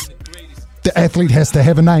 The athlete has to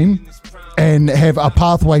have a name and have a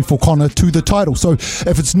pathway for Conor to the title. So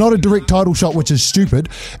if it's not a direct title shot, which is stupid,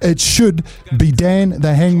 it should be Dan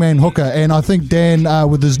the Hangman Hooker. And I think Dan,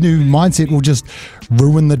 with his new mindset, will just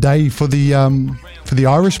ruin the day for the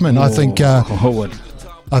Irishman. I think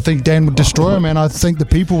Dan would destroy him, and I think the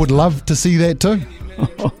people would love to see that too.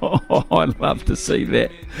 I'd love to see that.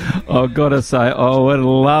 I've got to say, I would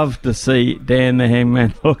love to see Dan the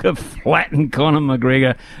Hangman Hooker flatten Conor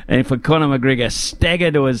McGregor, and for Conor McGregor stagger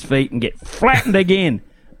to his feet and get flattened again.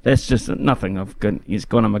 That's just nothing. He's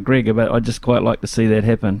Conor McGregor, but I just quite like to see that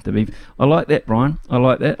happen. I like that, Brian. I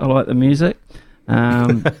like that. I like the music.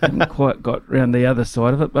 Haven't quite got round the other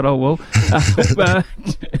side of it, but I will.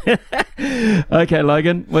 Okay,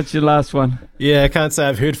 Logan, what's your last one? Yeah, I can't say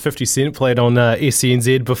I've heard 50 Cent played on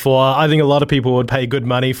SENZ before. I think a lot of people would pay good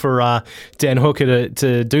money for Dan Hooker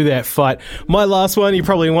to do that fight. My last one, you're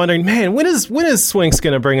probably wondering, man, when is Swinks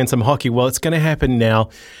going to bring in some hockey? Well, it's going to happen now.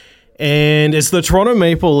 And it's the Toronto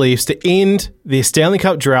Maple Leafs to end their Stanley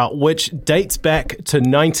Cup drought, which dates back to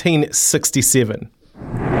 1967.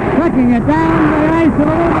 Flicking it down the ice to the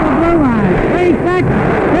blue line. 3 seconds.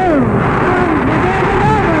 2. 1. The game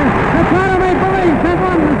is over. The Toronto Maple Leafs have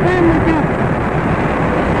won the Stanley Cup.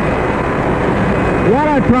 What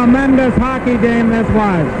a tremendous hockey game this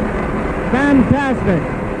was. Fantastic.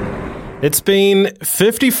 It's been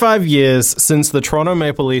 55 years since the Toronto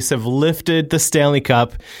Maple Leafs have lifted the Stanley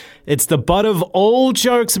Cup. It's the butt of all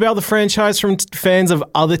jokes about the franchise from fans of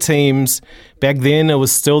other teams. Back then, it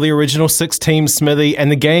was still the original 6-team Smithy,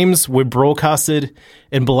 and the games were broadcasted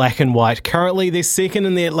in black and white. Currently, they're second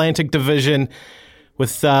in the Atlantic Division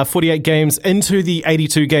with 48 games into the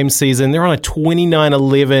 82-game season. They're on a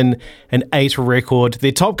 29-11-8 record.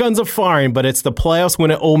 Their Top Guns are firing, but it's the playoffs when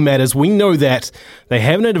it all matters. We know that. They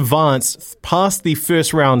haven't advanced past the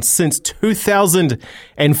first round since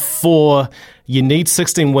 2004. You need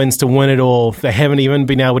 16 wins to win it all. They haven't even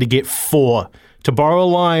been able to get 4. To borrow a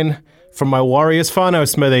line from my Warriors whānau,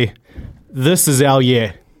 Smithy, this is our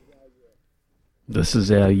year. This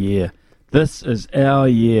is our year. This is our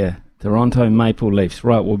year. Toronto Maple Leafs.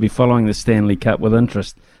 Right, we'll be following the Stanley Cup with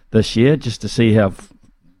interest this year just to see how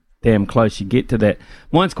damn close you get to that.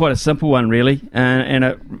 Mine's quite a simple one, really, and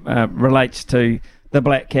it relates to the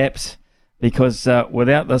Black Caps because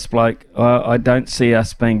without this bloke, I don't see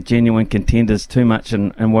us being genuine contenders too much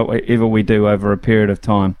in whatever we do over a period of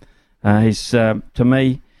time. He's, to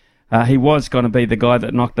me, he was going to be the guy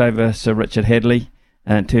that knocked over Sir Richard Hadley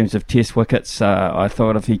in terms of test wickets. I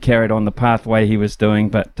thought if he carried on the pathway he was doing,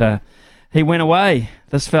 but he went away.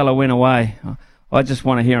 This fella went away. I just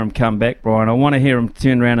want to hear him come back, Brian. I want to hear him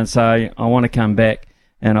turn around and say, I want to come back,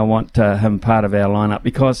 and I want him part of our lineup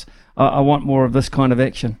because I want more of this kind of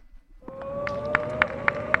action. Oh,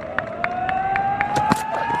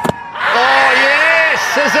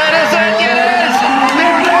 yes! Is it? Yes!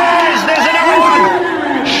 There it is! There's another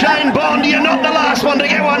one! Shane Bond, you're not the last one to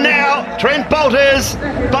get one now. Trent Boult is,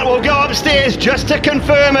 but we'll go upstairs just to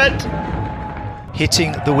confirm it.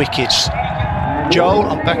 Hitting the wickets. Joel,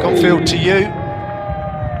 I'm back on field to you.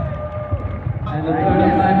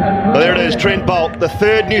 Well, there it is, Trent Boult, the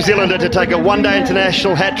third New Zealander to take a one-day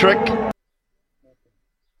international hat-trick.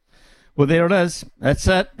 Well, there it is. That's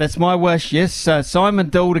it. That's my wish, yes. Simon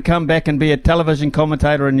Dill to come back and be a television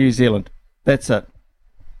commentator in New Zealand. That's it.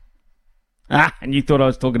 And you thought I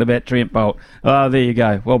was talking about Trent Boult. Oh, there you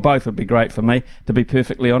go. Well, both would be great for me, to be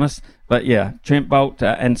perfectly honest. But yeah, Trent Boult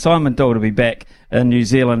and Simon Dill to be back in New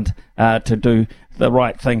Zealand to do the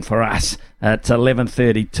right thing for us. It's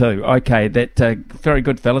 11:32. Okay, that very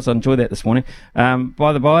good, fellas. I enjoyed that this morning.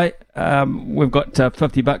 By the by, we've got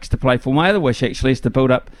 $50 to play for. My other wish, actually, is to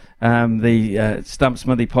build up the Stump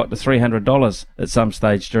Smithy pot to $300 at some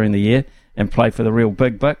stage during the year and play for the real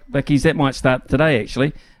big bickies. That might start today,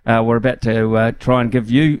 actually. We're about to try and give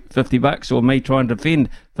you $50 or me try and defend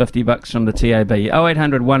 $50 from the TAB.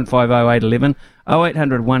 0800 150 811.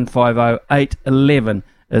 0800 150 811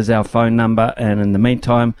 is our phone number. And in the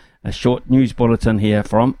meantime, a short news bulletin here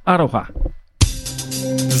from Aroha.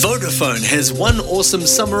 Vodafone has one awesome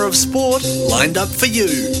summer of sport lined up for you.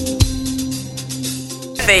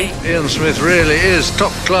 Ian Smith really is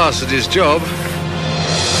top class at his job.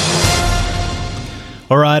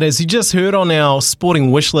 All right, as you just heard on our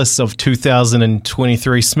sporting wish list of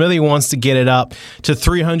 2023, Smithy wants to get it up to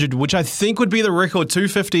 300, which I think would be the record.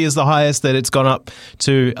 250 is the highest that it's gone up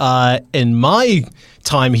to in my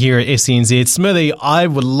time here at SENZ. Smithy, I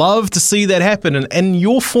would love to see that happen. And in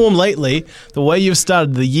your form lately, the way you've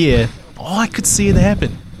started the year, I could see it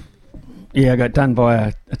happen. Yeah, I got done by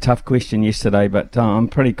a tough question yesterday, but I'm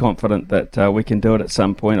pretty confident that we can do it at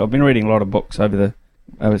some point. I've been reading a lot of books over the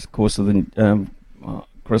course of the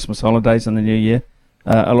Christmas holidays and the New Year.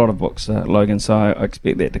 A lot of books, Logan, so I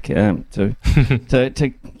expect that to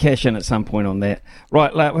cash in at some point on that.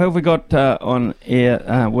 Right, who have we got on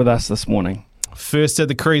air with us this morning? First at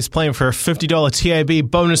the crease, playing for a $50 TAB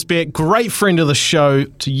bonus bet. Great friend of the show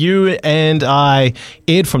to you and I,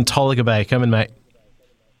 Ed from Tolaga Bay. Come in, mate.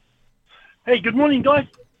 Hey, good morning, guys.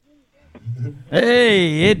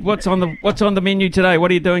 Hey, Ed, what's on the menu today?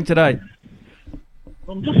 What are you doing today?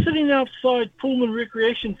 I'm just sitting outside Pullman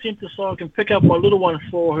Recreation Centre so I can pick up my little one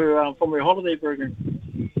for her from her holiday program.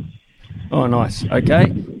 Oh, nice. Okay.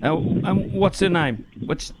 What's her name?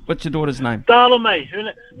 What's your daughter's name? Darla May.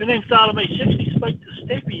 Her name's Darla May. She actually spoke to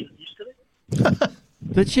Steffi yesterday.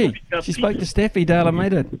 Did she? She spoke to Steffi. Darla May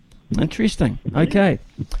did. Interesting. Okay.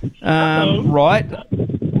 Right.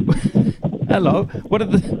 Hello. What are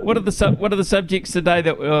the subjects today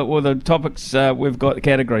that or the topics we've got, the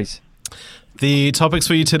categories? The topics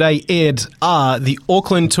for you today, Ed, are the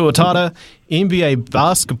Auckland Tuatara, NBA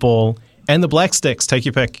basketball, and the Black Sticks. Take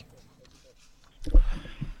your pick.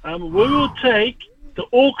 We will take the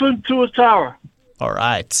Auckland Tuatara. All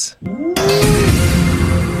right.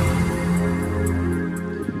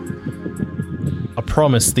 I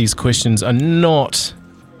promise these questions are not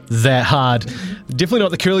that hard. Definitely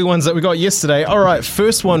not the curly ones that we got yesterday. All right,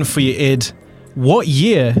 first one for you, Ed. What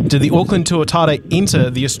year did the Auckland Tuatara enter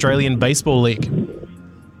the Australian Baseball League?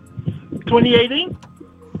 2018.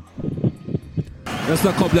 Just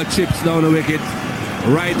a couple of chips down the wicket,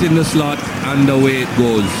 right in the slot, and away it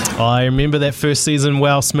goes. I remember that first season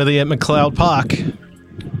well, Smithy, at McLeod Park.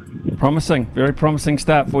 Promising, very promising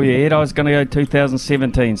start for you, Ed. I was going to go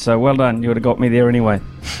 2017, so well done. You would have got me there anyway.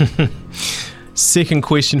 Second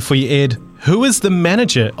question for you, Ed. Who is the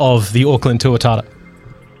manager of the Auckland Tuatara?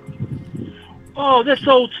 Oh, that's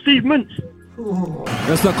old Steve Mintz.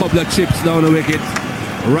 Just a couple of chips down the wicket,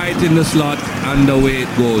 right in the slot, and away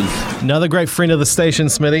it goes. Another great friend of the station,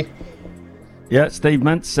 Smithy. Yeah, Steve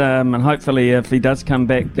Mintz, and hopefully if he does come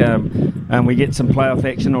back and we get some playoff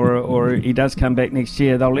action or he does come back next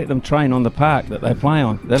year, they'll let them train on the park that they play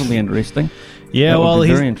on. That'll be interesting. Yeah, that well, would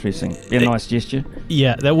be very interesting. Be a nice gesture.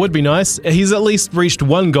 Yeah, that would be nice. He's at least reached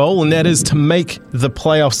one goal, and that is to make the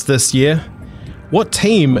playoffs this year. What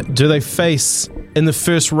team do they face in the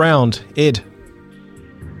first round, Ed?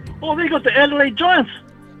 Oh, they got the Adelaide Giants.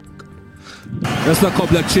 Just a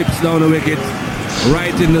couple of chips down the wicket,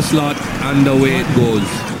 right in the slot, and away it goes.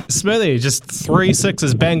 Smithy, just 3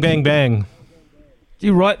 sixes, bang, bang, bang. Do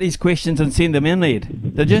you write these questions and send them in,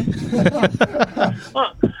 Ed? Did you?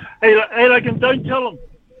 Hey, don't tell them.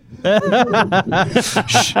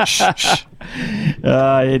 Shh.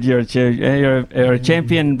 Ed, you're a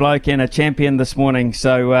champion bloke and a champion this morning.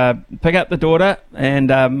 So pick up the daughter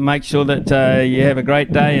and make sure that you have a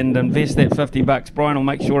great day and invest that $50. Brian will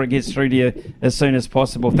make sure it gets through to you as soon as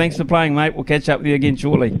possible. Thanks for playing, mate. We'll catch up with you again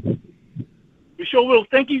shortly. We sure will.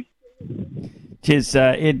 Thank you. Cheers,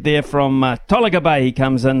 Ed there from Tolaga Bay. He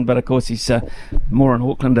comes in, but of course he's more in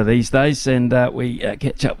Aucklander these days, and we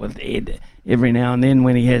catch up with Ed every now and then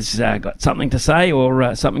when he has got something to say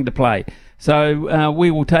or something to play. So we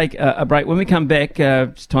will take a break. When we come back,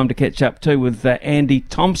 it's time to catch up too with Andy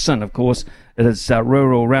Thompson. Of course, it is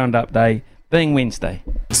Rural Roundup Day, being Wednesday.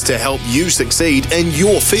 To help you succeed in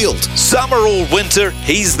your field. Summer or winter,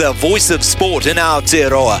 he's the voice of sport in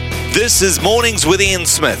Aotearoa. This is Mornings with Ian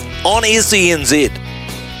Smith on SENZ.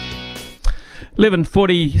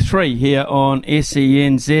 11:43 here on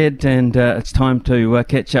SENZ, and it's time to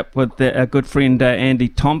catch up with our good friend Andy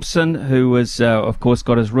Thompson, who has, of course,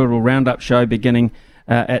 got his Rural Roundup show beginning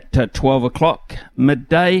at 12 o'clock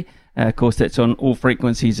midday. Of course, that's on all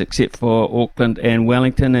frequencies except for Auckland and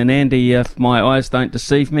Wellington. And Andy, if my eyes don't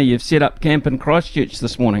deceive me, you've set up camp in Christchurch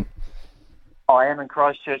this morning. I am in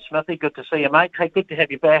Christchurch, Smithy. Good to see you, mate. Hey, good to have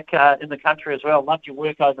you back in the country as well. Loved your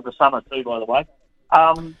work over the summer too, by the way.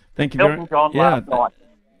 Thank you very much. John last night.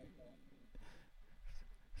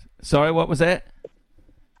 Sorry, what was that?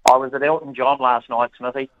 I was at Elton John last night,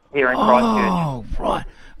 Smithy, here in Christchurch. Oh, right.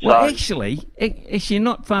 Well, actually,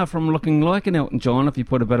 not far from looking like an Elton John if you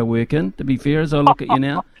put a bit of work in, to be fair, as I look at you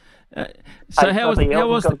now. So hey, how was the... I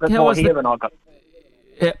don't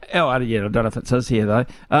know if it's his here, though.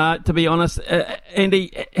 To be honest,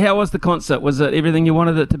 Andy, how was the concert? Was it everything you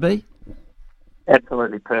wanted it to be?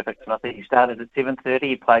 Absolutely perfect, Smithy. He started at 7:30.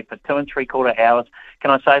 He played for 2 3/4 hours. Can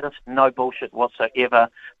I say this? No bullshit whatsoever.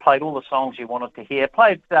 Played all the songs you wanted to hear.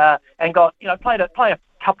 Played a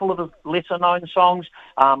couple of his lesser-known songs,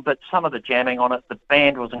 but some of the jamming on it. The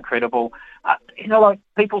band was incredible. Like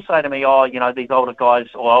people say to me, these older guys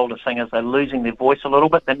or older singers, they're losing their voice a little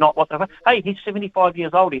bit. They're not what they were. Hey, he's 75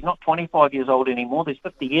 years old. He's not 25 years old anymore. There's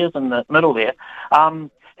 50 years in the middle there.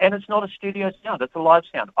 And it's not a studio sound. It's a live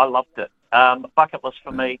sound. I loved it. Bucket list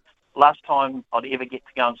for me. Last time I'd ever get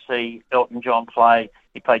to go and see Elton John play,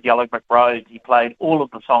 he played Yellow Brick Road. He played all of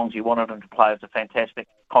the songs you wanted him to play. It was a fantastic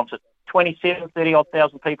concert. 30-odd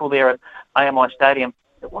thousand people there at AMI Stadium.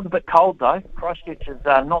 It was a bit cold, though. Christchurch is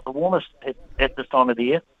not the warmest at this time of the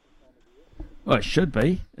year. Well, it should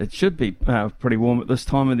be. It should be pretty warm at this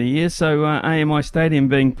time of the year. So AMI Stadium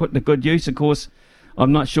being put to good use, of course.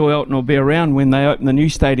 I'm not sure Elton will be around when they open the new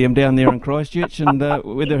stadium down there in Christchurch, and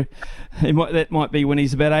whether that might be when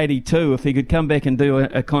he's about 82. If he could come back and do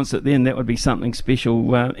a concert then, that would be something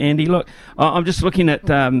special. Andy, look, I'm just looking at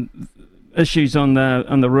issues on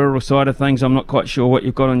the rural side of things. I'm not quite sure what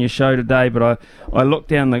you've got on your show today, but I look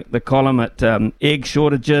down the column at egg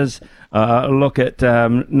shortages. Look at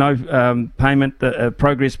no payment,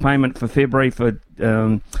 progress payment for February for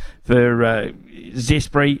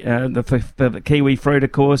Zespri, for the kiwi fruit,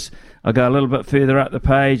 of course. I go a little bit further up the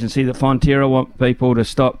page and see that Fonterra want people to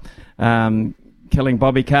stop killing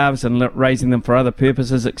bobby calves and raising them for other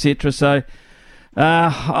purposes, etc. So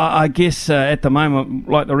I guess at the moment,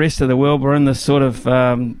 like the rest of the world, we're in this sort of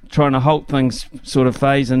trying to halt things sort of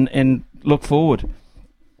phase and look forward.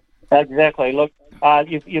 Exactly. Look,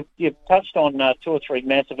 You've touched on 2 or 3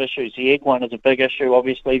 massive issues. The egg one is a big issue.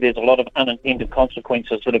 Obviously, there's a lot of unintended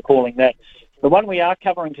consequences that are calling that. The one we are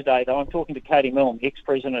covering today, though, I'm talking to Katie Milne,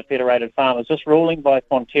 ex-president of Federated Farmers. This ruling by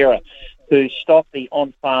Fonterra to stop the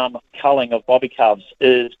on-farm culling of bobby calves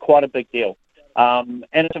is quite a big deal. And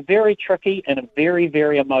it's a very tricky and a very,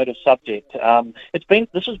 very emotive subject.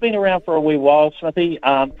 This has been around for a wee while, Smithy.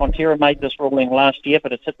 Fonterra made this ruling last year,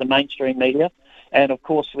 but it's hit the mainstream media. And, of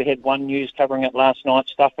course, we had One News covering it last night,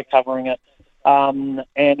 Stuff are covering it. And,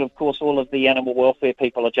 of course, all of the animal welfare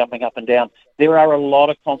people are jumping up and down. There are a lot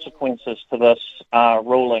of consequences to this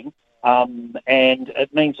ruling. And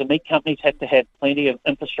it means the meat companies have to have plenty of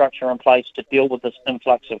infrastructure in place to deal with this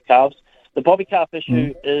influx of calves. The bobby calf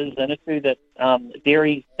issue is an issue that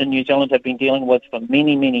dairy in New Zealand have been dealing with for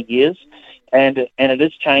many, many years, and it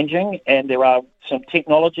is changing, and there are some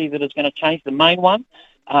technology that is going to change. The main one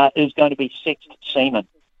is going to be sexed semen.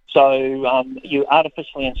 So you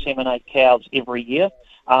artificially inseminate cows every year.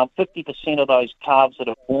 50% of those calves that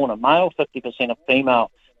are born are male, 50% are female,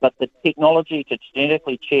 but the technology to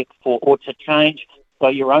genetically check or to change, so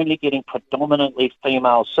you're only getting predominantly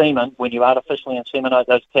female semen when you artificially inseminate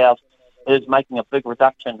those cows, is making a big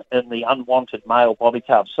reduction in the unwanted male bobby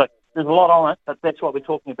calves. So there's a lot on it, but that's what we're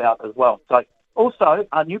talking about as well. So also,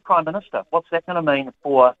 our new Prime Minister, what's that going to mean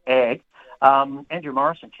for ag? Andrew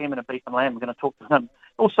Morrison, Chairman of Beef and Lamb, we're going to talk to him.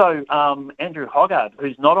 Also, Andrew Hoggard,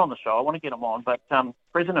 who's not on the show, I want to get him on, but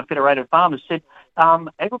President of Federated Farmers said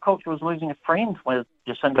agriculture was losing a friend with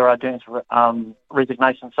Jacinda Ardern's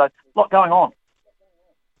resignation. So a lot going on.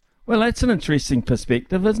 Well, that's an interesting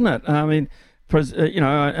perspective, isn't it? I mean,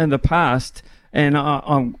 in the past, and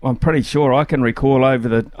I'm pretty sure I can recall over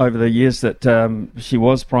the years that she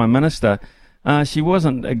was Prime Minister, she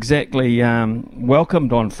wasn't exactly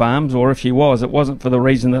welcomed on farms, or if she was, it wasn't for the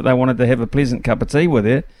reason that they wanted to have a pleasant cup of tea with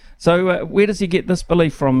her. So where does he get this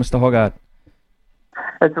belief from, Mr. Hoggard?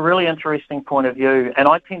 It's a really interesting point of view, and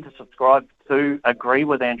I tend to subscribe to agree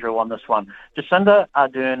with Andrew on this one. Jacinda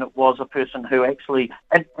Ardern was a person who actually,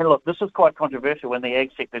 and look, this is quite controversial in the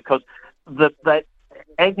ag sector, because the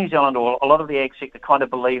Ag New Zealand, or a lot of the ag sector, kind of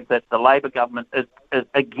believe that the Labor government is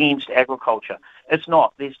against agriculture. It's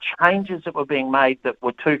not. There's changes that were being made that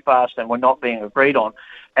were too fast and were not being agreed on.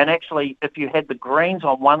 And actually, if you had the Greens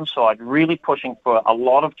on one side really pushing for a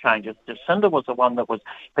lot of changes, Jacinda was the one that was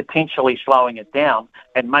potentially slowing it down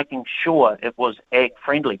and making sure it was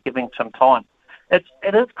ag-friendly, giving some time.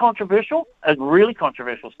 It is controversial, a really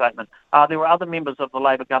controversial statement. There were other members of the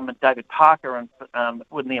Labor government, David Parker, and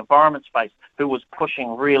in the environment space, who was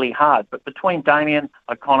pushing really hard. But between Damien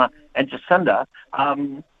O'Connor and Jacinda,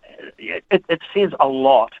 it says a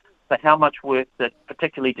lot for how much work that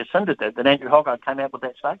particularly Jacinda did, that Andrew Hoggard came out with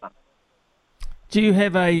that statement. Do you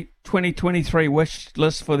have a 2023 wish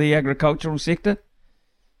list for the agricultural sector?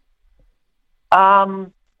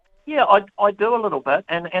 Yeah, I do a little bit,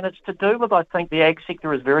 and it's to do with, I think, the ag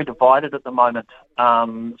sector is very divided at the moment,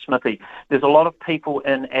 Smithy. There's a lot of people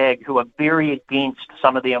in ag who are very against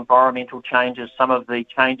some of the environmental changes, some of the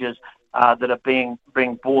changes that are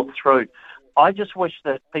being brought through. I just wish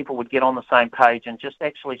that people would get on the same page and just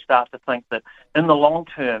actually start to think that in the long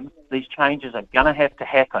term, these changes are going to have to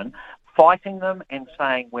happen. Fighting them and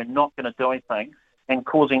saying we're not going to do anything and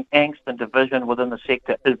causing angst and division within the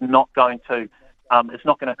sector is not going to it's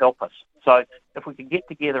not going to help us. So if we can get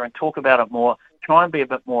together and talk about it more, try and be a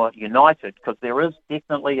bit more united, because there is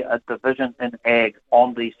definitely a division in ag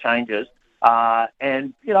on these changes.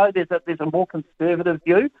 And, you know, there's a more conservative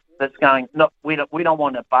view that's going, no, we don't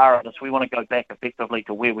want to bar this. We want to go back effectively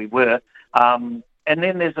to where we were. And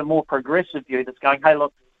then there's a more progressive view that's going, hey,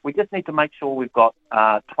 look, we just need to make sure we've got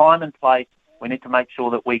time and place. We need to make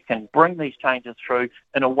sure that we can bring these changes through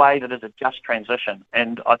in a way that is a just transition.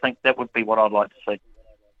 And I think that would be what I'd like to see.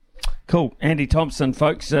 Cool. Andy Thompson,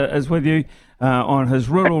 folks, is with you on his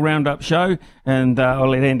Rural Roundup show. And I'll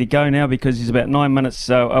let Andy go now because he's about 9 minutes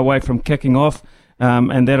away from kicking off.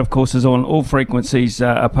 And that, of course, is on all frequencies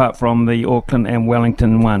apart from the Auckland and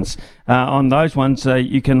Wellington ones. On those ones,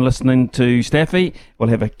 you can listen in to Staffy. We'll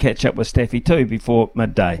have a catch-up with Staffy too before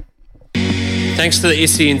midday. Thanks to the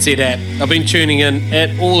SENZ app, I've been tuning in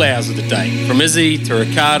at all hours of the day. From Izzy to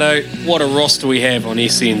Ricardo, what a roster we have on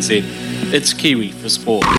SENZ. It's Kiwi for sport.